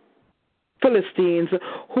Philistines,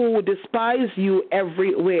 who despise you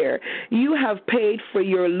everywhere. You have paid for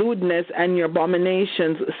your lewdness and your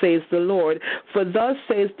abominations, says the Lord. For thus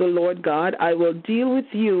says the Lord God, I will deal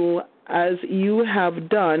with you as you have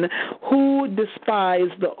done, who despise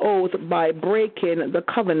the oath by breaking the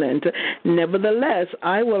covenant. Nevertheless,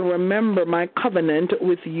 I will remember my covenant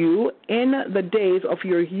with you in the days of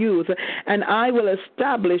your youth, and I will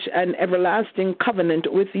establish an everlasting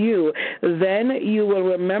covenant with you. Then you will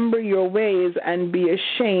remember your ways and be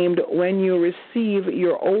ashamed when you receive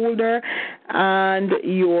your older and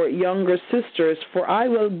your younger sisters, for I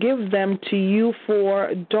will give them to you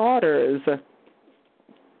for daughters.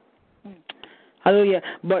 Hallelujah.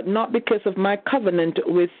 But not because of my covenant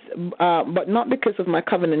with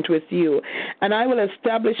you. And I will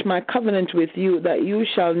establish my covenant with you, that you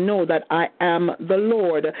shall know that I am the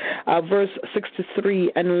Lord. Verse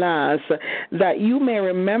 63 and last, that you may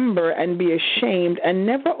remember and be ashamed and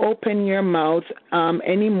never open your mouth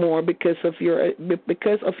anymore because of your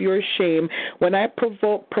shame, when I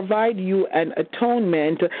provide you an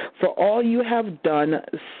atonement for all you have done,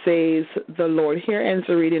 says the Lord. Here ends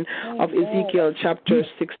the reading of Ezekiel chapter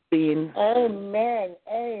 16. Amen.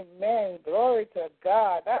 Amen. Glory to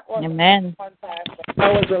God. That was fantastic.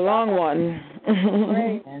 That was a long one.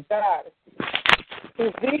 Praise God.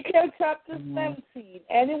 Ezekiel chapter 17.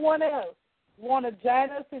 Anyone else want to join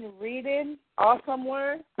us in reading awesome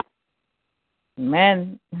word?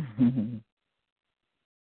 Amen.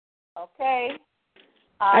 Okay.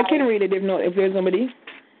 I can read it if there's somebody.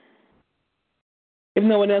 If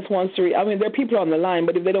no one else wants to read. I mean, there are people on the line,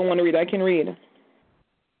 but if they don't want to read, I can read.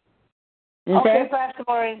 Okay, Pastor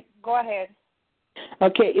Maureen, go ahead.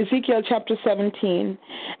 Okay, Ezekiel chapter 17.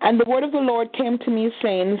 And the word of the Lord came to me,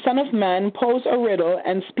 saying, Son of man, pose a riddle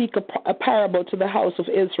and speak a parable to the house of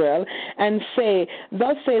Israel, and say,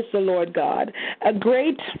 Thus says the Lord God, a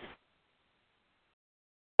great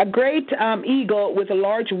eagle with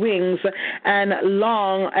large wings and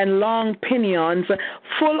long pinions,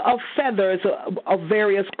 full of feathers of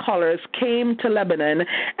various colors, came to Lebanon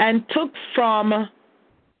and took from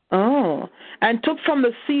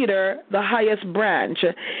the cedar the highest branch.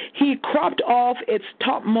 He cropped off its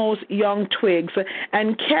topmost young twigs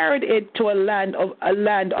and carried it to a land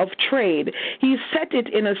of trade. He set it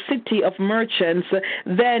in a city of merchants.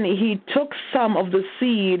 Then he took some of the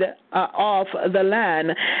seed off the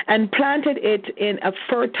land and planted it in a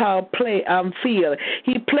fertile field.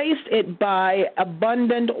 He placed it by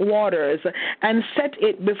abundant waters and set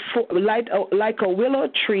it before like a willow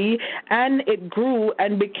tree, and it grew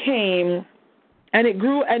and became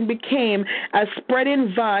a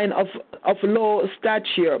spreading vine of low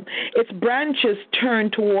stature. Its branches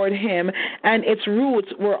turned toward him, and its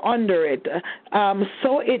roots were under it.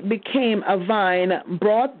 So it became a vine,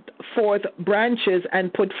 brought forth branches,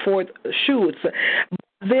 and put forth shoots.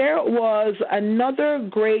 There was another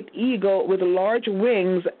great eagle with large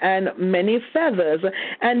wings and many feathers,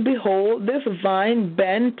 and behold, this vine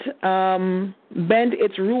bent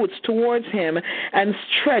its roots towards him and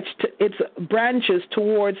stretched its branches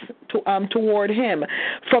toward him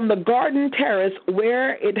from the garden terrace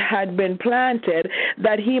where it had been planted,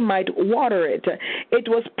 that he might water it. It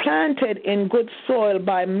was planted in good soil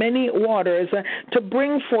by many waters to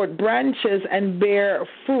bring forth branches and bear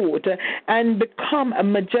fruit and become a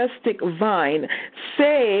majestic vine.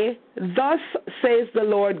 Thus says the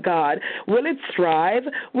Lord God, will it thrive?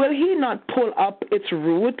 Will he not pull up its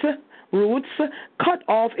roots, cut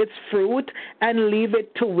off its fruit, and leave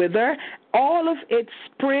it to wither? All of its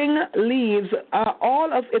spring leaves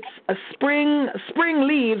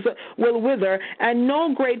will wither, and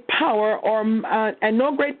no great power or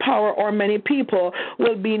many people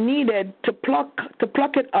will be needed to pluck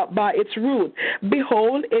it up by its root.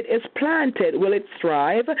 Behold, it is planted. Will it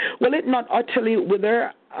thrive? Will it not utterly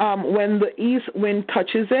wither? When the east wind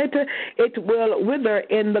touches it, it will wither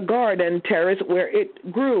in the garden terrace where it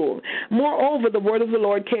grew. Moreover, the word of the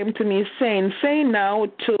Lord came to me, saying, Say now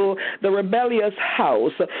to the rebellious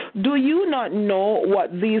house, do you not know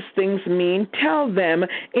what these things mean? Tell them,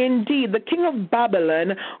 indeed, the king of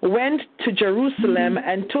Babylon went to Jerusalem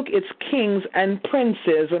and took its kings and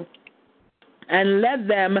princes and led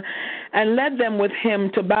them with him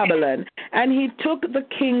to Babylon. And he took the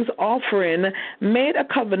king's offering, made a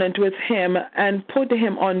covenant with him, and put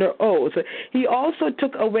him under oath. He also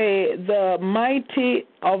took away the mighty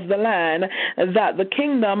of the land, that the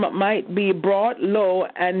kingdom might be brought low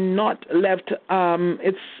and not lift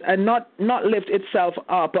itself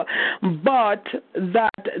up, but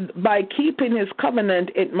that by keeping his covenant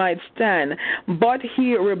it might stand. But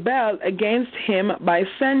he rebelled against him by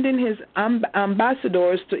sending his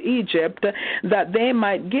ambassadors to Egypt, that they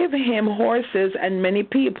might give him horses and many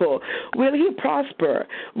people. Will he prosper?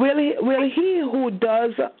 Will he who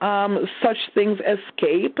does such things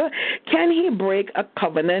escape? Can he break a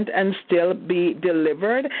covenant and still be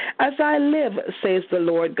delivered? As I live, says the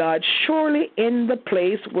Lord God, surely in the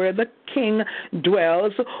place where the king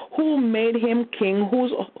dwells, who made him king,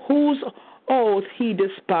 whose oath he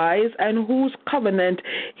despised, and whose covenant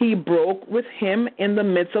he broke with him in the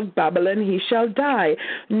midst of Babylon, he shall die.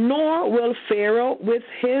 Nor will Pharaoh with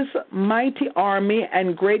his mighty army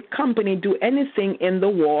and great company do anything in the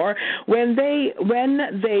war, when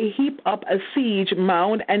they heap up a siege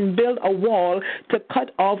mound and build a wall to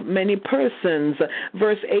cut off many persons.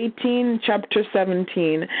 Verse 18, chapter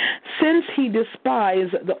 17. Since he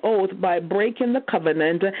despised the oath by breaking the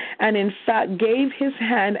covenant, and in fact gave his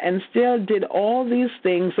hand and still did all these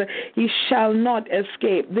things, he shall not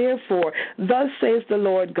escape. Therefore, thus says the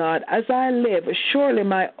Lord God, as I live, surely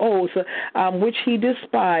my oath which he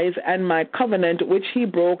despised and my covenant which he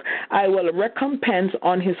broke, I will recompense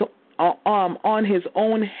on his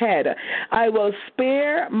own head. I will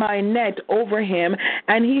spare my net over him,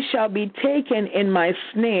 and he shall be taken in my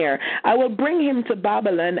snare. I will bring him to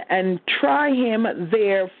Babylon and try him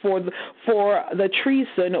there for the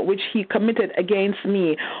treason which he committed against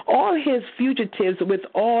me. All his fugitives with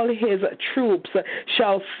all his troops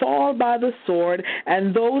shall fall by the sword,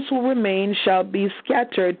 and those who remain shall be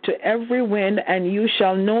scattered to every wind, and you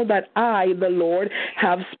shall know that I, the Lord,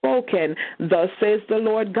 have spoken. Thus says the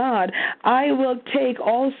Lord God, I will take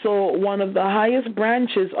also one of the highest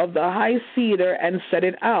branches of the high cedar and set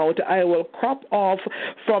it out. I will crop off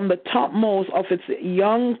from the topmost of its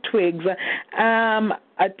young twigs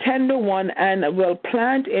a tender one, and will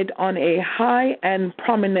plant it on a high and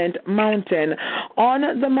prominent mountain.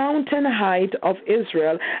 On the mountain height of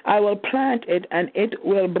Israel I will plant it, and it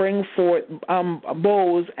will bring forth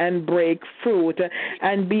boughs and break fruit,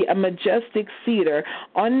 and be a majestic cedar.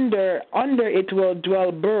 Under it will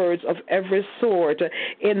dwell birds of every sort.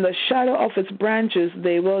 In the shadow of its branches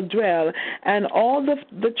they will dwell, and all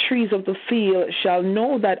the trees of the field shall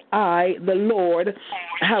know that I, the Lord,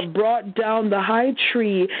 have brought down the high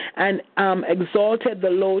tree and exalted the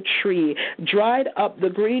low tree, dried up the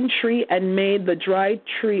green tree and made the dry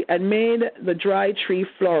tree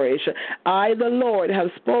flourish. I, the Lord,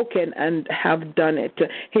 have spoken and have done it.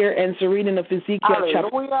 Here ends the reading of Ezekiel chapter.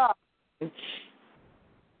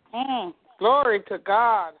 Glory to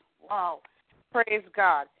God. Wow. Praise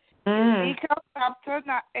God. Ezekiel chapter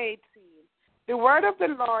 18. The word of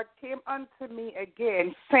the Lord came unto me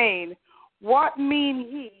again, saying, What mean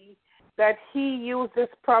he that he used this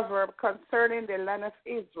proverb concerning the land of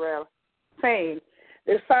Israel, saying,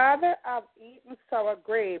 The father hath eaten sour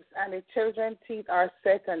grapes, and the children's teeth are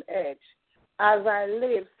set on edge. As I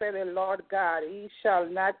live, said the Lord God, he shall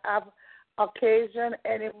not have occasion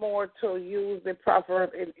any more to use the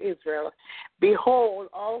proverb in Israel. Behold,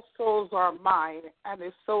 all souls are mine, and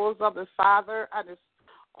the souls of the Father, and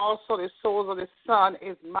also the souls of the Son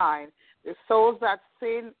is mine. The souls that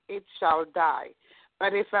sin, it shall die.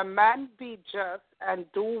 But if a man be just and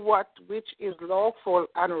do which is lawful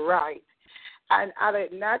and right, and hath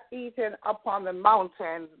it not eaten upon the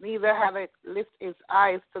mountains, neither hath it lifted his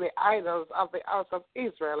eyes to the idols of the house of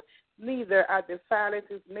Israel, neither hath defiled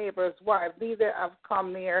his neighbor's wife, neither have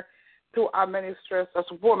come near to a ministress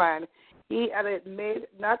woman, he hath it made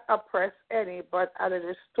not oppress any, but hath it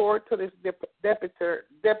restored to this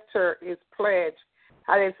debtor his pledge,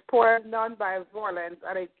 and it spoiled none by violence,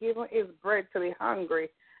 and it given his bread to the hungry,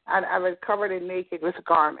 and have it covered the naked with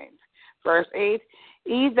garments. Verse 8,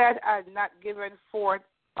 he that had not given forth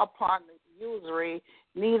upon usury,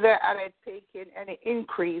 neither had it taken any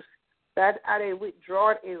increase, that had it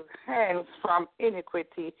withdrawn his hands from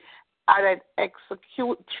iniquity, had it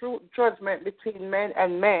execute true judgment between men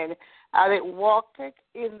and men, had it walketh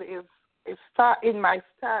in my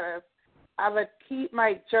statutes, have it keep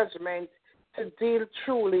my judgment, to deal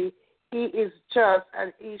truly, he is just,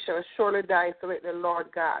 and he shall surely die, saith the Lord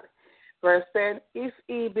God. Verse 10, if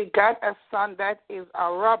he begat a son that is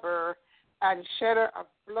a robber and shedder of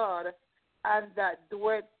blood, and that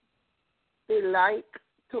doeth the like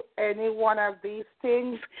to any one of these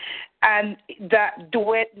things, and that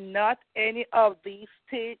doeth not any of these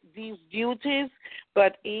duties,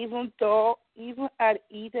 but even had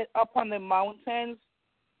eaten upon the mountains,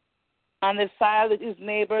 and the side of his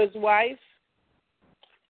neighbor's wife.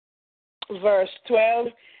 Verse 12,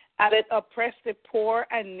 and it oppressed the poor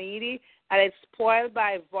and needy, and it spoiled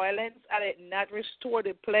by violence, and it not restored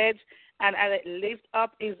the pledge, and it lift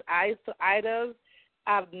up his eyes to idols,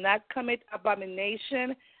 have not commit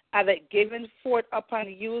abomination, have it given forth upon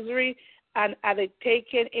usury, and have it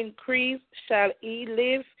taken increase, shall he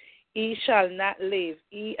live? He shall not live.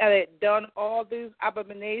 He hath done all these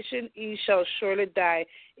abominations, he shall surely die.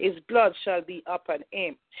 His blood shall be upon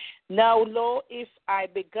him. Now, lo, if I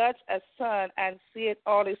begat a son, and seeth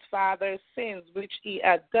all his father's sins which he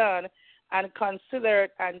had done, and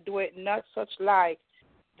considered and doeth not such like,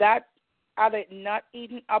 that hath it not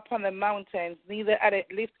eaten upon the mountains, neither hath it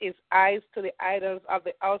lifted his eyes to the idols of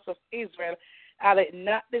the house of Israel, hath it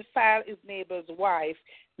not defiled his neighbor's wife,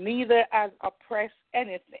 neither hath oppressed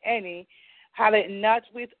any, hath it not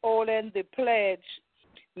withholden the pledge,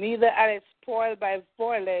 neither hath it spoiled by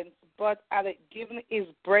violence, but hath it given his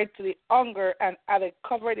bread to the hunger, and hath it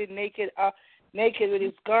covered the naked with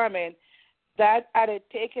his garment, that hath it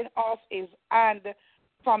taken off his hand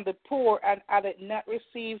from the poor, and hath it not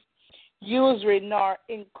received usury nor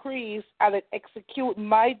increase, hath it execute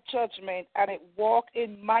my judgment, and it walk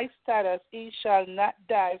in my statutes, he shall not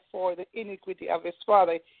die for the iniquity of his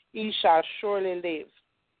father, he shall surely live.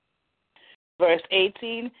 Verse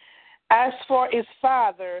 18, as for his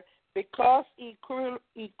father, because he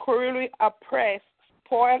cruelly oppressed,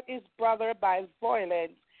 spoiled his brother by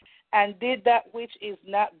violence, and did that which is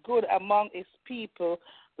not good among his people,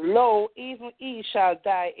 lo, even he shall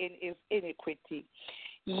die in his iniquity.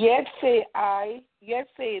 Yet say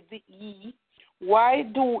ye, why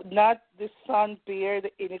do not the son bear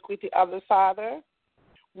the iniquity of the father?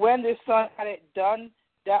 When the son had done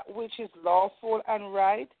that which is lawful and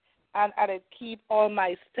right, and had keep all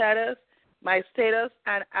my statutes,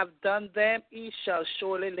 and have done them, he shall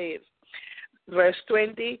surely live. Verse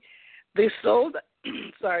 20, the soul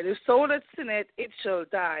that sinneth, it shall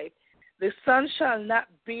die. The son shall not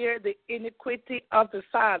bear the iniquity of the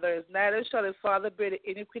fathers, neither shall the father bear the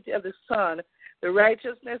iniquity of the son. The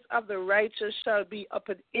righteousness of the righteous shall be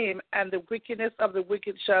upon him, and the wickedness of the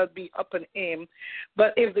wicked shall be upon him.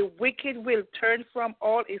 But if the wicked will turn from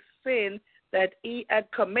all his sin that he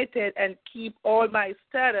had committed, and keep all my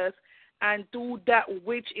statutes, and do that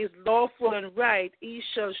which is lawful and right, he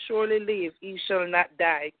shall surely live, he shall not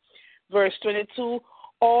die. Verse 22,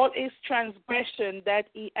 all his transgression that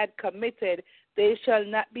he had committed, they shall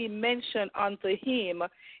not be mentioned unto him.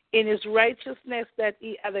 In his righteousness that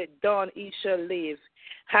he hath done, he shall live.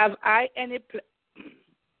 Have I any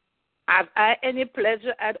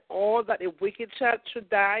pleasure at all that the wicked should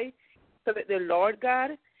die, so that the Lord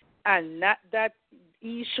God, and not that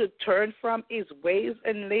he should turn from his ways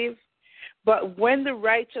and live? But when the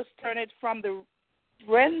righteous turneth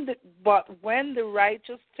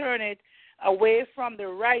away from the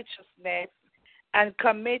righteousness, and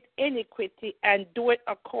commit iniquity, and do it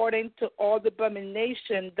according to all the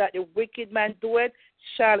abomination that the wicked man doeth,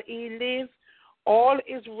 shall he live? All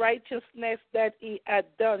his righteousness that he had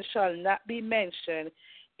done shall not be mentioned.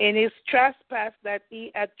 In his trespass that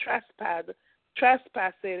he had trespassed.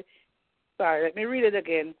 Let me read it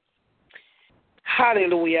again.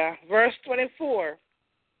 Hallelujah. Verse 24.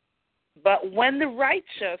 But when the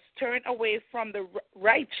righteous turn away from his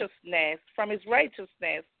righteousness,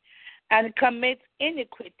 and commit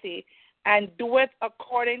iniquity, and doeth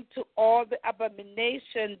according to all the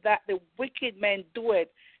abomination that the wicked man doeth,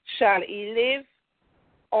 shall he live?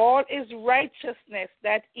 All his righteousness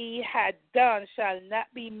that he had done shall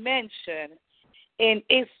not be mentioned. In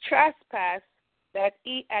his trespass that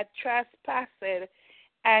he had trespassed,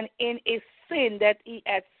 and in his sin that he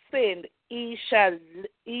had sinned, he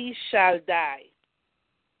shall die.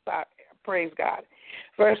 Praise God.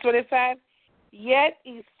 Verse 25, yet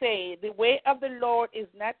he say, the way of the Lord is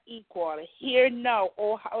not equal. Hear now,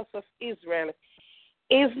 O house of Israel.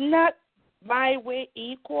 Is not my way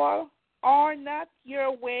equal? Are not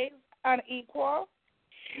your ways unequal?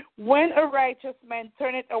 When a righteous man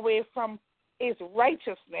turneth away from his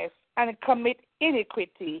righteousness and commit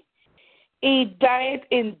iniquity, he died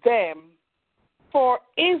in them. For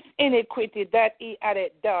his iniquity that he had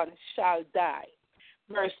done shall die.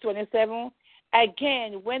 Verse 27,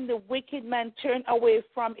 again, when the wicked man turned away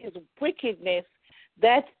from his wickedness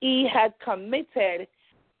that he had committed,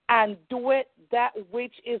 and doeth that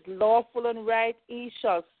which is lawful and right, he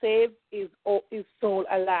shall save his soul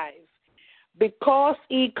alive. Because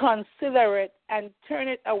he considereth and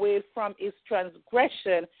turneth away from his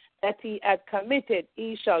transgression that he had committed,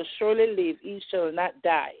 he shall surely live, he shall not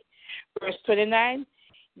die. Verse 29,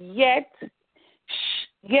 yet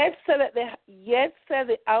said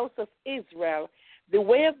the house of Israel, the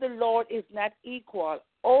way of the Lord is not equal.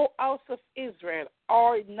 O house of Israel,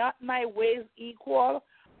 are not my ways equal?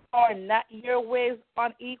 Are not your ways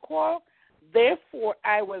unequal? Therefore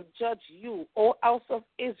I will judge you, O house of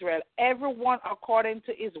Israel, everyone according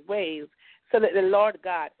to his ways, so that the Lord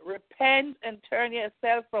God, repent and turn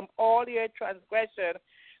yourself from all your transgression,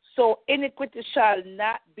 so iniquity shall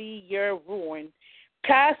not be your ruin.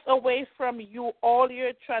 Cast away from you all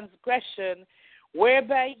your transgression,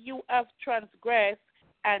 whereby you have transgressed,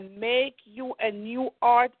 and make you a new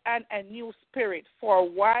heart and a new spirit. For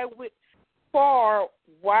why will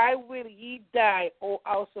ye die, O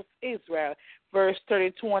house of Israel? Verse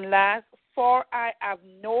 32 and last. for I have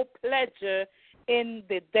no pleasure in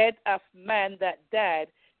the death of man that died,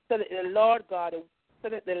 so that the Lord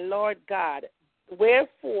God,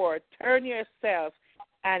 wherefore turn yourself,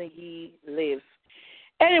 and he lives.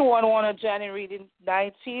 Anyone want to join in reading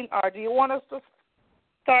 19, or do you want us to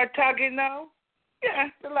start tagging now? Yeah,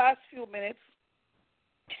 the last few minutes.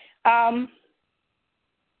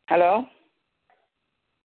 Hello?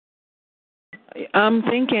 I'm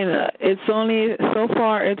thinking it's only, so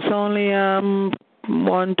far, it's only 1,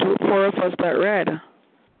 2, 4 of us that read.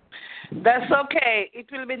 That's okay.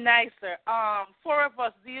 It will be nicer. 4 of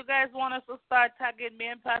us. Do you guys want us to start tagging? Me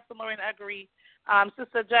and Pastor Maureen agree.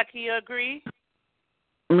 Sister Jackie, you agree?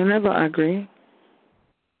 We never agree.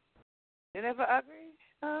 You never agree?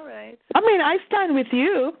 All right. I mean, I stand with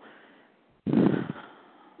you.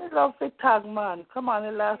 I love the tag, man. Come on,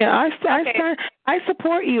 the last. Yeah, Okay. I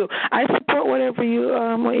support you. I support whatever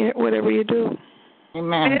you do.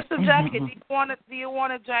 Amen. Minister Jackie, do you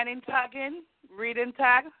want to join in tagging? Read and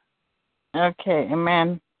tag? Okay,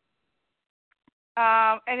 amen.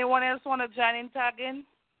 Anyone else want to join in tagging?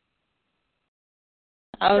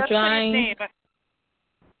 I'll join.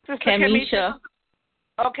 Sister Kamisha.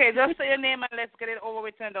 Okay, just say your name and let's get it over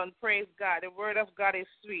with and done. Praise God. The word of God is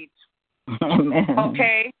sweet. Amen.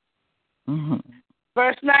 Okay. Mm-hmm.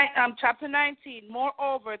 Verse 9, chapter 19.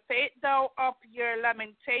 Moreover, take thou up your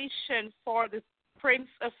lamentation for the prince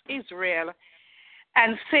of Israel,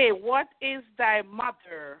 and say, what is thy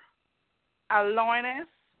mother? A lioness?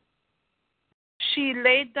 She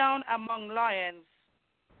laid down among lions.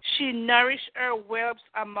 She nourished her whelps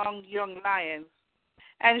among young lions.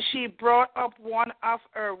 And she brought up one of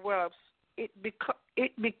her whelps. It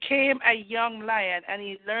became a young lion, and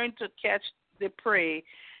he learned to catch the prey,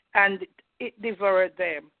 and it devoured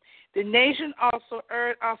them. The nation also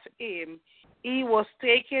heard of him. He was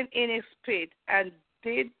taken in his pit, and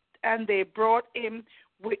they brought him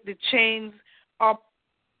with the chains up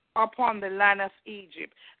upon the land of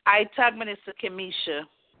Egypt. I tag Minister Kamisha.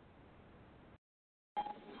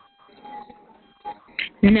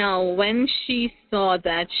 Now, when she saw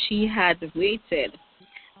that she had waited,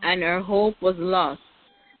 and her hope was lost,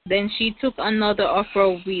 then she took another of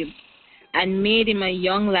her whips, and made him a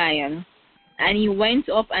young lion. And he went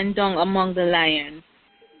up and down among the lions.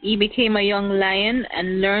 He became a young lion,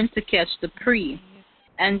 and learned to catch the prey,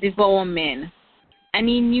 and devour men. And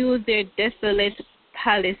he knew their desolate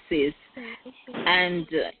palaces, and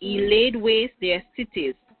he laid waste their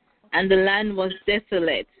cities, and the land was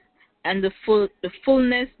desolate, and the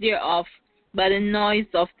fullness thereof by the noise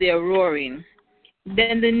of their roaring.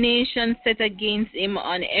 Then the nation set against him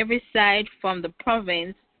on every side from the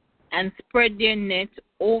province, and spread their net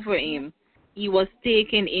over him. He was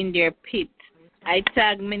taken in their pit. I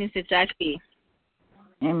tag Minister Jackie.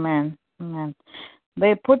 Amen. Amen.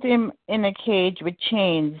 They put him in a cage with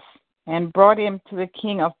chains and brought him to the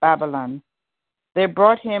king of Babylon. They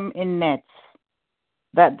brought him in nets,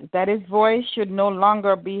 that his voice should no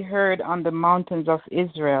longer be heard on the mountains of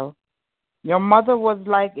Israel. Your mother was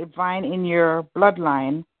like a vine in your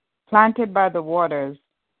bloodline, planted by the waters,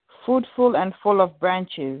 fruitful and full of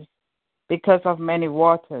branches, because of many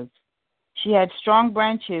waters. She had strong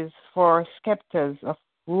branches for scepters of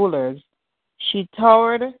rulers. She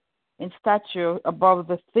towered in stature above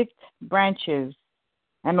the thick branches,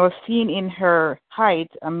 and was seen in her height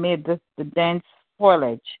amid the dense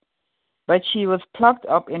foliage. But she was plucked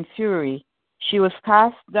up in fury. She was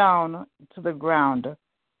cast down to the ground,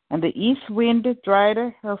 and the east wind dried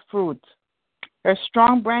her fruit. Her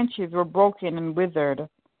strong branches were broken and withered.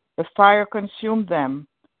 The fire consumed them,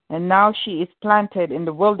 and now she is planted in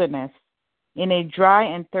the wilderness, in a dry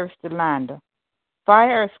and thirsty land.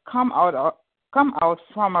 Fire has come out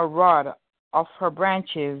from a rod of her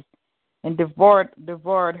branches, and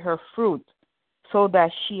devoured her fruit, so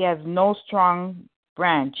that she has no strong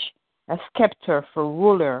branch, a scepter for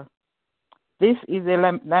ruler. This is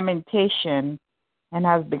a lamentation, and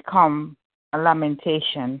has become a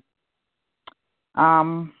lamentation.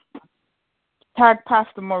 Tag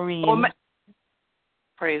Pastor Maureen.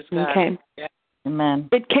 Praise God. Okay. Yeah. Amen.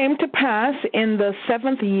 It came to pass in the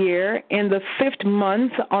 7th year, in the 5th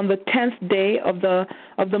month, on the 10th day of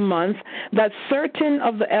the month, that certain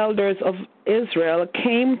of the elders of Israel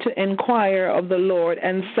came to inquire of the Lord,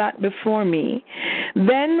 and sat before me.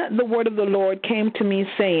 Then the word of the Lord came to me,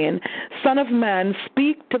 saying, Son of man,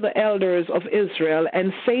 speak to the elders of Israel,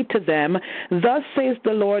 and say to them, Thus says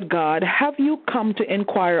the Lord God, Have you come to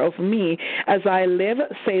inquire of me? As I live,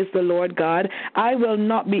 says the Lord God, I will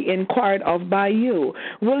not be inquired of by you?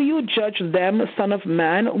 Will you judge them, Son of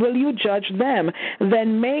man? Will you judge them?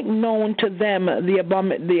 Then make known to them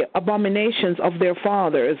the abominations of their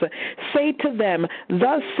fathers. Say to them,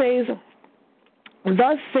 Thus says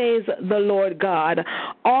the Lord God,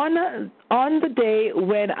 on the day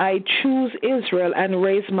when I choose Israel and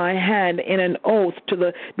raise my hand in an oath to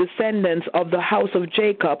the descendants of the house of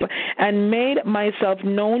Jacob, and made myself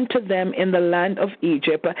known to them in the land of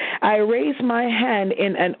Egypt, I raise my hand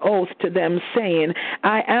in an oath to them, saying,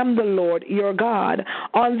 I am the Lord your God.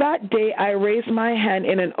 On that day I raise my hand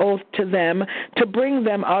in an oath to them to bring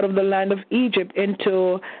them out of the land of Egypt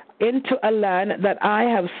into a land that I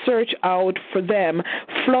have searched out for them,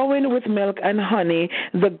 flowing with milk and honey,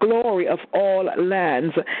 the glory of all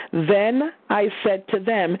lands. Then I said to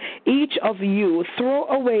them, Each of you throw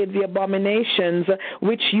away the abominations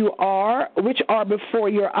which are before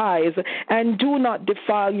your eyes, and do not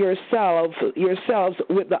defile yourselves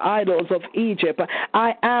with the idols of Egypt.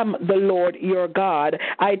 I am the Lord your God.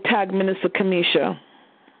 I tag Minister Kamisha.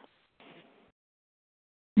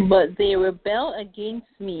 But they rebelled against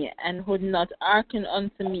me, and would not hearken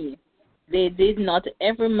unto me. They did not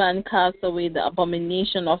every man cast away the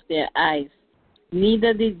abomination of their eyes,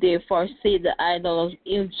 neither did they forsake the idol of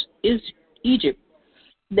Egypt.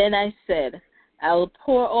 Then I said, I will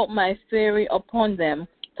pour out my fury upon them,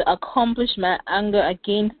 to accomplish my anger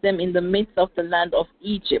against them in the midst of the land of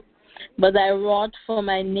Egypt. But I wrought for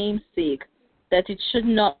my name's sake, that it should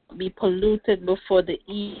not be polluted before the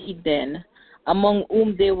Eden, among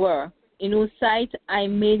whom they were, in whose sight I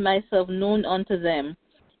made myself known unto them,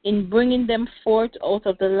 in bringing them forth out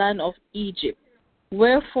of the land of Egypt.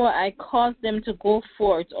 Wherefore I caused them to go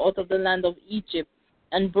forth out of the land of Egypt,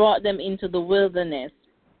 and brought them into the wilderness.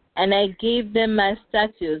 And I gave them my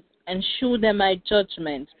statutes, and shewed them my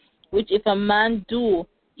judgment, which if a man do,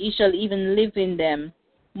 he shall even live in them.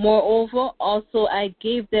 Moreover also I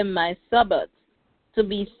gave them my Sabbaths, to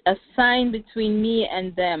be a sign between me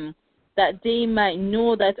and them, that they might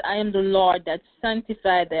know that I am the Lord that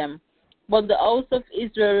sanctify them. But the house of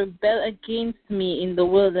Israel rebelled against me in the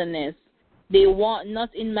wilderness. They walked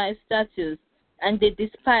not in my statutes, and they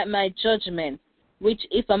despise my judgment, which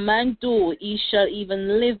if a man do, he shall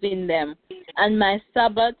even live in them. And my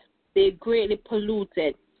Sabbath they greatly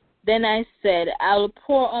polluted. Then I said, I will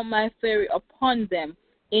pour out my fury upon them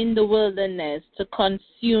in the wilderness to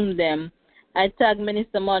consume them. I tag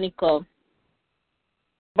Minister Monica.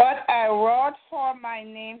 But I wrought for my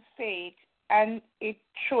name's sake, and it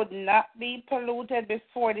should not be polluted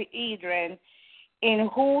before the Edren, in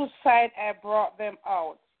whose sight I brought them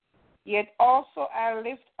out. Yet also I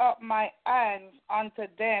lift up my hands unto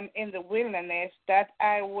them in the wilderness, that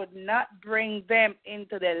I would not bring them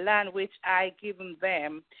into the land which I given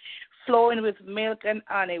them, flowing with milk and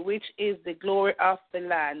honey, which is the glory of the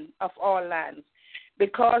land, of all lands.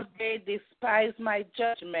 Because they despise my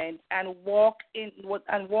judgment and walk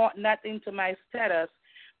not into my statutes,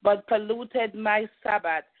 but polluted my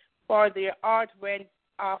Sabbath, for their heart went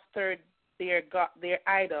after their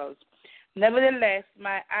idols. Nevertheless,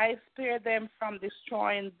 my eyes spared them from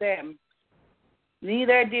destroying them.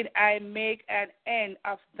 Neither did I make an end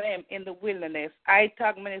of them in the wilderness. I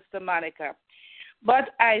tag Minister Monica.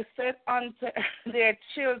 But I said unto their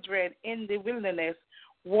children in the wilderness,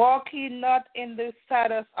 walk ye not in the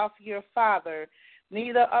statutes of your father,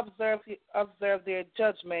 neither observe their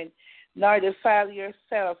judgment, nor defile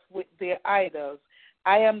yourself with their idols.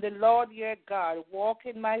 I am the Lord your God. Walk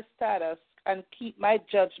in my statutes and keep my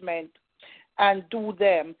judgment and do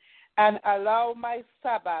them, and allow my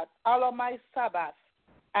Sabbath,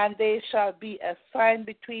 and they shall be a sign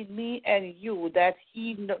between me and you, that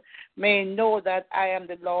he may know that I am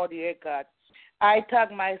the Lord your God. I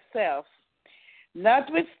tag myself.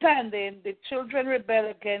 Notwithstanding, the children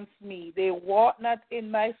rebel against me. They walk not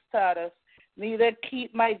in my statutes, neither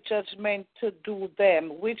keep my judgment to do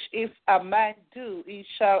them, which if a man do, he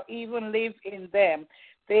shall even live in them.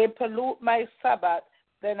 They pollute my Sabbath.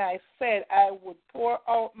 Then I said, I would pour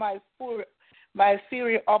out my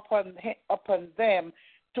fury upon them,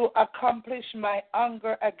 to accomplish my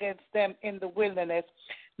anger against them in the wilderness.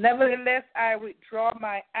 Nevertheless, I withdraw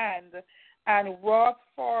my hand and wrought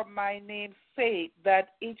for my name's sake, that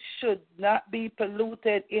it should not be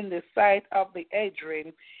polluted in the sight of the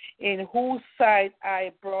Edren, in whose sight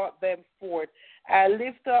I brought them forth. I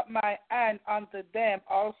lift up my hand unto them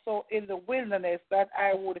also in the wilderness, that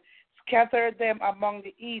I would scatter them among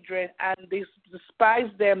the Edren and despise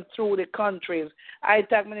them through the countries. I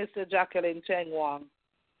thank Minister Jacqueline Cheng Wong.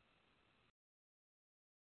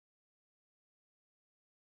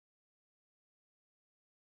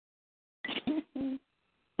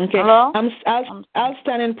 Okay. Hello? I'll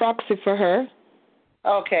stand in proxy for her.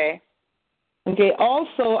 Okay. Okay,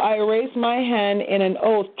 also I raised my hand in an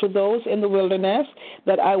oath to those in the wilderness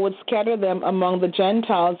that I would scatter them among the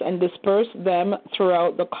Gentiles and disperse them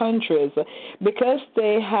throughout the countries, because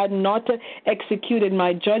they had not executed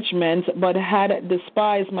my judgments, but had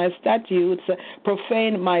despised my statutes,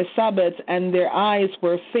 profaned my Sabbaths, and their eyes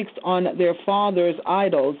were fixed on their fathers'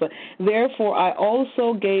 idols. Therefore I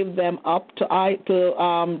also gave them up to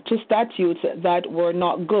statutes that were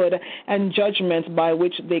not good, and judgments by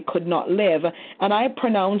which they could not live. And I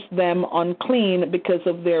pronounced them unclean because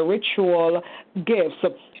of their ritual gifts,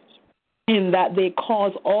 in that they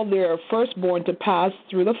cause all their firstborn to pass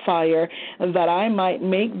through the fire, that I might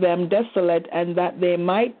make them desolate, and that they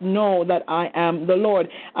might know that I am the Lord.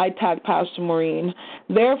 I tagged Pastor Maureen.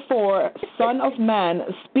 Therefore, Son of man,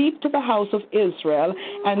 speak to the house of Israel,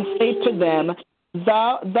 and say to them,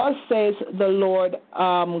 Thus says the Lord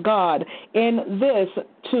God, in this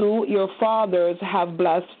too your fathers have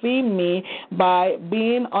blasphemed me by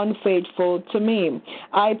being unfaithful to me.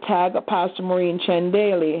 I tag Pastor Maureen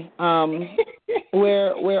Chandeli.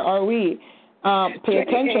 Where are we? Pay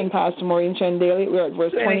attention, Pastor Maureen Chandeli. We're at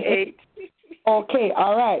verse 28. Okay,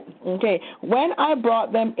 all right. Okay. When I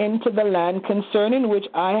brought them into the land concerning which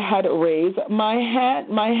I had raised my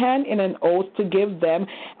hand in an oath to give them,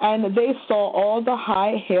 and they saw all the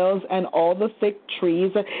high hills and all the thick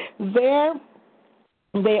trees, there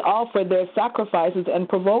they offered their sacrifices and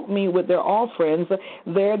provoked me with their offerings.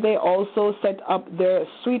 There they also set up their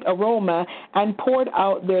sweet aroma and poured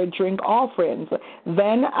out their drink offerings.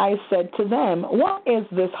 Then I said to them, What is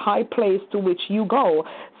this high place to which you go?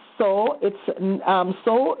 So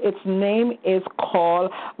its name is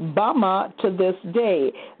called Bama to this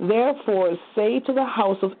day. Therefore say to the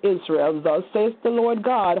house of Israel, Thus says the Lord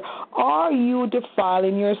God, Are you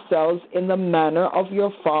defiling yourselves in the manner of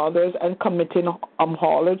your fathers and committing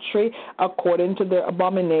harlotry according to their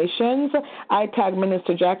abominations? I tag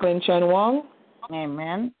Minister Jacqueline Chen Wong.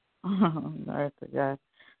 Amen. Glory to God.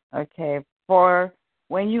 Okay. For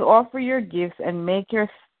when you offer your gifts and make your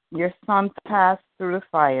sons pass through the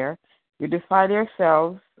fire, you defile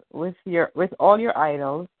yourselves with all your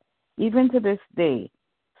idols, even to this day.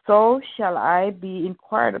 So shall I be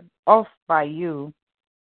inquired of by you,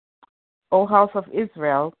 O house of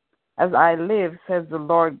Israel. As I live, says the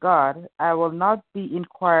Lord God, I will not be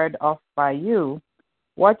inquired of by you.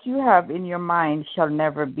 What you have in your mind shall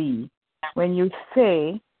never be. When you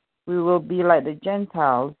say, we will be like the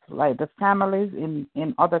Gentiles, like the families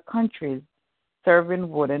in other countries, serving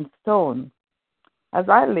wood and stone. As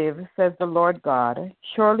I live, says the Lord God,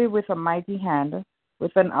 surely with a mighty hand,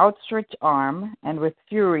 with an outstretched arm, and with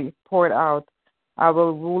fury poured out, I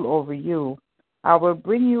will rule over you. I will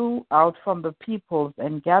bring you out from the peoples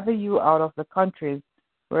and gather you out of the countries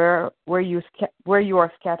where you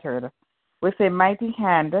are scattered, with a mighty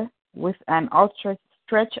hand, with an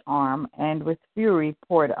outstretched arm, and with fury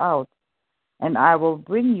poured out. And I will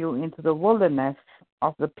bring you into the wilderness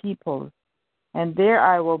of the peoples, and there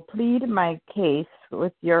I will plead my case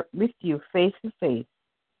with you face to face,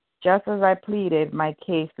 just as I pleaded my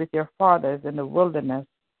case with your fathers in the wilderness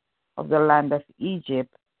of the land of Egypt.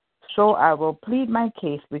 So I will plead my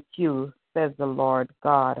case with you, says the Lord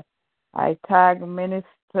God. I tag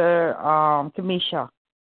Minister Kamisha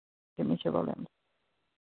Williams.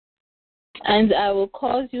 And I will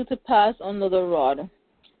cause you to pass under the rod,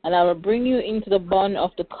 and I will bring you into the bond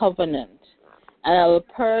of the covenant. And I will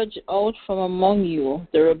purge out from among you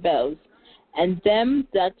the rebels, and them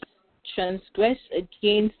that transgress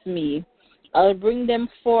against me. I will bring them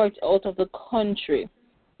forth out of the country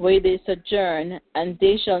where they sojourn, and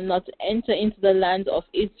they shall not enter into the land of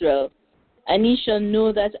Israel. And ye shall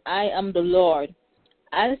know that I am the Lord.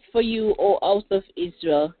 As for you, O house of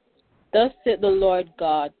Israel, thus saith the Lord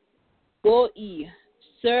God, Go ye,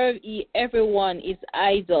 serve ye every one his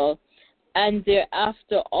idol, and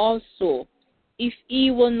thereafter also, if ye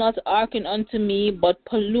will not hearken unto me, but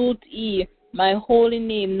pollute ye my holy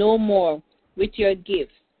name no more with your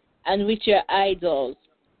gifts and with your idols.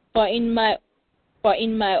 For in my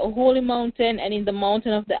holy mountain and in the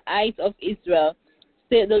mountain of the heights of Israel,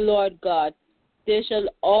 saith the Lord God, there shall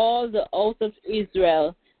all the house of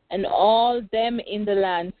Israel and all them in the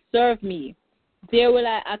land serve me. There will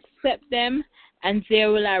I accept them, and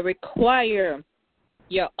there will I require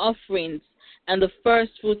your offerings and the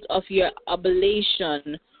first fruit of your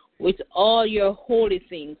oblation with all your holy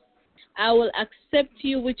things. I will accept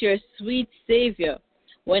you with your sweet Savior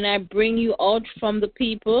when I bring you out from the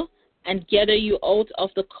people and gather you out of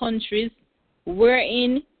the countries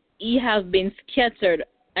wherein ye have been scattered,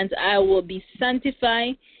 and I will be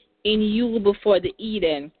sanctified in you before the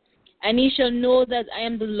Eden. And ye shall know that I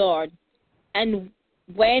am the Lord, and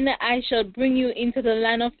when I shall bring you into the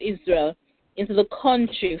land of Israel, into the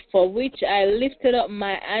country for which I lifted up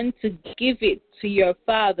my hand to give it to your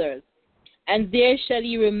fathers. And there shall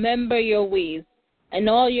ye remember your ways and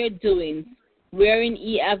all your doings, wherein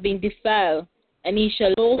ye have been defiled, and ye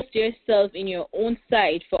shall boast yourself in your own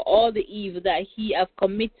sight for all the evil that ye have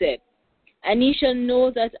committed. And ye shall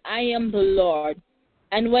know that I am the Lord.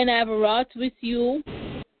 And when I have wrought with you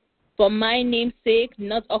for my name's sake,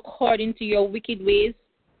 not according to your wicked ways,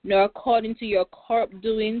 nor according to your corrupt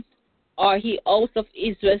doings, are he out of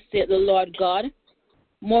Israel, saith the Lord God.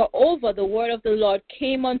 Moreover, the word of the Lord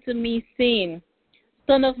came unto me, saying,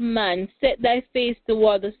 Son of man, set thy face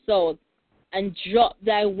toward the south, and drop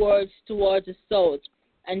thy words toward the south,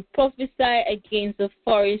 and prophesy against the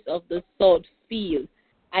forest of the south field.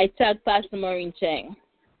 I tag Pastor Maureen Chang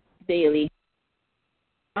daily.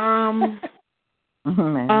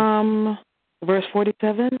 Verse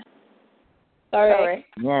 47? Correct.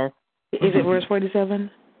 Yes. Is it verse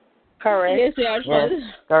 47? Correct. Yes, we are. Yes.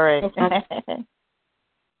 Correct.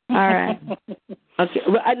 All right. Okay.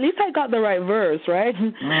 Well, at least I got the right verse, right?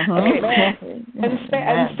 Okay. And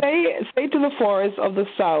say to the forest of the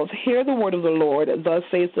south, hear the word of the Lord. Thus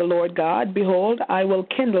says the Lord God, behold, I will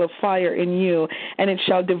kindle a fire in you, and it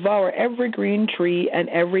shall devour every green tree and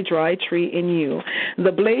every dry tree in you.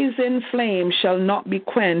 The blazing flame shall not be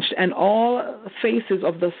quenched, and all faces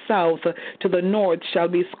of the south to the north shall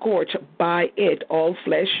be scorched by it. All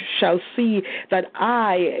flesh shall see that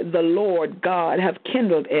I, the Lord God, have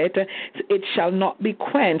kindled it. It shall not be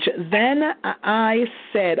quenched. Then I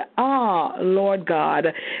said, Lord God,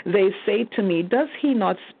 they say to me, does he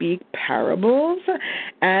not speak parables?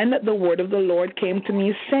 And the word of the Lord came to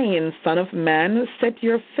me, saying, Son of man, set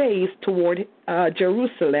your face toward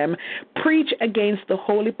Jerusalem, preach against the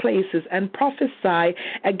holy places, and prophesy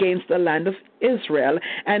against the land of Israel,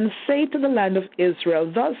 and say to the land of Israel,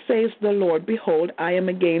 thus says the Lord, behold, I am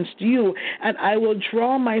against you, and I will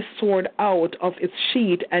draw my sword out of its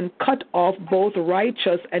sheath, and cut off both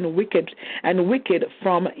righteous and wicked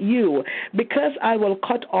from you. Because I will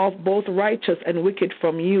cut off both righteous and wicked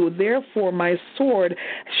from you, therefore my sword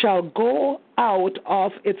shall go out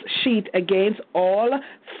of its sheath against all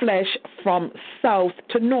flesh from south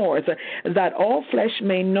to north, that all flesh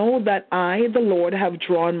may know that I, the Lord, have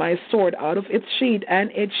drawn my sword out of its sheath,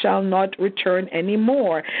 and it shall not return any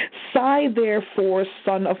more. Sigh therefore,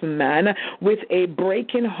 Son of man, with a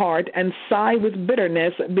breaking heart, and sigh with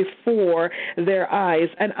bitterness before their eyes.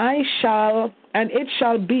 And it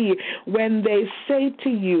shall be when they say to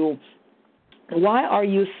you, why are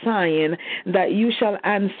you sighing, that you shall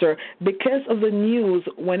answer, because of the news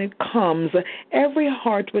when it comes. Every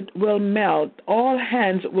heart will melt, all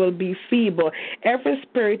hands will be feeble, every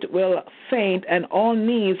spirit will faint, and all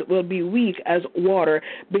knees will be weak as water.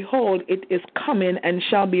 Behold, it is coming and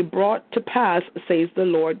shall be brought to pass, says the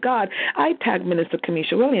Lord God. I tag Minister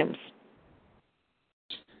Kamisha Williams.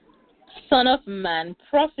 Son of man,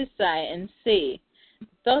 prophesy and say,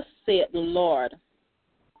 thus saith the Lord.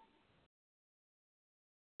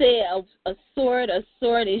 Say a sword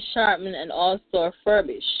is sharpened and also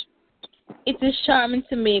furbished. It is sharpened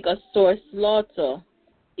to make a sore slaughter.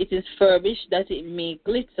 It is furbished that it may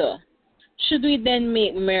glitter. Should we then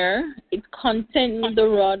make myrrh? It content me the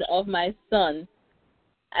rod of my son,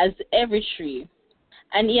 as every tree,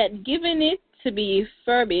 and yet given it to be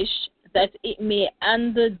furbished, that it may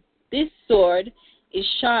under this sword is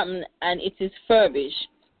sharpened and it is furbished,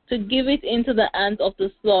 to give it into the hands of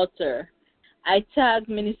the slaughter. I tag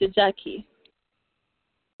Minister Jackie.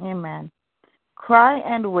 Amen. Cry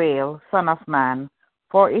and wail, Son of man,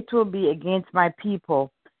 for it will be against my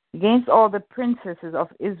people, against all the princesses of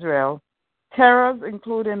Israel. Terrors,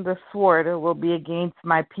 including the sword, will be against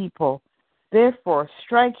my people. Therefore,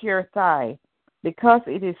 strike your thigh, because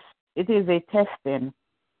it is a testing.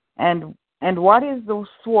 And what is the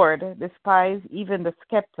sword? Despise even the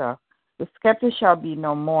scepter. The scepter shall be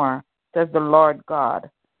no more, says the Lord God.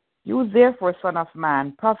 You therefore, Son of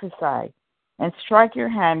man, prophesy, and strike your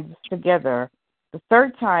hands together. The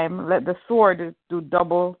third time let the sword do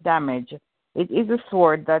double damage. It is a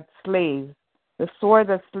sword that slays, the sword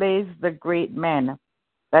that slays the great men,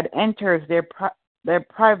 that enters their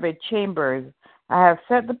private chambers. I have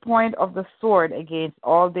set the point of the sword against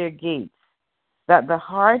all their gates, that the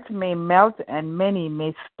heart may melt and many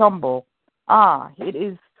may stumble. It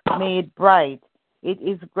is made bright. It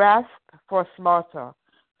is grasped for slaughter.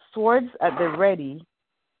 Swords at the ready,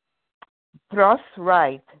 thrust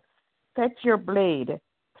right, set your blade,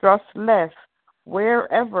 thrust left,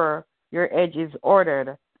 wherever your edge is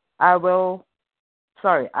ordered. I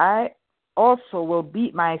also will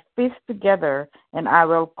beat my fists together, and I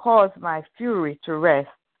will cause my fury to rest.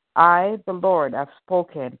 I, the Lord, have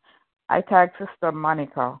spoken. I tag Sister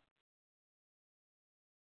Monica.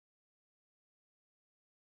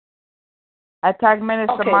 I tag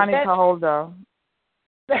Minister Monica Holder.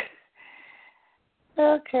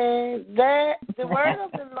 Okay. The word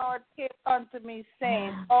of the Lord came unto me,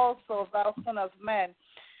 saying, also, thou son of man,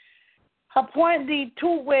 appoint thee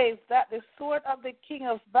 2 ways, that the sword of the king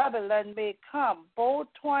of Babylon may come. Both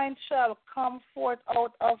twine shall come forth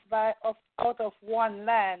out of one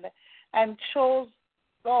land, and chose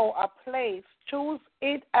thou a place. Choose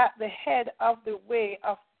it at the head of the way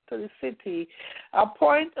to the city.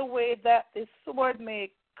 Appoint a way that the sword may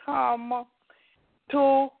come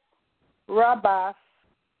to Rabbah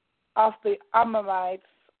of the Ammonites,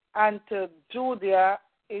 and to Judah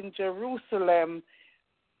in Jerusalem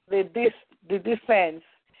the defense.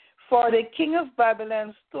 For the king of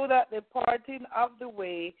Babylon stood at the parting of the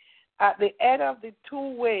way, at the end of the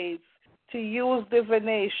 2 ways, to use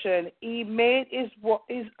divination. He made his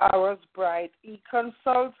hours bright. He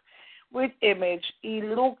consulted with image. He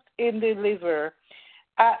looked in the liver.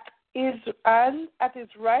 At his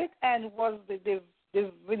right hand was the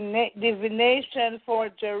divination for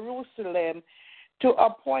Jerusalem, to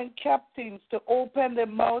appoint captains, to open the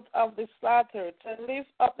mouth of the slaughter, to lift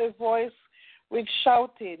up the voice with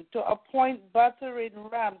shouting, to appoint battering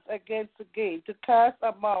rams against the gate, to cast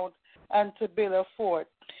a mount, and to build a fort.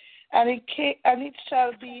 And it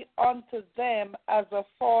shall be unto them as a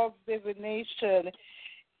false divination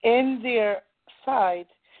in their sight,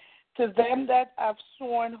 to them that have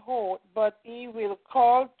sworn oath, but he will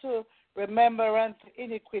call to remembrance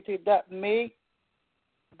iniquity that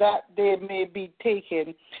they may be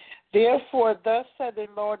taken. Therefore, thus said the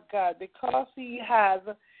Lord God, because he has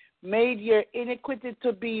made your iniquity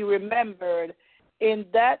to be remembered, in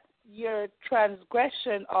that your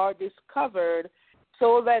transgression are discovered,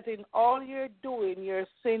 so that in all your doing your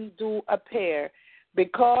sin do appear.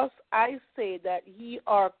 Because I say that ye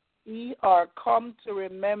are come to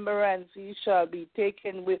remembrance, ye shall be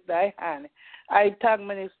taken with thy hand. I thank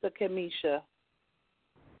Minister Kemisha.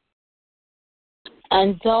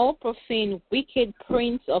 And thou profane wicked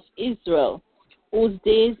prince of Israel, whose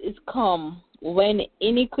days is come, when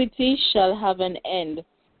iniquity shall have an end.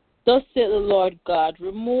 Thus saith the Lord God,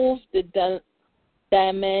 remove the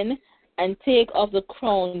diamond, and take off the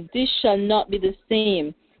crown. This shall not be the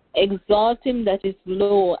same. Exalt him that is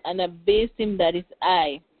low, and abase him that is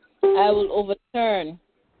high. I will overturn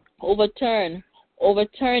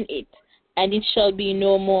it, and it shall be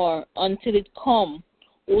no more, until it come,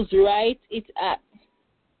 whose right it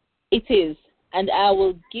is, and I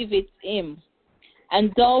will give it him.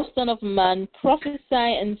 And thou, son of man, prophesy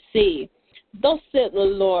and say, thus saith the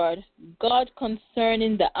Lord God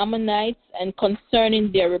concerning the Ammonites, and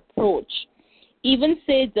concerning their reproach. Even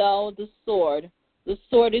say thou, the sword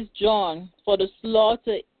is drawn, for the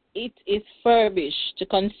slaughter it is furbished, to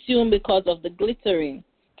consume because of the glittering.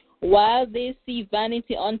 While they see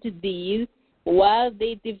vanity unto thee, while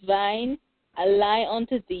they divine a lie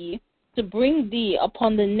unto thee, to bring thee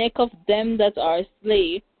upon the neck of them that are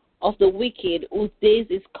slain, of the wicked, whose days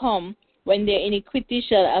is come, when their iniquity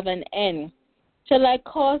shall have an end. Shall I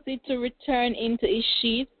cause thee to return into his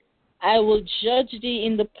sheath? I will judge thee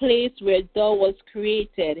in the place where thou wast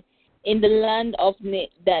created, in the land of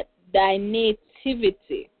thy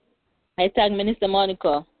nativity. I thank Minister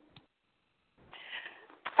Monica.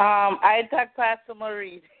 I thank Pastor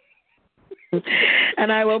Marie.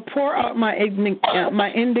 And I will pour out my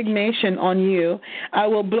indignation on you. I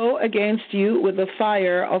will blow against you with the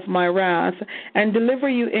fire of my wrath, and deliver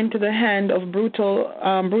you into the hand of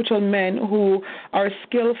brutal men who are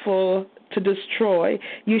skillful to destroy.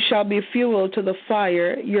 You shall be fuel to the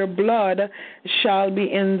fire. Your blood shall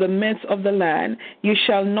be in the midst of the land. You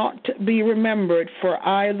shall not be remembered, for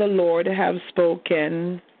I, the Lord, have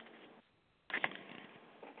spoken.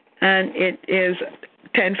 And it is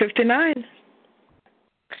 10:59.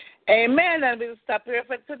 Amen. And we'll stop here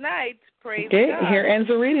for tonight. Praise God. Here ends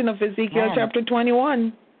the reading of Ezekiel chapter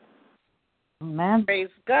 21. Amen. Praise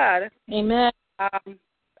God. Amen.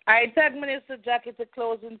 I thank Minister Jackie to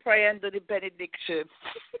close in prayer and do the benediction.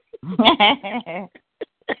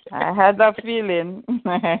 I had that feeling.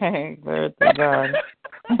 Glory to God.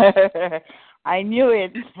 I knew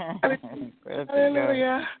it.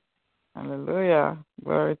 Hallelujah. Hallelujah.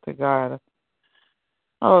 Glory to God.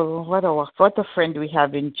 Oh, what a friend we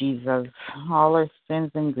have in Jesus. All our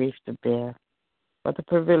sins and grief to bear. What a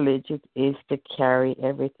privilege it is to carry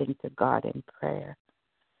everything to God in prayer.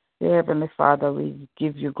 Dear Heavenly Father, we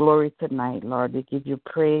give you glory tonight, Lord. We give you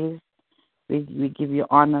praise. We give you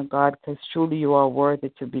honor, God, because truly you are worthy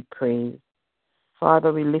to be praised.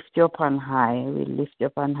 Father, we lift you up on high. We lift you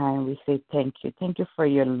up on high and we say thank you. Thank you for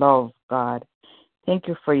your love, God. Thank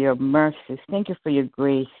you for your mercies. Thank you for your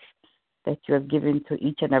grace that you have given to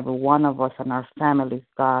each and every one of us and our families,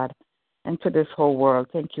 God, and to this whole world.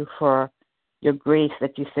 Thank you for your grace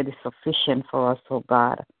that you said is sufficient for us, oh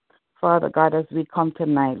God. Father God, as we come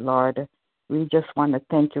tonight, Lord, we just want to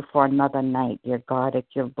thank you for another night, dear God, that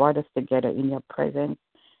you have brought us together in your presence.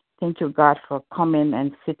 Thank you, God, for coming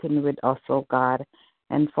and sitting with us, oh God,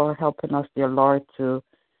 and for helping us, dear Lord, to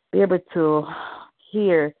be able to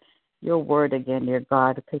hear your word again, dear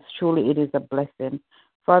God, because truly it is a blessing.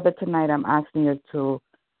 Father, tonight I'm asking you to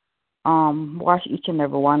wash each and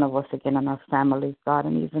every one of us again and our families, God,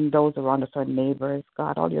 and even those around us, our neighbors,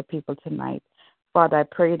 God, all your people tonight. Father, I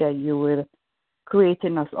pray that you will create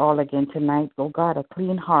in us all again tonight, oh God, a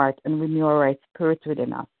clean heart and renew a right spirit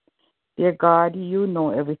within us. Dear God, you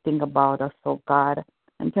know everything about us, oh God.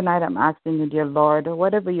 And tonight I'm asking you, dear Lord,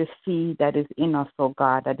 whatever you see that is in us, oh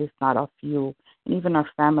God, that is not of you, and even our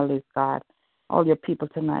families, God, all your people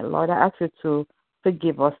tonight, Lord, I ask you to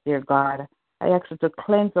forgive us, dear God. I ask you to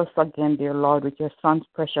cleanse us again, dear Lord, with your Son's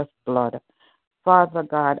precious blood. Father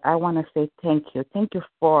God, I want to say thank you. Thank you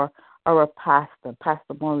for our pastor,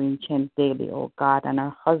 Pastor Maureen Chen Daly, oh God, and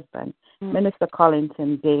her husband, Minister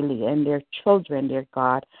Collington Daly, and their children, dear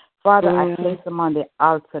God. Father, I place them on the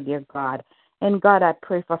altar, dear God. And God, I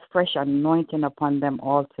pray for fresh anointing upon them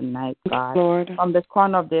all tonight, God. Lord. From the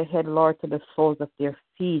crown of their head, Lord, to the soles of their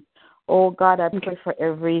feet. Oh God, I pray for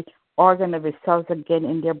every organ of cells again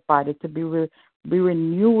in their body to be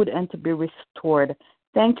renewed and to be restored.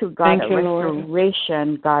 Thank you, God, thank you, restoration,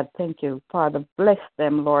 Lord. God. Thank you, Father. Bless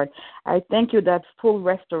them, Lord. I thank you that full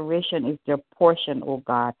restoration is their portion, oh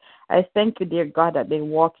God. I thank you, dear God, that they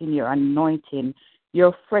walk in your anointing,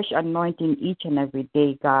 your fresh anointing each and every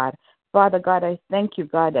day, God. Father God, I thank you,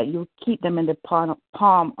 God, that you keep them in the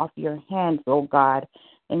palm of your hands, oh God.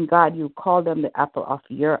 And God, you call them the apple of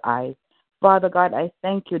your eyes. Father God, I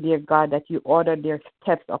thank you, dear God, that you order their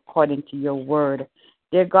steps according to your word.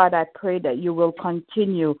 Dear God, I pray that you will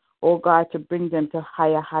continue, oh God, to bring them to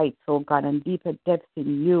higher heights, oh God, and deeper depths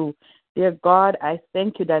in you. Dear God, I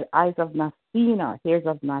thank you that eyes have not seen or ears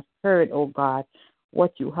have not heard, oh God,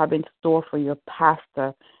 what you have in store for your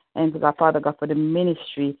pastor and, God, Father God, for the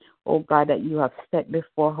ministry, oh God, that you have set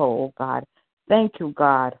before her, oh God. Thank you,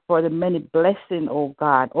 God, for the many blessings, oh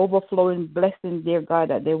God, overflowing blessings, dear God,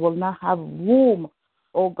 that they will not have room,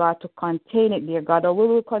 oh God, to contain it, dear God, or we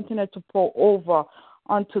will continue to pour over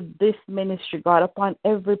onto this ministry, God, upon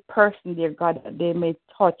every person, dear God, that they may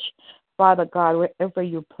touch, Father God, wherever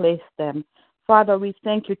you place them. Father, we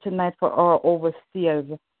thank you tonight for our overseers,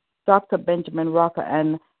 Dr. Benjamin Rocker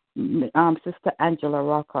and Sister Angela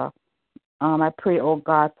Rocker. I pray, oh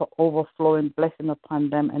God, for overflowing blessing upon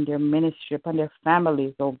them and their ministry, upon their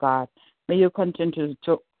families, oh God. May you continue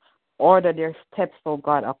to order their steps, oh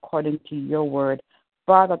God, according to your word.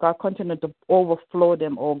 Father God, continue to overflow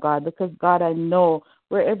them, oh God, because, God, I know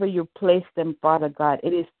wherever you place them, Father God, it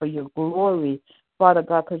is for your glory, Father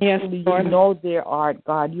God, because you know their heart,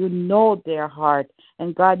 God. You know their heart.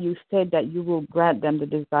 And, God, you said that you will grant them the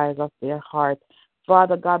desires of their heart.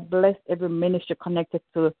 Father God, bless every ministry connected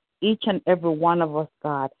to each and every one of us,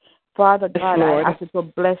 God. Father God, I ask you to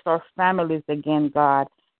bless our families again, God.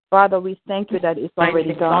 Father, we thank you that it's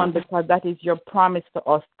already done because that is your promise to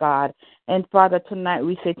us, God. And, Father, tonight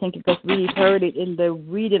we say thank you because we heard it in the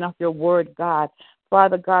reading of your word, God.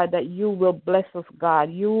 Father God, that you will bless us,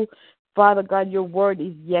 God. You, Father God, your word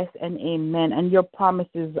is yes and amen, and your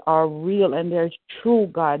promises are real and they're true,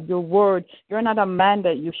 God. Your word, you're not a man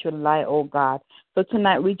that you should lie, oh God. So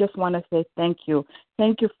tonight we just want to say thank you.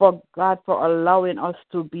 Thank you, for God, for allowing us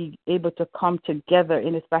to be able to come together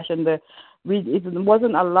in this fashion. It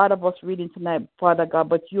wasn't a lot of us reading tonight, Father God,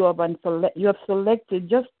 but you have selected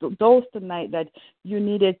just those tonight that you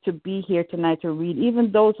needed to be here tonight to read,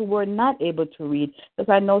 even those who were not able to read,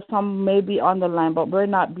 because I know some may be on the line, but we're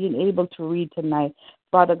not being able to read tonight.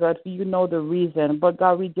 Father God, you know the reason. But,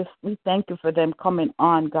 God, we thank you for them coming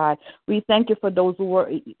on, God. We thank you for those who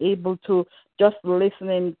were able to just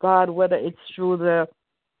listening, God, whether it's through the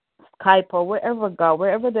Skype or wherever, God,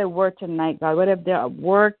 wherever they were tonight, God, whether they're at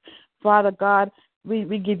work, Father God, we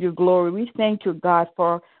give you glory. We thank you, God,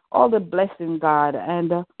 for all the blessing, God.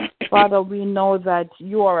 And, Father, we know that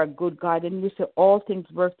you are a good God, and you say all things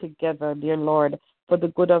work together, dear Lord, for the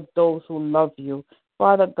good of those who love you.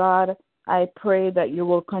 Father God, I pray that you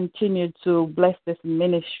will continue to bless this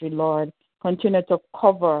ministry, Lord. Continue to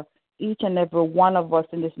cover each and every one of us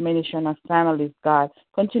in this ministry and our families, God.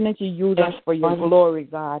 Continue to use us for your glory,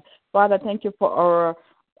 God. Father, thank you for our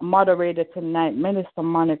moderator tonight, Minister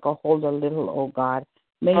Monica Holder Little, oh God.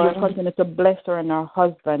 May you continue to bless her and her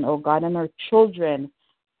husband, oh God, and her children,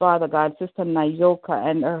 Father God, Sister Nyoka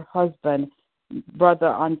and her husband, Brother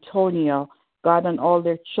Antonio, God, and all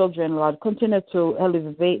their children, Lord. Continue to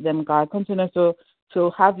elevate them, God. Continue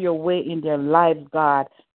to have your way in their lives, God.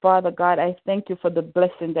 Father God, I thank you for the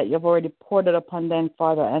blessing that you've already poured it upon them,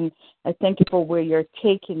 Father, and I thank you for where you're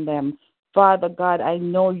taking them. Father God, I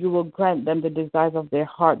know you will grant them the desires of their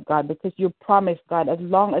heart, God, because you promised, God, as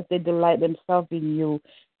long as they delight themselves in you,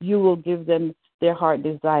 you will give them their heart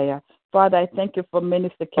desire. Father, I thank you for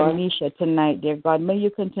Minister Kenisha tonight, dear God. May you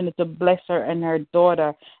continue to bless her and her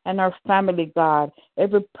daughter and her family, God.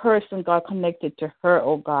 Every person, God, connected to her,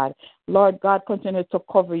 oh God. Lord God, continue to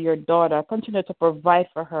cover your daughter. Continue to provide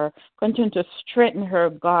for her. Continue to strengthen her,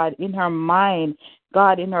 God, in her mind,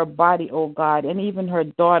 God, in her body, oh God, and even her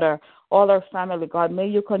daughter, all her family, God. May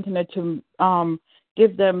you continue to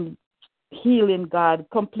give them healing, God,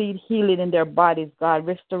 complete healing in their bodies, God,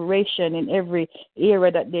 restoration in every area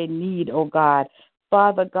that they need, oh God.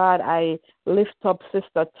 Father God, I lift up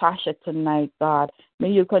Sister Tasha tonight, God.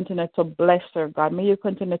 May you continue to bless her, God. May you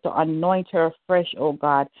continue to anoint her fresh, oh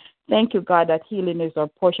God. Thank you, God, that healing is our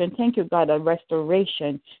portion. Thank you, God, that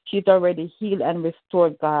restoration. She's already healed and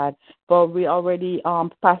restored, God. But we already,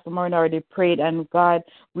 Pastor Martin already prayed, and God,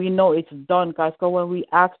 we know it's done, God. So when we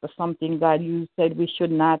ask for something, God, you said we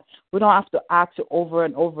should not. We don't have to ask it over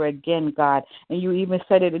and over again, God. And you even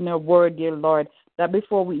said it in your word, dear Lord, that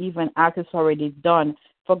before we even ask, it's already done.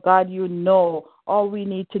 For God, you know, all we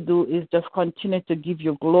need to do is just continue to give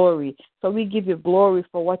you glory. So we give you glory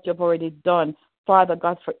for what you've already done. Father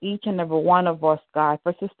God, for each and every one of us, God,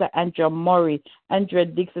 for Sister Andrea Murray, Andrea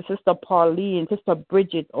Dixon, Sister Pauline, Sister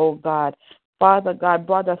Bridget, oh God, Father God,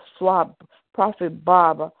 Brother Swab, Prophet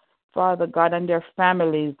Bob, Father God, and their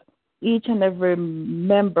families, each and every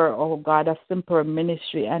member, oh God, of Simple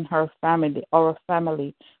Ministry and her family, our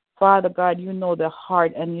family. Father God, you know the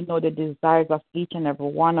heart and you know the desires of each and every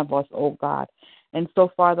one of us, oh God. And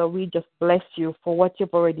so, Father, we just bless you for what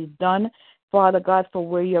you've already done. Father God, for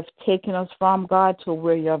where you have taken us from, God, to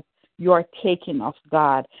where you are taking us,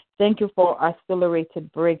 God. Thank you for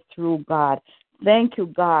accelerated breakthrough, God. Thank you,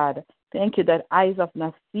 God. Thank you that eyes have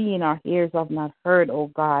not seen, our ears have not heard,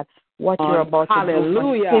 oh God, what you're about to do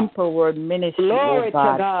for Simple Word Ministry, Glory oh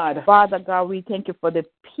God. to God. Father God, we thank you for the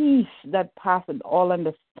peace that passes all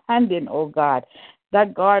understanding, oh God,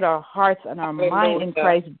 that guard our hearts and our mind in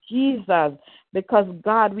Christ Jesus. Because,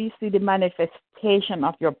 God, we see the manifestation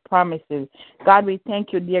of your promises. God, we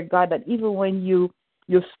thank you, dear God, that even when you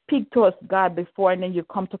speak to us, God, before and then you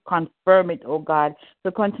come to confirm it, oh God,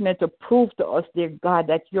 to continue to prove to us, dear God,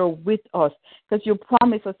 that you're with us. Because you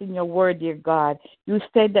promise us in your word, dear God. You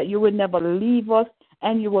said that you will never leave us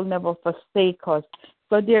and you will never forsake us.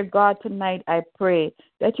 So, dear God, tonight I pray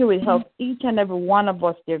that you will help each and every one of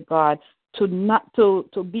us, dear God, to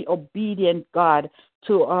be obedient, God,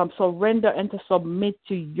 to surrender and to submit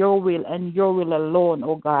to your will and your will alone,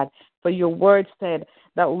 oh God. For your word said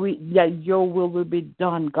that your will be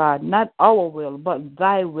done, God. Not our will, but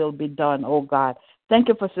thy will be done, oh God. Thank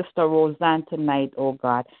you for Sister Roseanne tonight, oh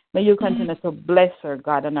God. May you continue to bless her,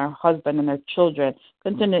 God, and her husband and her children.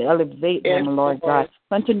 Continue to elevate them, Lord God.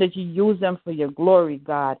 Continue to use them for your glory,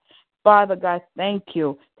 God. Father God, thank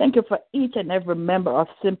you. Thank you for each and every member of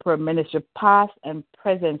Simple Ministry, past and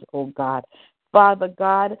present, oh God. Father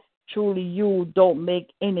God, truly you don't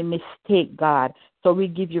make any mistake, God. So we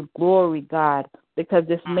give you glory, God, because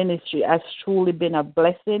this ministry has truly been a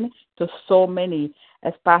blessing to so many.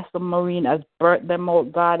 As Pastor Maureen has birthed them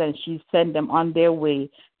out, God, and she sent them on their way.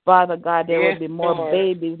 Father God, there will be more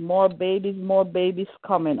babies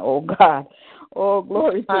coming, oh God. Oh,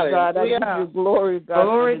 glory to God. I give you glory, God.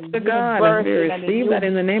 Glory to God. And we receive that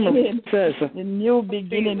in the name of Jesus. The new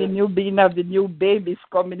beginning of the new babies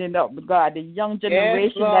coming up, God. The young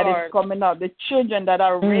generation that is coming up. The children that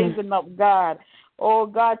are raising up, God. Oh,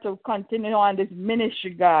 God, to continue on this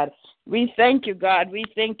ministry, God. We thank you, God. We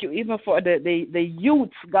thank you even for the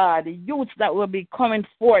youths, God, the youths that will be coming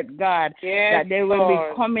forth, God, that they will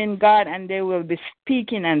be coming, God, and they will be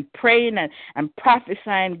speaking and praying and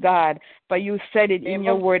prophesying, God, for you said it in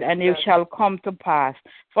your word, and it shall come to pass.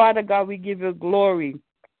 Father God, we give you glory.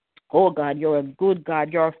 Oh God, you're a good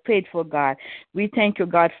God. You're a faithful God. We thank you,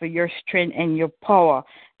 God, for your strength and your power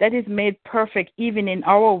that is made perfect even in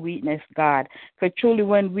our weakness, God. Because truly,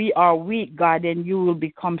 when we are weak, God, then you will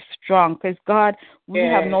become strong. Because, God, we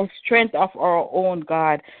have no strength of our own,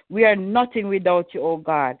 God. We are nothing without you, oh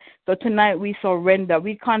God. So tonight we surrender.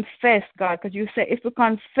 We confess, God, because you say if we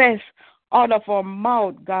confess out of our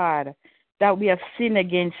mouth, God, that we have sinned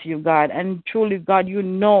against you, God. And truly, God, you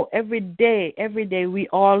know every day we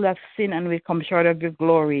all have sinned and we come short of your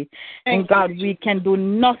glory. And God, we can do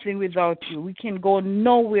nothing without you. We can go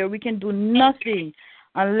nowhere. We can do nothing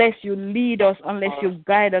unless you lead us, unless you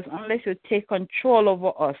guide us, unless you take control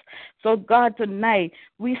over us. So, God, tonight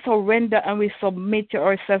we surrender and we submit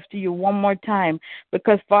ourselves to you one more time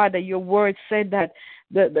because, Father, your word said that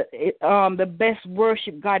the best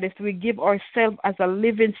worship, God, is we give ourselves as a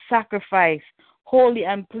living sacrifice, holy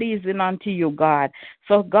and pleasing unto you, God.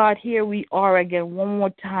 So, God, here we are again one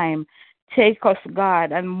more time. Take us,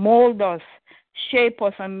 God, and mold us, shape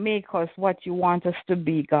us, and make us what you want us to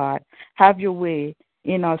be, God. Have your way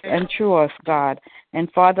in us and through us, God.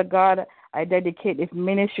 And, Father God, I dedicate this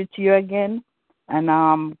ministry to you again.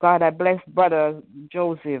 And, God, I bless Brother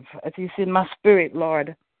Joseph as he's in my spirit,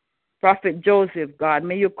 Lord. Prophet Joseph, God,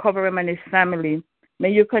 may you cover him and his family. May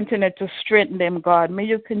you continue to strengthen them, God. May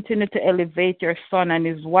you continue to elevate your son and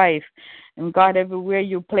his wife. And, God, everywhere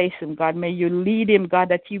you place him, God, may you lead him, God,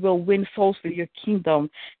 that he will win souls for your kingdom,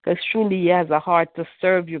 because truly he has a heart to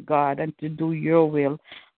serve you, God, and to do your will.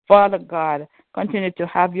 Father God, continue to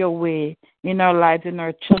have your way in our lives, in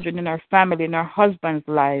our children, in our family, in our husband's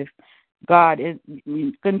life. God,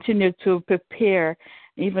 continue to prepare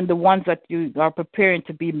even the ones that you are preparing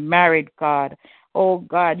to be married, God. Oh,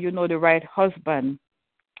 God, you know the right husband.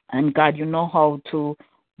 And, God, you know how to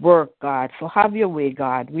work, God. So have your way,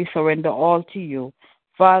 God. We surrender all to you.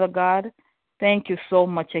 Father God, thank you so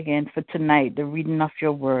much again for tonight, the reading of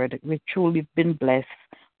your word. We've truly been blessed.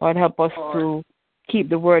 Lord, help us to keep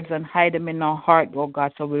the words and hide them in our heart, oh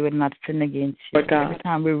God, so we will not sin against you. Every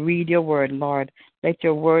time we read your word, Lord, let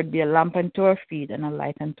your word be a lamp unto our feet and a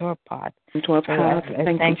light unto our path.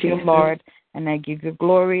 I thank you, Lord, and I give you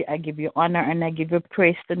glory, I give you honor, and I give you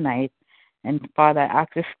praise tonight. And Father, I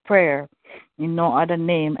ask this prayer in no other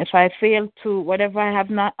name. If I fail to, whatever I have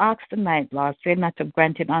not asked tonight, Lord, fail not to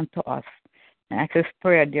grant it unto us. I ask this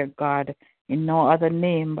prayer, dear God, in no other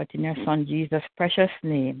name but in your Son Jesus' precious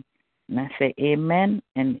name. And I say amen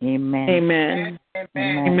and amen. Amen.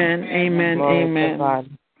 Amen. Amen. Glory Amen. to God.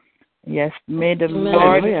 Yes, may the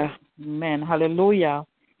Lord, amen, hallelujah.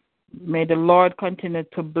 May the Lord continue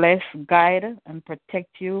to bless, guide, and protect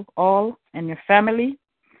you all and your family.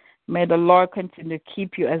 May the Lord continue to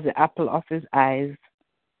keep you as the apple of his eyes.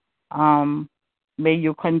 May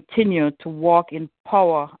you continue to walk in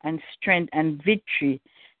power and strength and victory,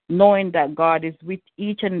 knowing that God is with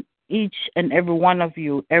each and every one of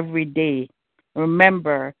you every day.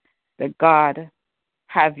 Remember that God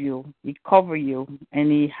have you, he cover you,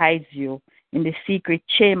 and he hides you in the secret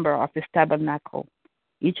chamber of his tabernacle.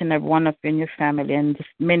 Each and every one of you in your family and this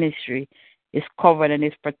ministry is covered and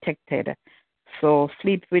is protected. So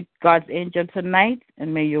sleep with God's angel tonight,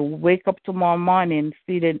 and may you wake up tomorrow morning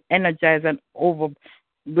feeling energized and over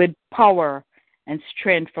with power and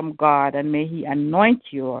strength from God, and may he anoint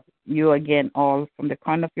you again all from the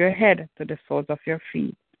crown of your head to the soles of your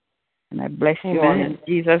feet. And I bless you all in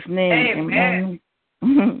Jesus' name. Amen.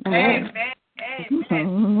 Amen.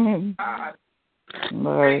 Amen.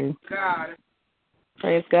 Glory. God.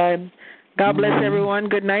 Praise God. God bless everyone.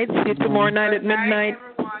 Good night. See you tomorrow night at midnight.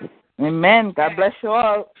 Amen. God bless you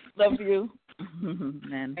all. Love you.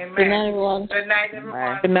 Amen. Amen. Good night, everyone. Good night,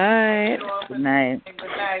 everyone. Good night. Good night. Good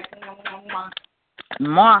night.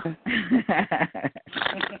 Mwah.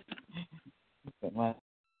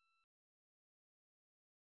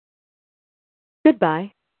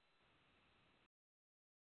 Goodbye.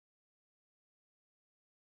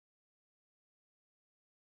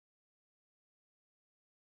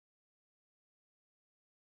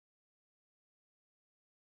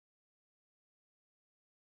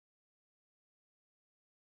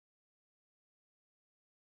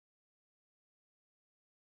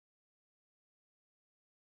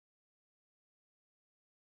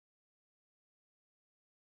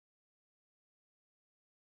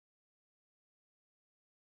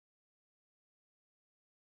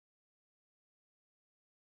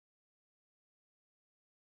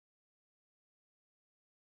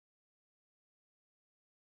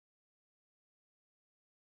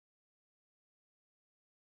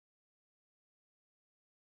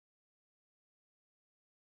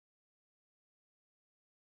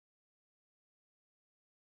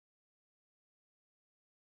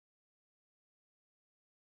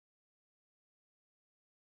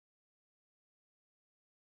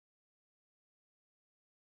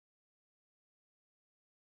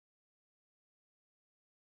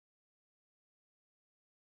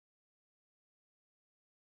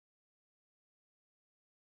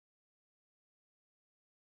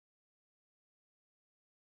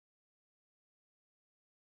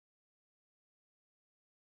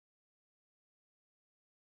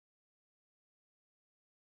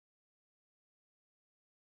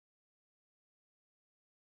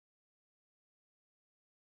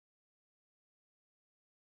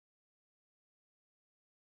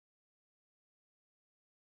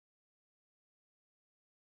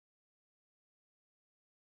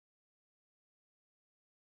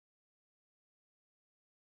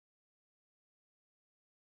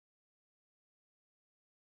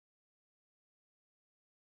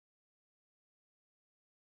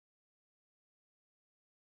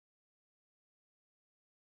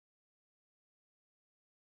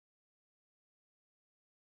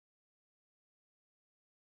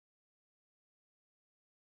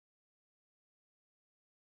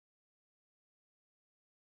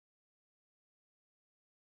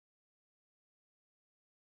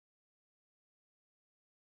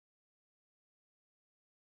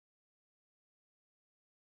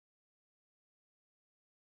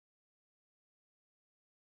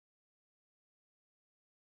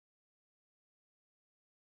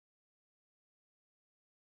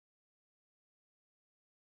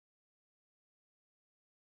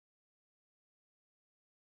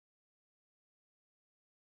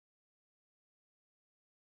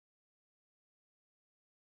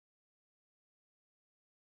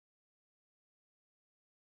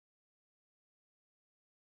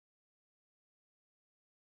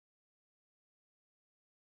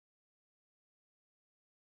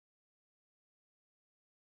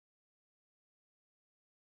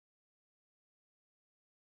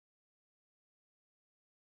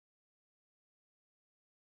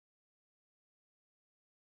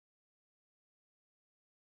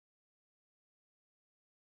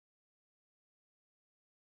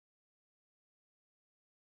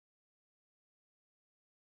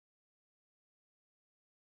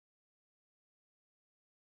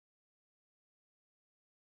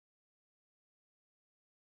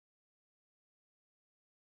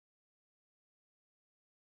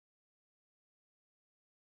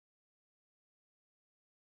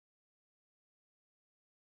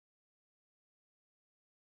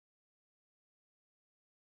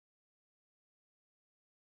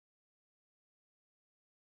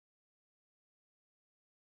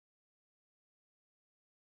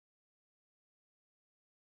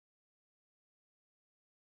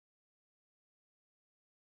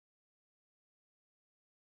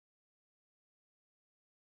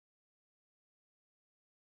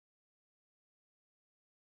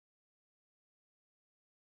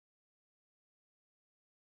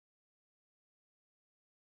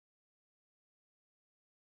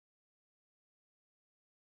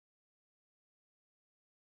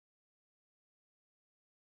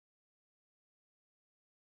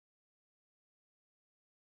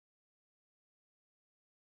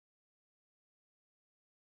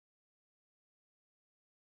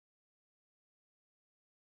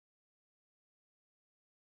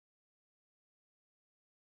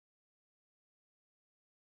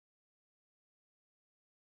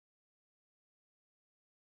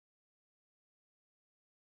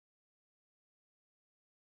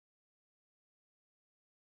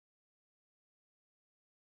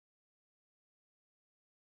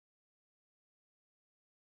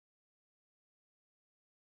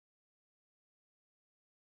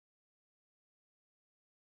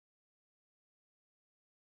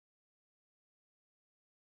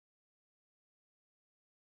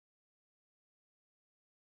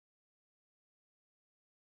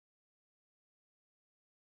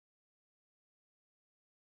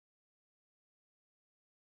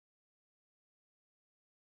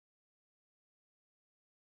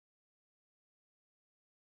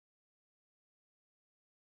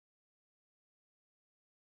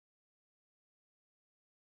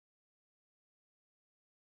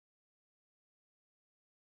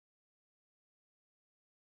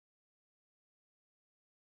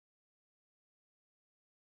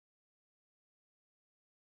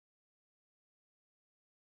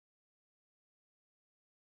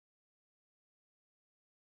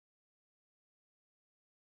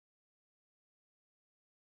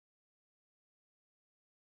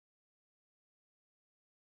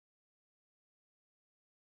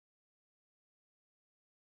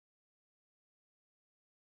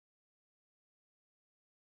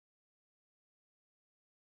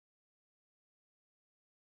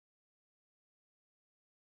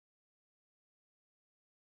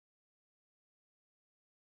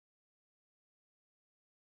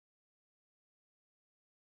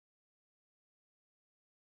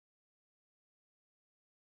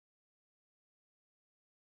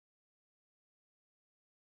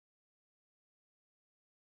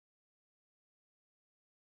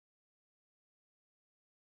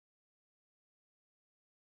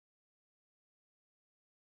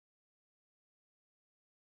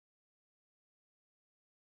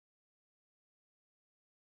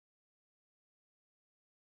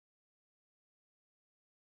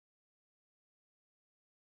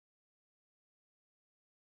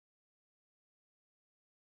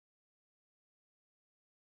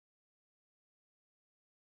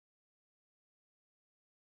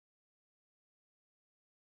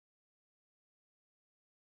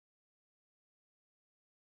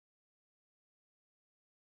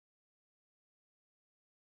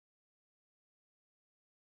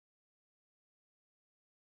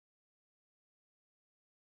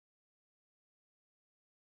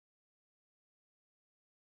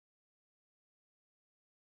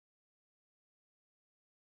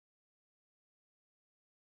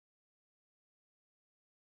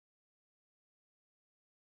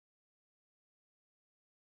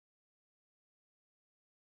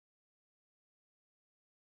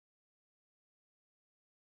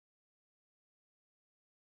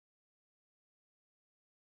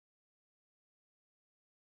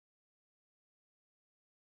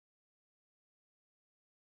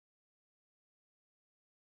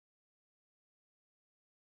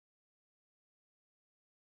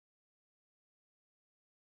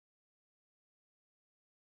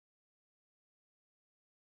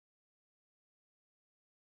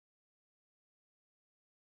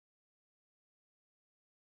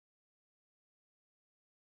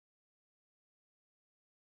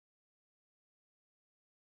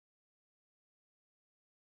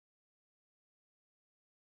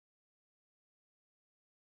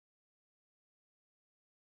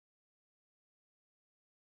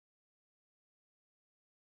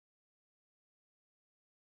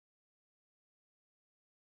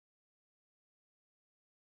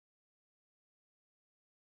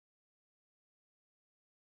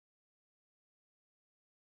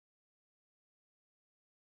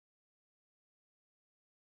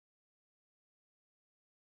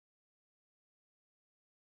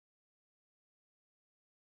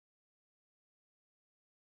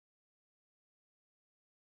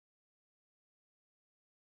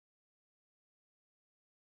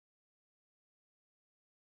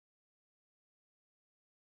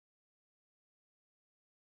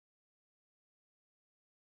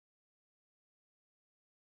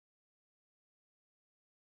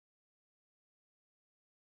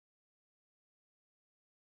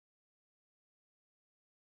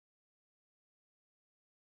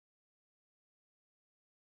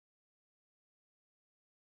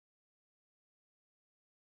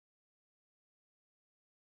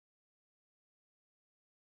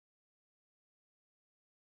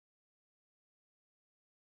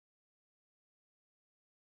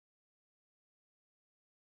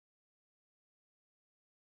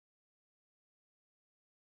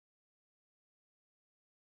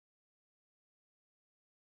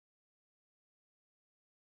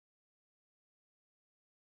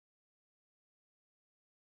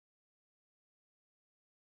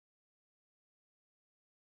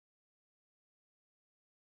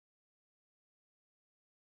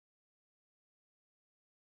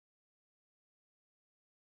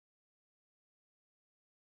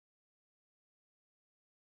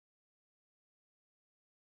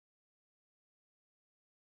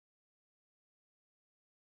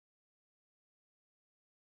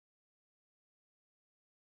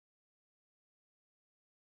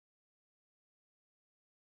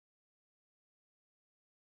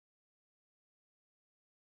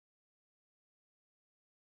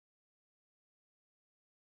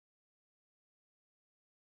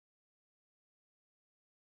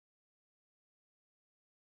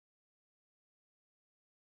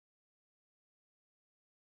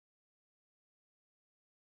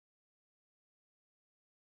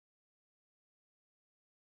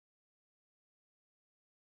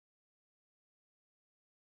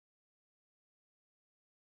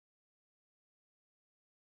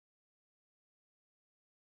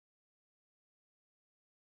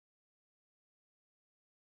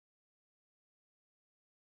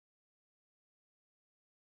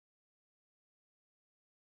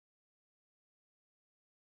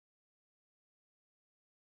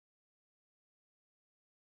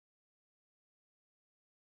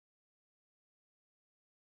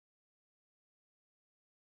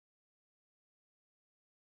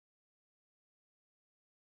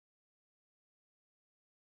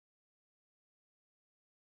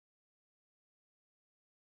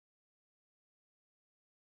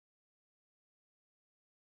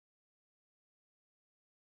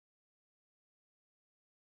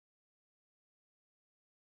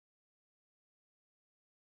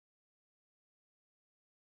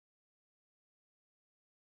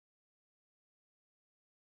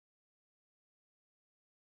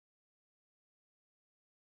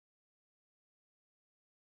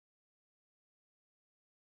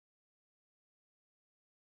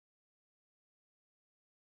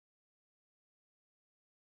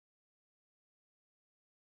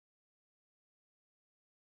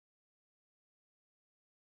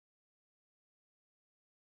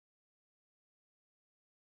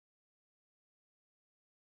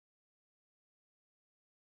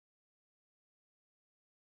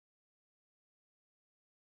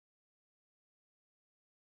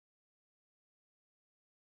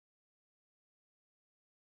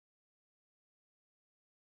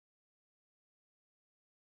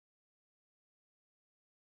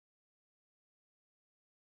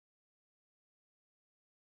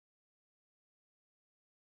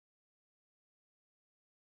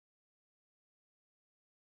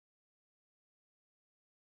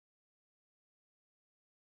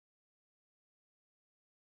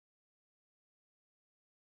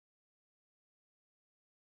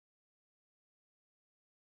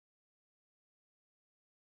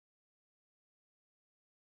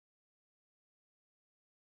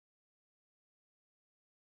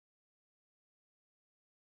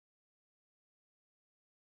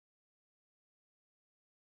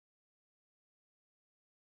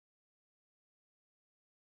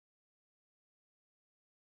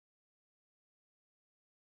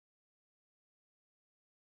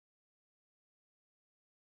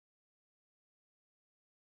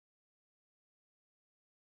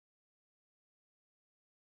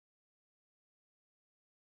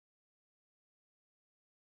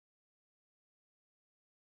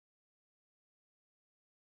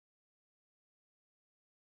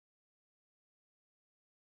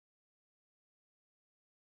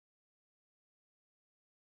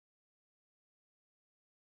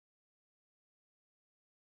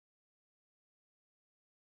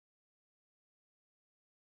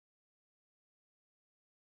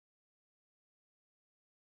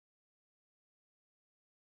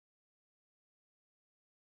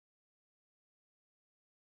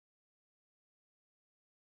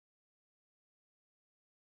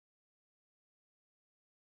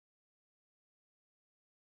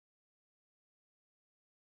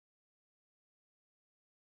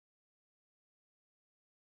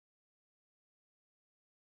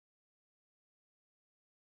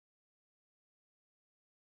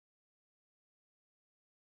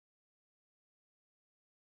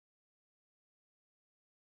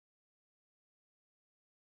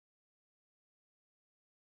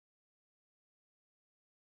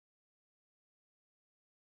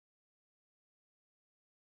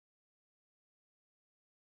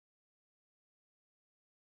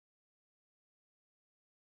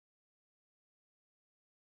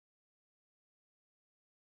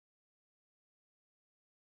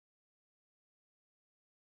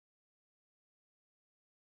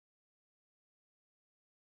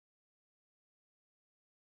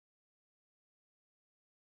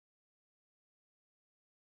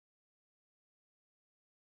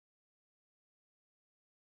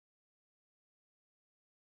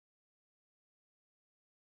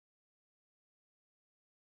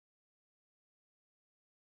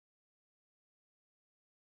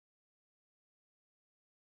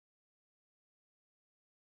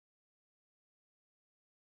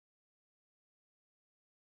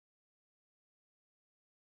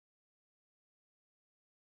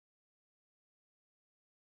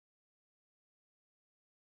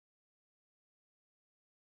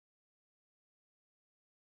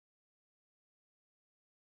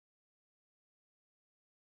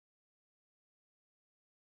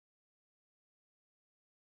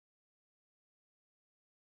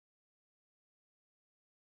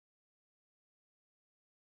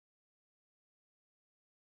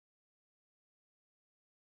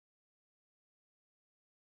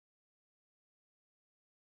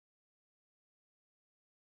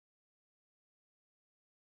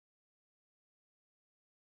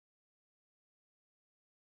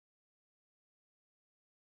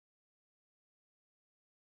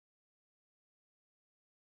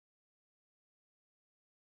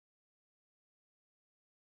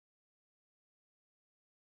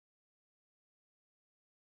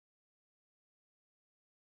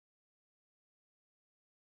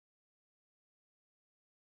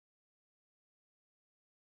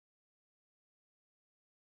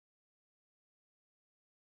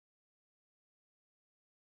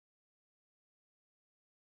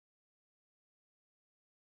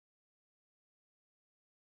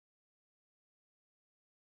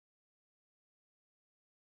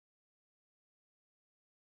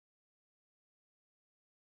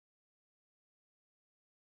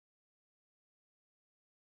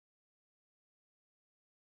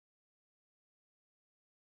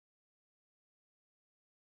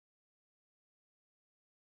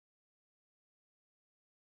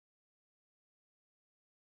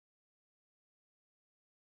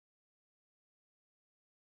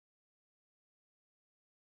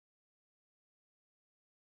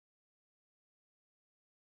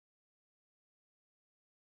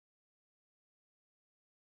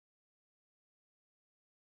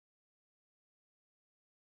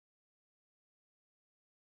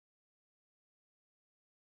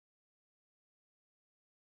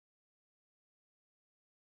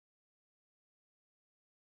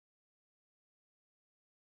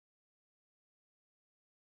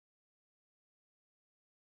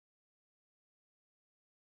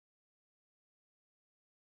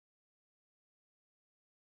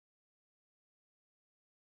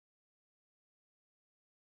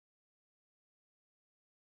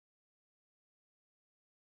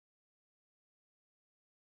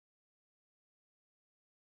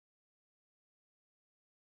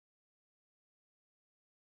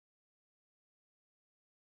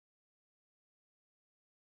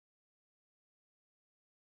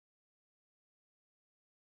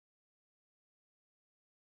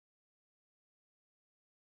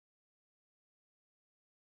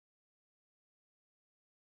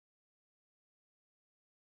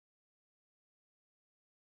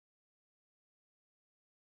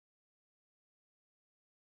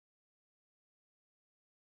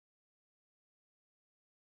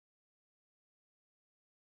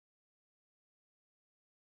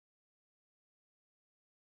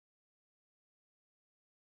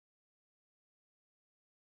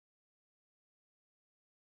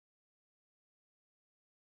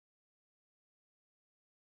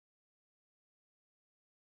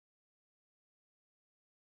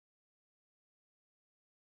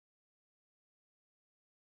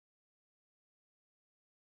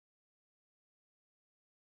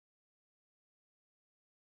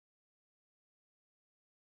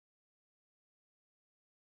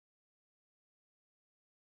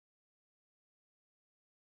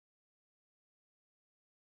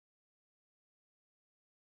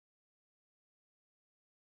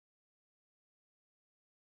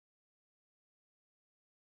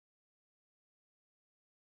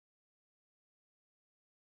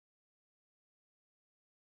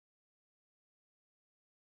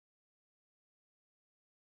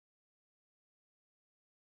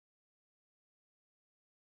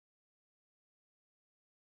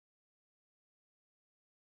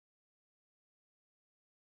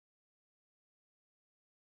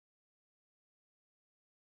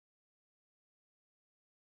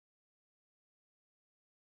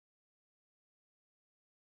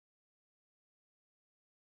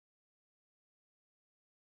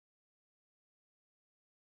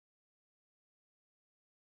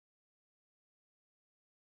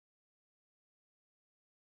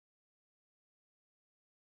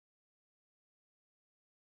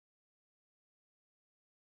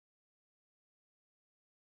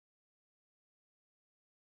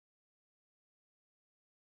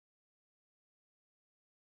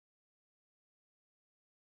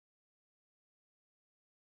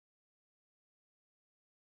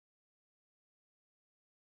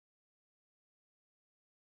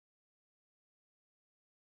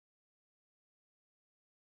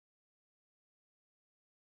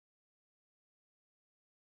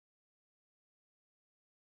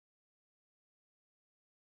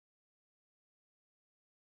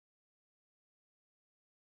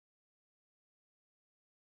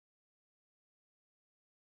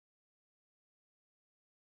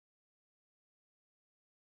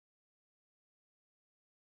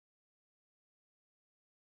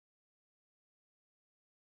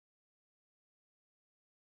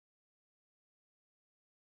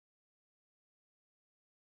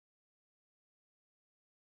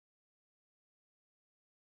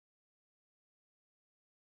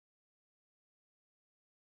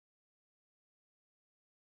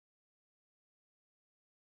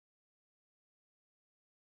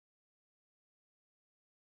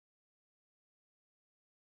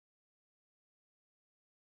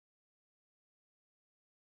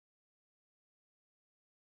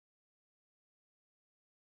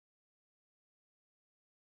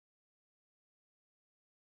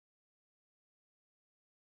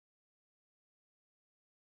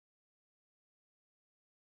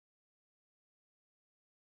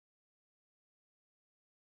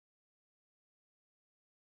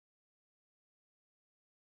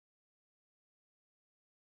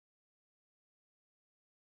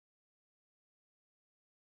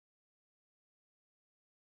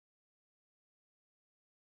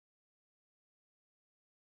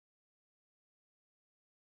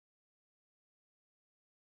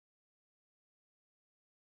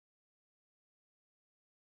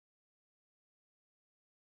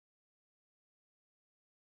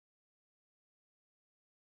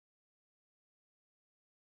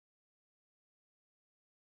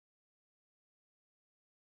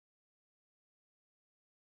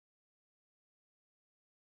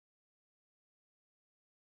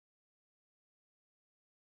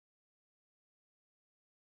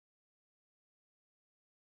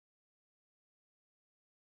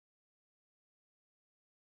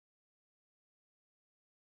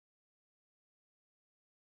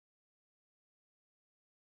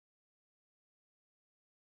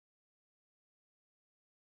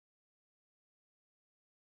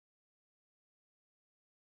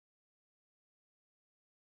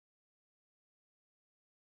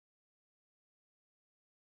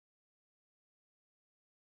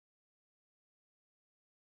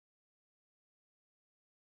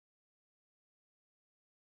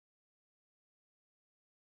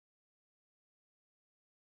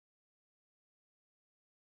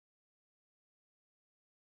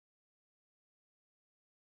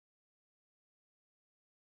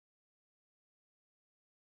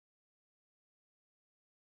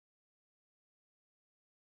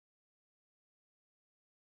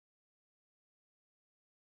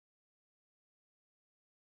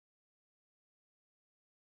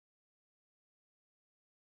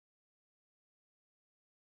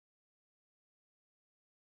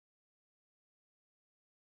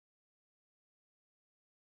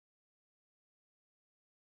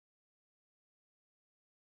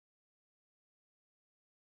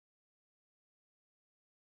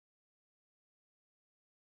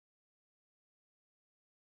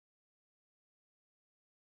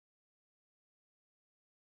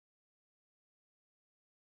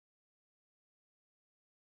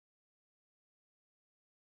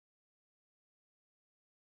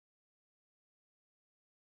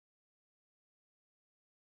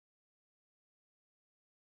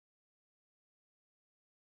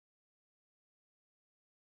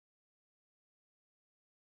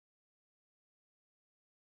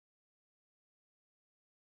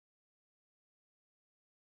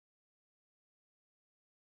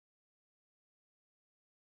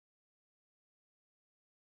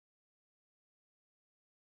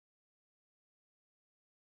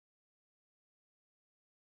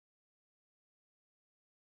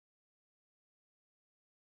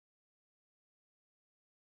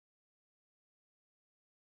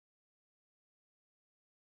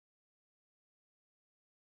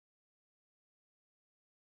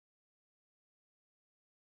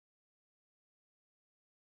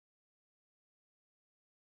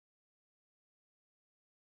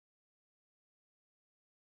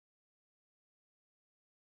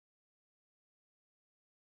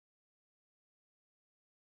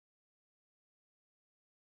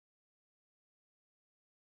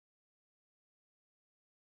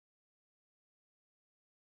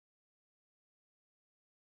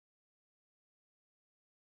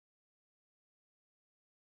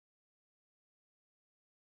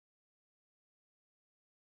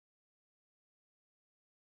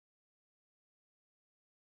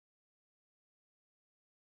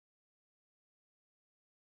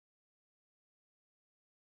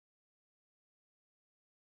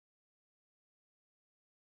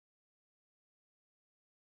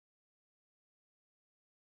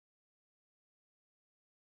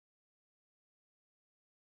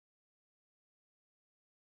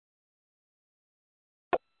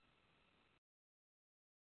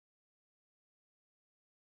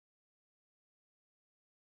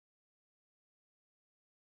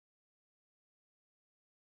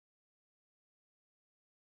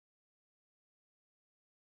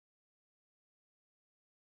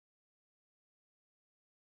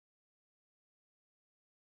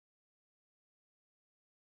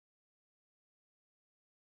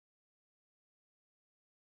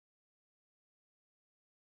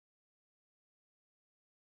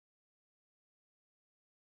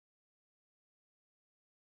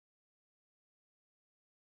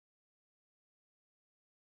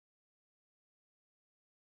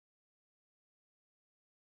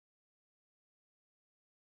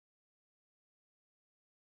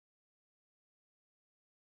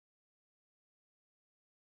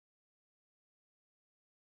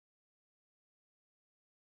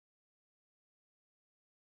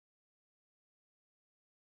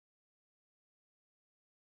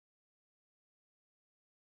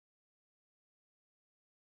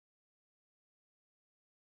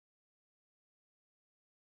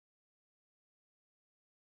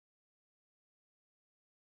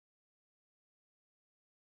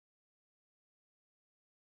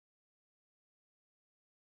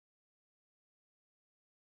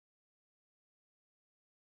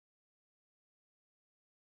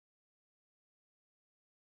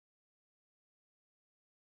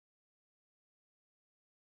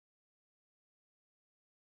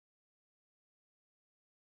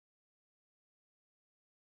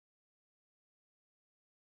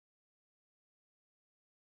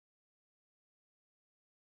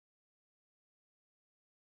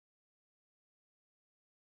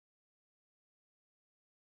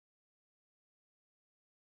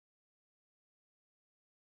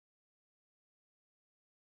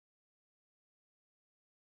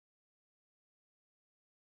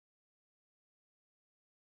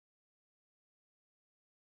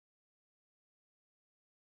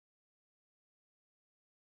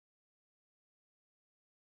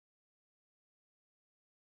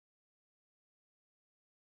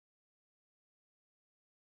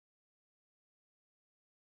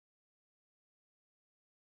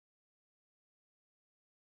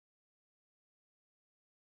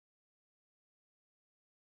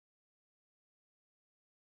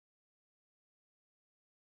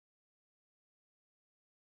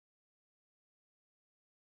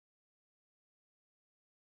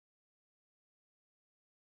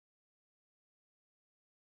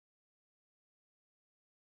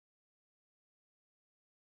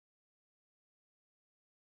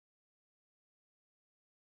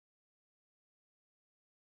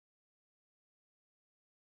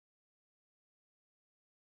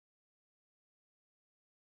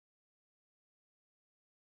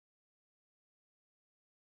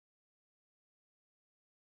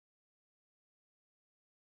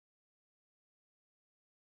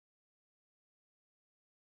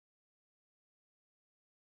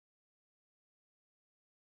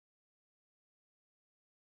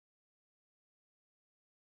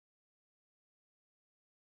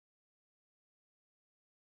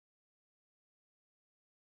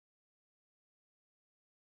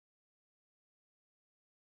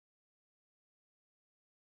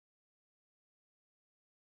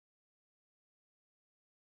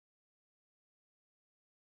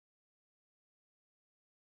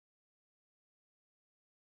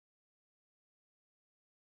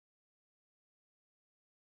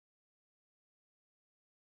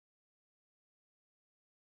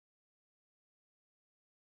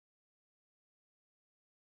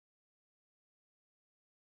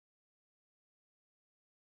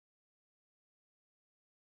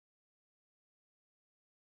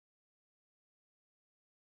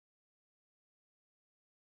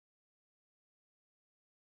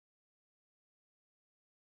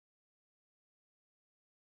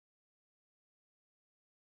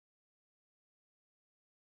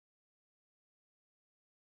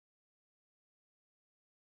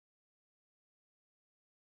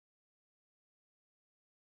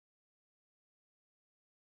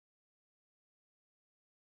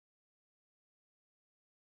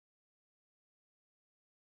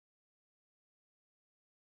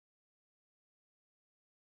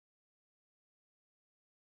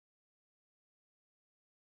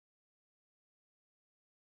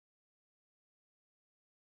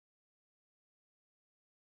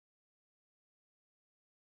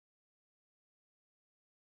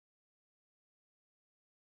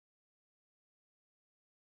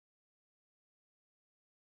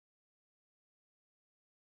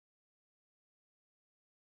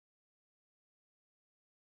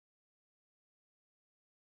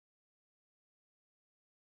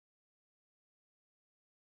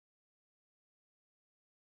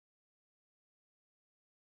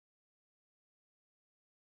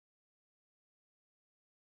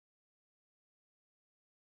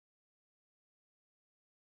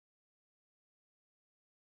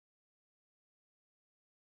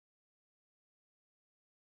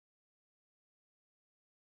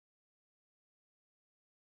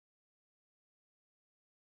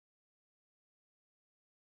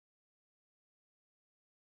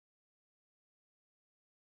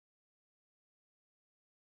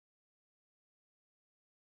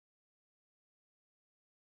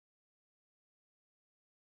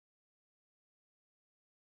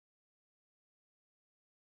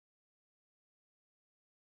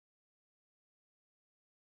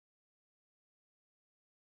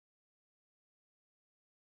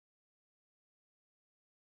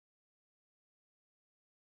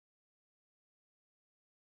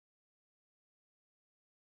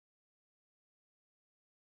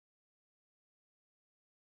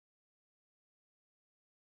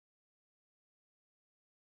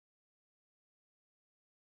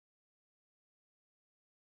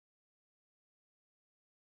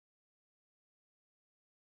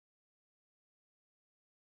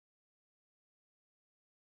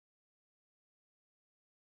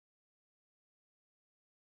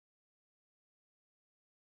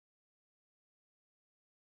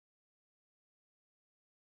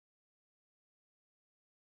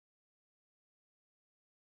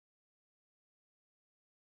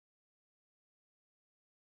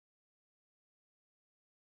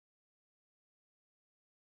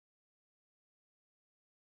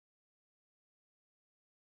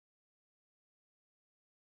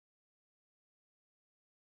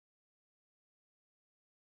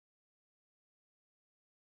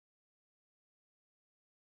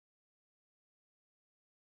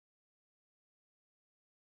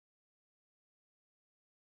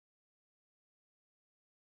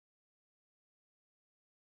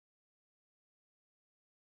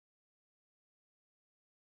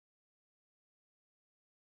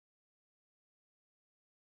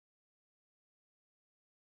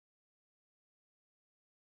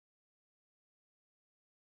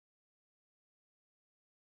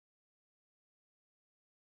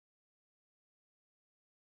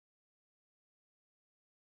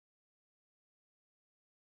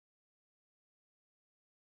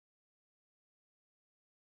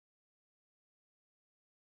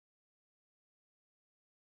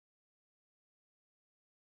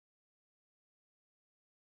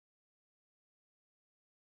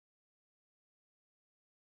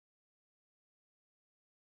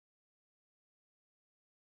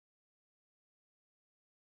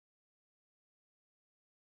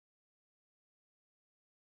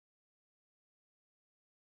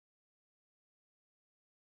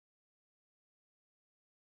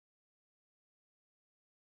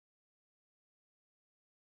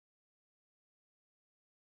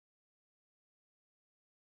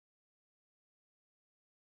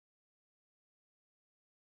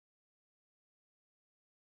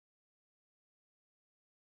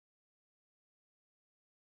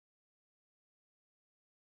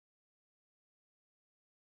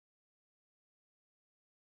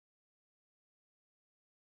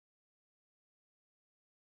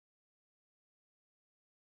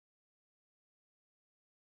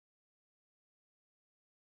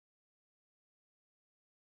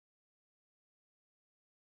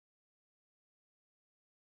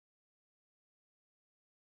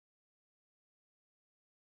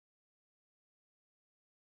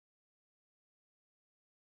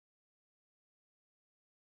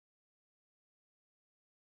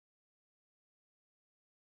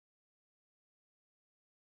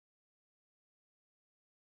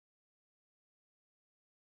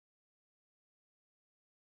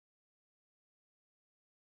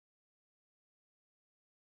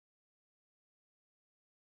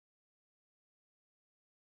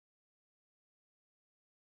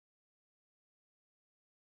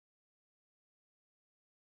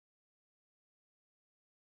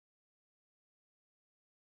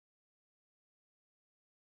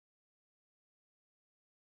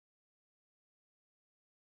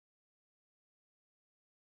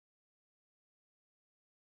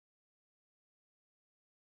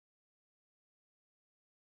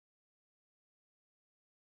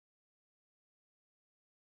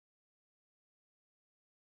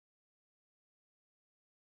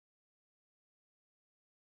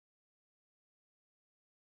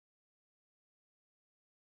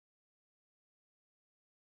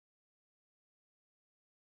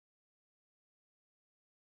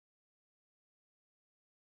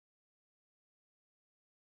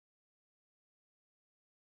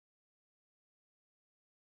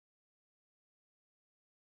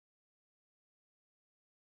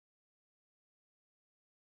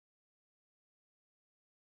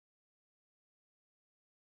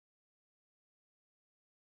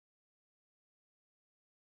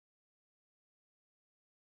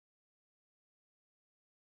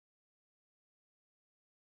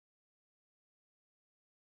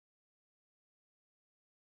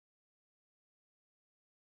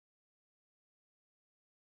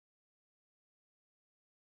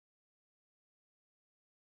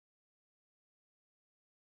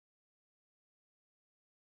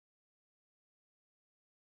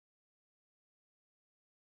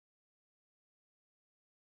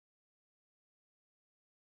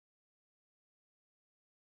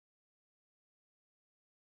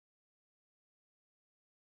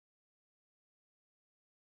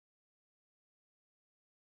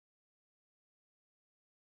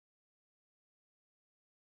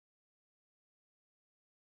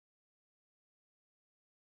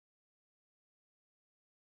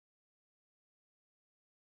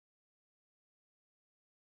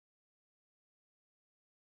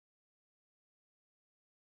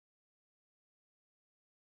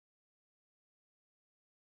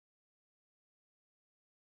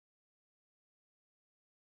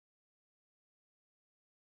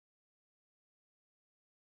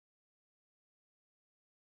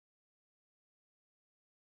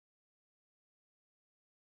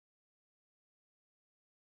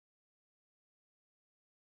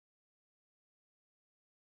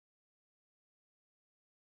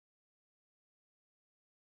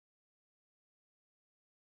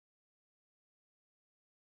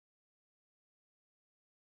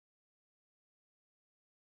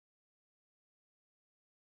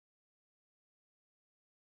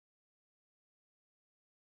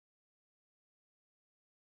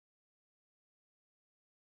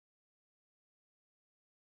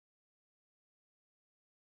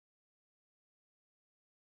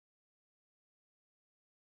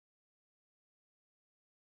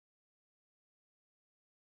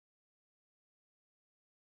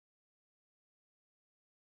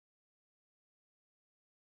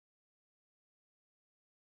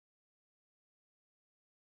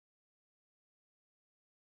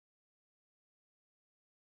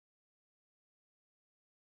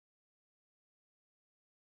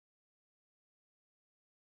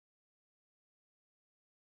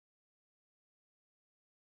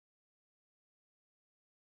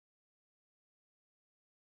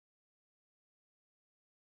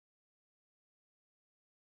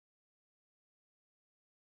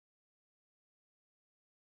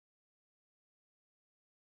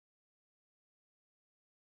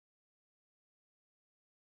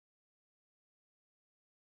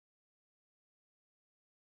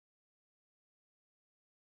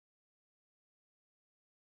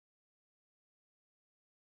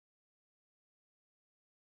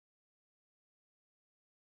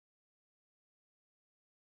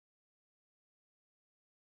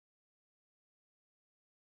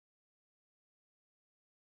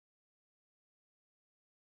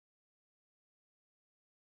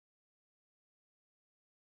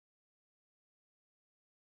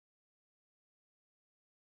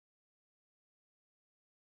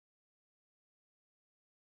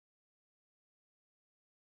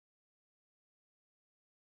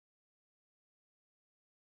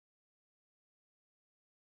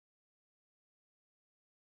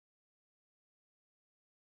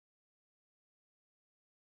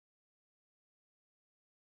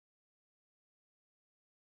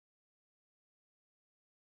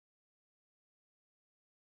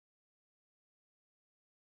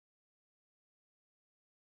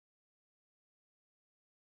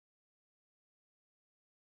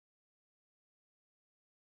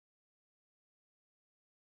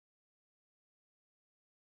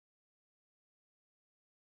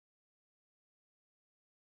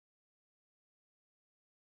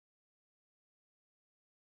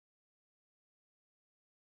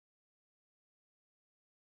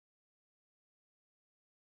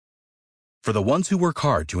 For the ones who work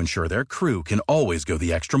hard to ensure their crew can always go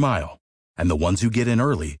the extra mile, and the ones who get in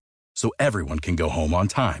early so everyone can go home on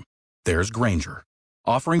time, there's Grainger,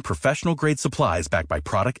 offering professional-grade supplies backed by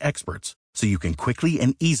product experts so you can quickly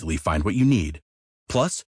and easily find what you need.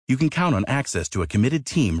 Plus, you can count on access to a committed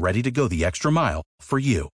team ready to go the extra mile for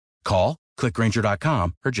you. Call, click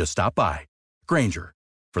Grainger.com, or just stop by. Grainger,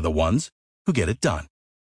 for the ones who get it done.